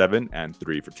me up to 7, and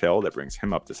 3 for Tell, that brings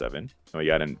him up to 7. And we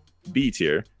got in B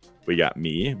tier, we got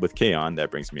me with K-On,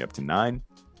 that brings me up to 9.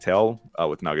 Tell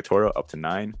with Nagatoro up to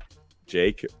 9.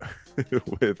 Jake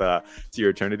with To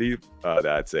Your Eternity,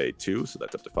 that's a 2, so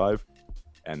that's up to 5.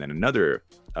 And then another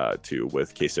 2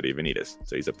 with Case Study Vanitas,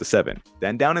 so he's up to 7.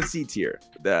 Then down in C tier,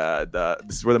 this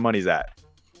is where the money's at.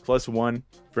 +1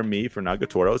 from me for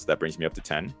Nagatoro, so that brings me up to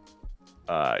 10.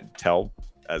 Tell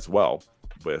as well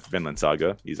with Vinland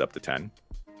Saga, he's up to 10.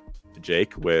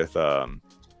 Jake with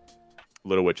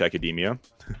Little Witch Academia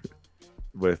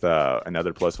with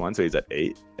another +1, so he's at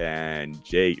 8. And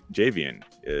Javian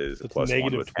is It's +1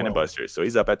 negative with Cannon 12. Busters, so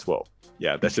he's up at 12.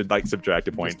 Yeah, that should subtract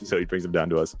a point, so he brings him down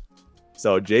to us.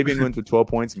 So Javian wins with 12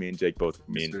 points. Me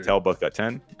and Tell both got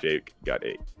 10. Jake got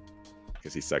 8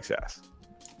 because he sucks ass.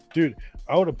 Dude,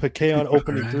 I would have put K-On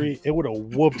opening 3. It would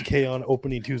have whooped K-On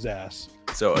opening 2's ass.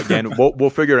 So again, we'll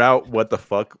figure out what the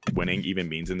fuck winning even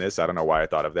means in this. I don't know why I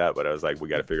thought of that, but I was like, we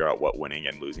got to figure out what winning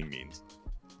and losing means.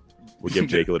 We'll give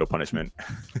Jake a little punishment.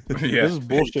 Yeah. This is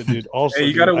bullshit, dude. Also, Hey,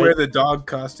 you dude, gotta I- wear the dog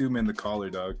costume and the collar,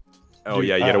 dog. Oh Dude,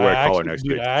 yeah, you got to wear a collar actually, next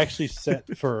dude, week. I actually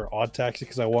set for Odd Taxi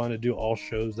because I wanted to do all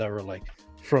shows that were like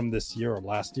from this year or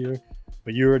last year,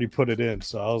 but you already put it in.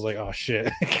 So I was like, oh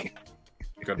shit.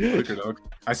 You gotta be quicker, dog.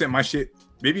 I sent my shit.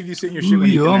 Maybe if you sent your shit Ooh, when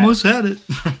you Ethan almost had it.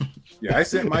 asked. Yeah, I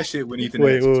sent my shit when Ethan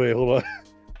wait, asked. wait, hold on.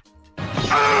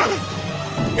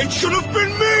 It should have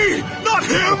been me, not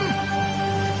him.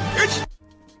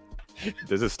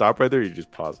 Does it stop right there or you just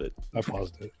pause it? I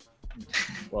paused it.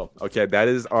 Well, okay, that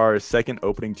is our second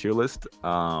opening tier list.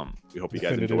 We hope you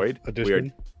guys Definitive enjoyed. We are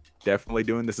edition. definitely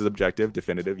doing this as objective,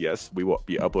 definitive. Yes, we will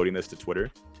be uploading this to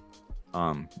Twitter.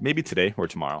 Maybe today or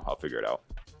tomorrow. I'll figure it out.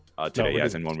 Today, we're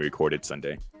as in when we recorded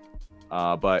Sunday.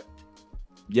 But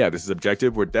yeah, this is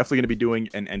objective. We're definitely going to be doing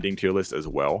an ending tier list as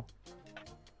well.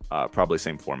 Probably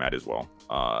same format as well.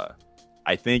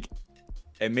 I think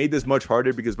it made this much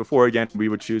harder because before, again, we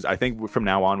would choose. I think from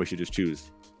now on we should just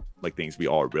choose like things we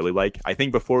all really like. I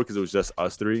think before, because it was just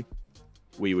us three,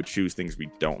 we would choose things we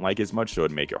don't like as much, so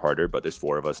it'd make it harder. But there's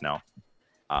 4 of us now.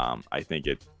 I think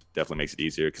it definitely makes it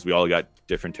easier because we all got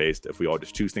different taste. If we all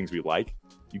just choose things we like,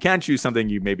 you can choose something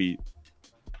you maybe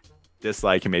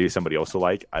dislike and maybe somebody else will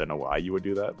like. I don't know why you would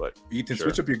do that, but Ethan, sure.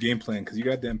 switch up your game plan because you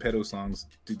got them pedo songs.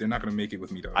 Dude, they're not gonna make it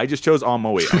with me, dog. I just chose All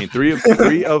Moe. I mean,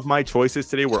 three of my choices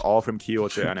today were all from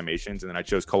Kyoto Animations, and then I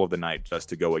chose Call of the Night just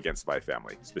to go against Spy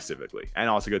Family specifically, and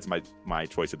also go to my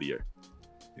choice of the year.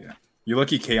 Yeah, you're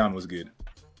lucky. K-On was good.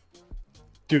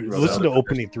 Dude, Bro, listen that to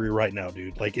opening 3 right now,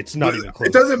 dude. Like it's not even close.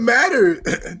 It doesn't matter.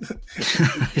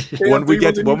 When we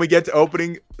get to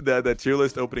opening the tier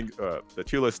list opening the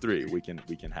tier list 3, we can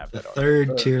have The that.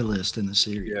 third tier list in the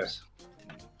series. Yeah.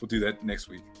 We'll do that next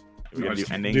week. We're gonna do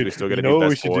endings. Dude, We still you gotta know do what we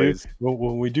best should boys. do?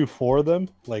 When we do 4 of them,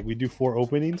 like we do 4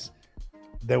 openings,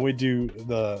 then we do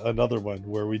another one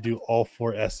where we do all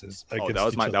 4 S's. Oh, against that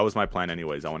each was other. my plan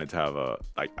anyways. I wanted to have a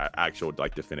actual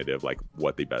like definitive like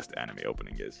what the best anime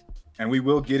opening is. And we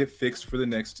will get it fixed for the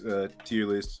next tier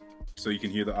list, so you can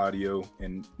hear the audio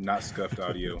and not scuffed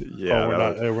audio. Yeah,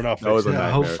 We're not. that was a fixing Yeah,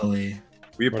 nightmare. hopefully.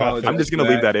 We We're not apologize. I'm just for gonna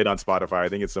leave that in on Spotify. I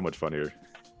think it's so much funnier.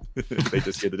 They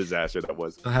just hear the disaster that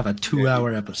was. We'll have a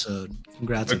 2-hour episode.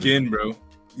 Congrats again, bro.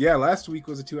 Yeah, last week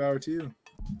was a 2-hour too.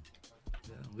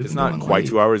 We've It's been not going quite late.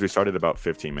 2 hours. We started about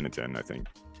 15 minutes in, I think,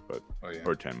 Oh yeah.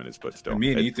 or 10 minutes, but still. And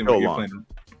me and it's Ethan still were here long. playing.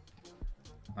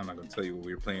 I'm not gonna tell you what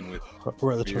we were playing with.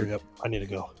 We're at the turn up. I need to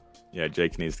go. Yeah,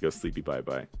 Jake needs to go sleepy.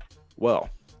 Bye. Well,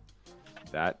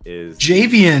 that is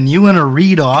Javian, you want to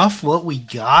read off what we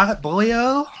got,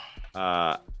 boyo?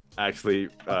 actually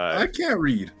I can't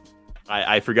read.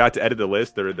 I forgot to edit the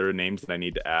list. There are names that I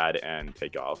need to add and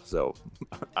take off. So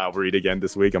I'll read again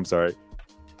this week. I'm sorry.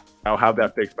 I'll have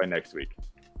that fixed by next week.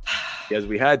 Because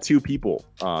we had 2 people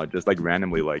just like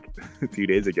randomly like a few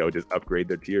days ago just upgrade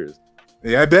their tiers.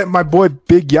 Yeah, I bet my boy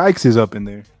Big Yikes is up in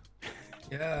there.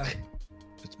 Yeah.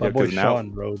 It's my Yeah, boy 'cause now- Sean,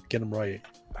 bro. Get him right.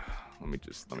 Let me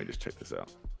just check this out.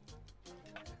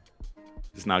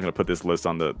 Just not gonna put this list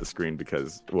on the screen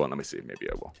because well, let me see. Maybe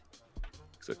I will.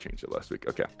 Because I changed it last week.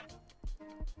 Okay.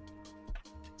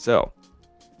 So,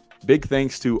 big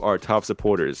thanks to our top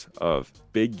supporters of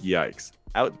Big Yikes,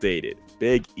 Outdated,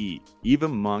 Big E, Eva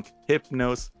Monk,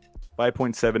 Hypnos,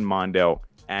 5.7 Mondale,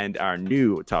 and our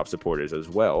new top supporters as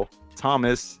well,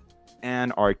 Thomas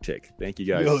and Arctic. Thank you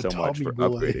guys Yo, so much Tommy for boy.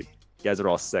 upgrading. You guys are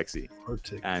all sexy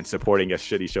Arctic. and supporting a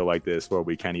shitty show like this where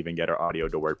we can't even get our audio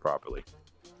to work properly.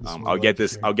 This is I'll what get I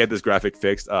this. hear. I'll get this graphic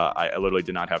fixed. I literally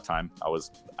did not have time. I was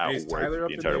out Hey, of is work Tyler up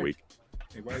the in entire there? week.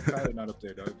 Hey, why is Tyler not up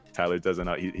there, dog? Tyler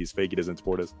doesn't. He's fake. He doesn't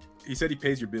support us. He said he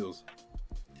pays your bills.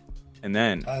 And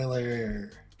then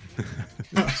Tyler.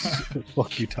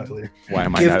 Fuck you, Tyler. why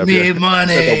am I Give not up me here?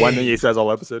 money. The one thing he says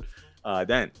all episode.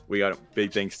 Then we got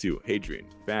big thanks to Hadrian,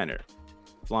 Banner,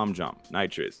 Flomjom,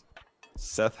 Nitrous,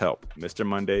 Seth Help, Mr.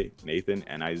 Monday, Nathan,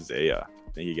 and Isaiah.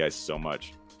 Thank you guys so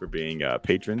much for being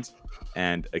patrons.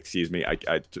 And excuse me,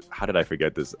 how did I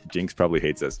forget this? Jinx probably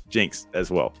hates us. Jinx as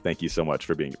well. Thank you so much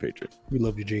for being a patron. We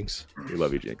love you, Jinx. We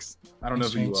love you, Jinx. I don't know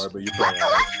who you Thanks. are, but you're probably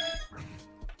all right.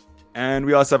 And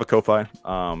we also have a Ko-Fi.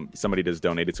 Somebody just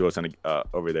donated to us on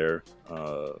over there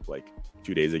like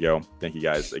 2 days ago. Thank you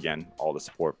guys again, all the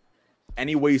support.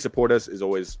 Any way you support us is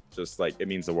always just like it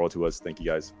means the world to us. Thank you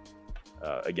guys.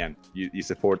 Again, you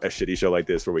support a shitty show like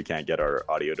this where we can't get our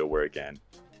audio to work, and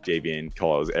JVN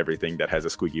calls everything that has a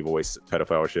squeaky voice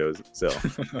pedophile shows. So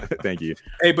thank you.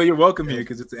 Hey, but you're welcome here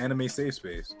because it's an anime safe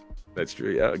space. That's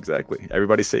true. Yeah, exactly.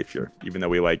 Everybody's safe here, even though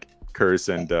we like curse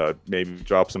and maybe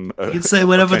drop some. We can say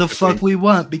whatever the offensive fuck things. we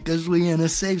want because we in a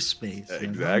safe space. you know?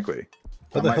 Exactly. I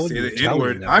What the might hell say are you the telling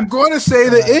N-word. me now? I'm going to say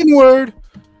the N-word.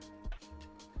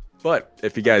 But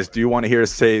if you guys do want to hear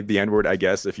us say the N-word, I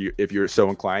guess if you're so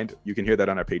inclined, you can hear that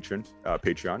on our Patreon. Our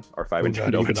 $5 We're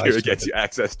not even tier nice gets to you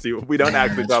access to. We don't Yeah,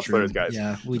 actually that's drop true. slurs, guys.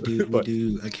 Yeah, we do. We But-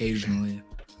 do occasionally.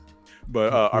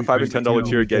 But our We- $5 we and $10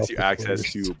 do tier gets drop you the access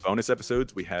spoilers. to bonus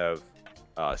episodes. We have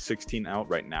 16 out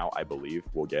right now, I believe.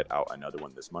 We'll get out another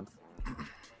one this month.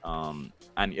 And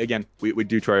again, we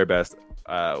do try our best.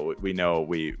 We know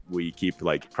we keep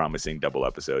like promising double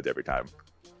episodes every time.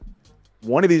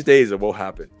 One of these days it will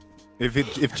happen.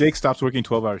 If Jake stops working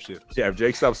 12-hour shifts. Yeah, if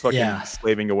Jake stops fucking Yeah.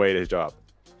 slaving away at his job.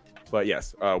 But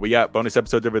yes, we got bonus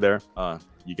episodes over there.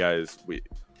 You guys, we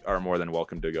are more than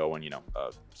welcome to go and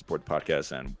support the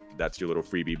podcast, and that's your little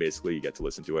freebie. Basically, you get to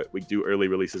listen to it. We do early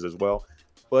releases as well,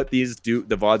 but the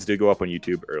VODs do go up on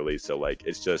YouTube early. So like,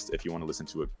 it's just if you want to listen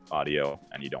to it audio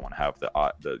and you don't want to have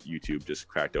the YouTube just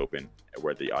cracked open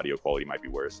where the audio quality might be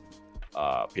worse,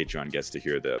 Patreon gets to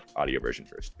hear the audio version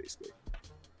first, basically,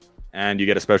 and you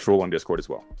get a special role on Discord as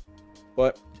well.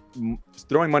 But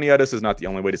throwing money at us is not the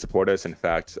only way to support us. In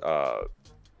fact,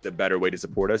 the better way to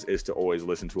support us is to always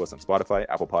listen to us on Spotify,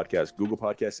 Apple Podcasts, Google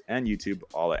Podcasts, and YouTube,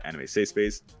 all at Anime Safe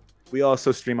Space. We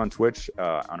also stream on Twitch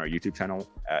on our YouTube channel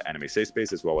at Anime Safe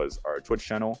Space, as well as our Twitch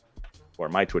channel, or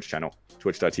my Twitch channel,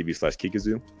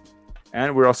 twitch.tv/Kikazoo.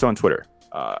 And we're also on Twitter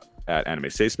at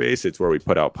Anime Safe Space. It's where we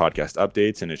put out podcast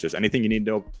updates, and it's just anything you need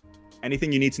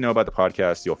to know about the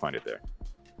podcast, you'll find it there.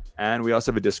 And we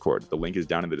also have a Discord. The link is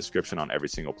down in the description on every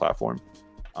single platform.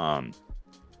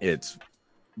 It's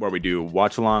where we do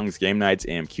watch-alongs, game nights,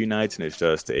 AMQ nights, and it's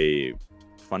just a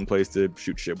fun place to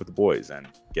shoot shit with the boys and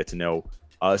get to know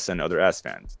us and other ass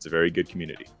fans. It's a very good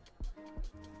community.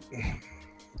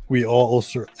 We are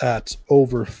also at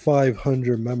over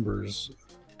 500 members.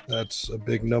 That's a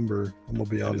big number. I'm gonna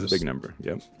be That honest. is a big number.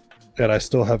 Yep. And I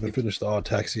still haven't finished the Odd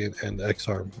Taxi and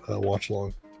X-Arm watch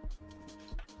along.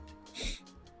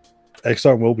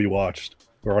 X-Arm will be watched.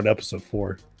 We're on episode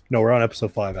 4. No, we're on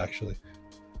episode 5 actually.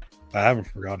 I haven't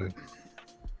forgotten.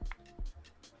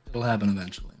 It'll happen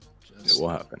eventually. It Just will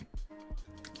happen.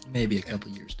 maybe a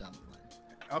couple years down the line.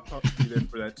 I'll probably be there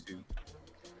for that too.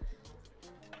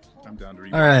 I'm down to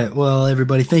read. All right. Well,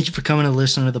 everybody, thank you for coming to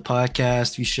listen to the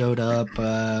podcast. You showed up,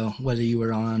 whether you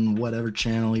were on whatever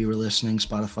channel you were listening,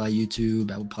 Spotify, YouTube,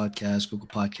 Apple Podcasts, Google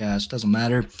Podcasts, doesn't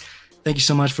matter. Thank you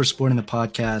so much for supporting the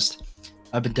podcast.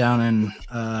 I've been down and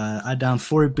I downed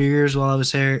 4 beers while I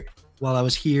was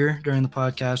here during the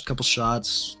podcast. A couple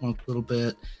shots, smoked a little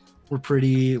bit. We're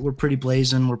pretty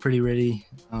blazing. We're pretty ready.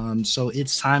 So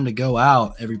it's time to go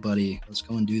out, everybody. Let's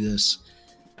go and do this.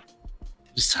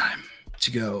 It's time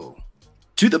to go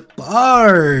to the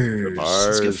bars.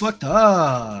 Let's get bars. fucked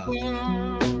up.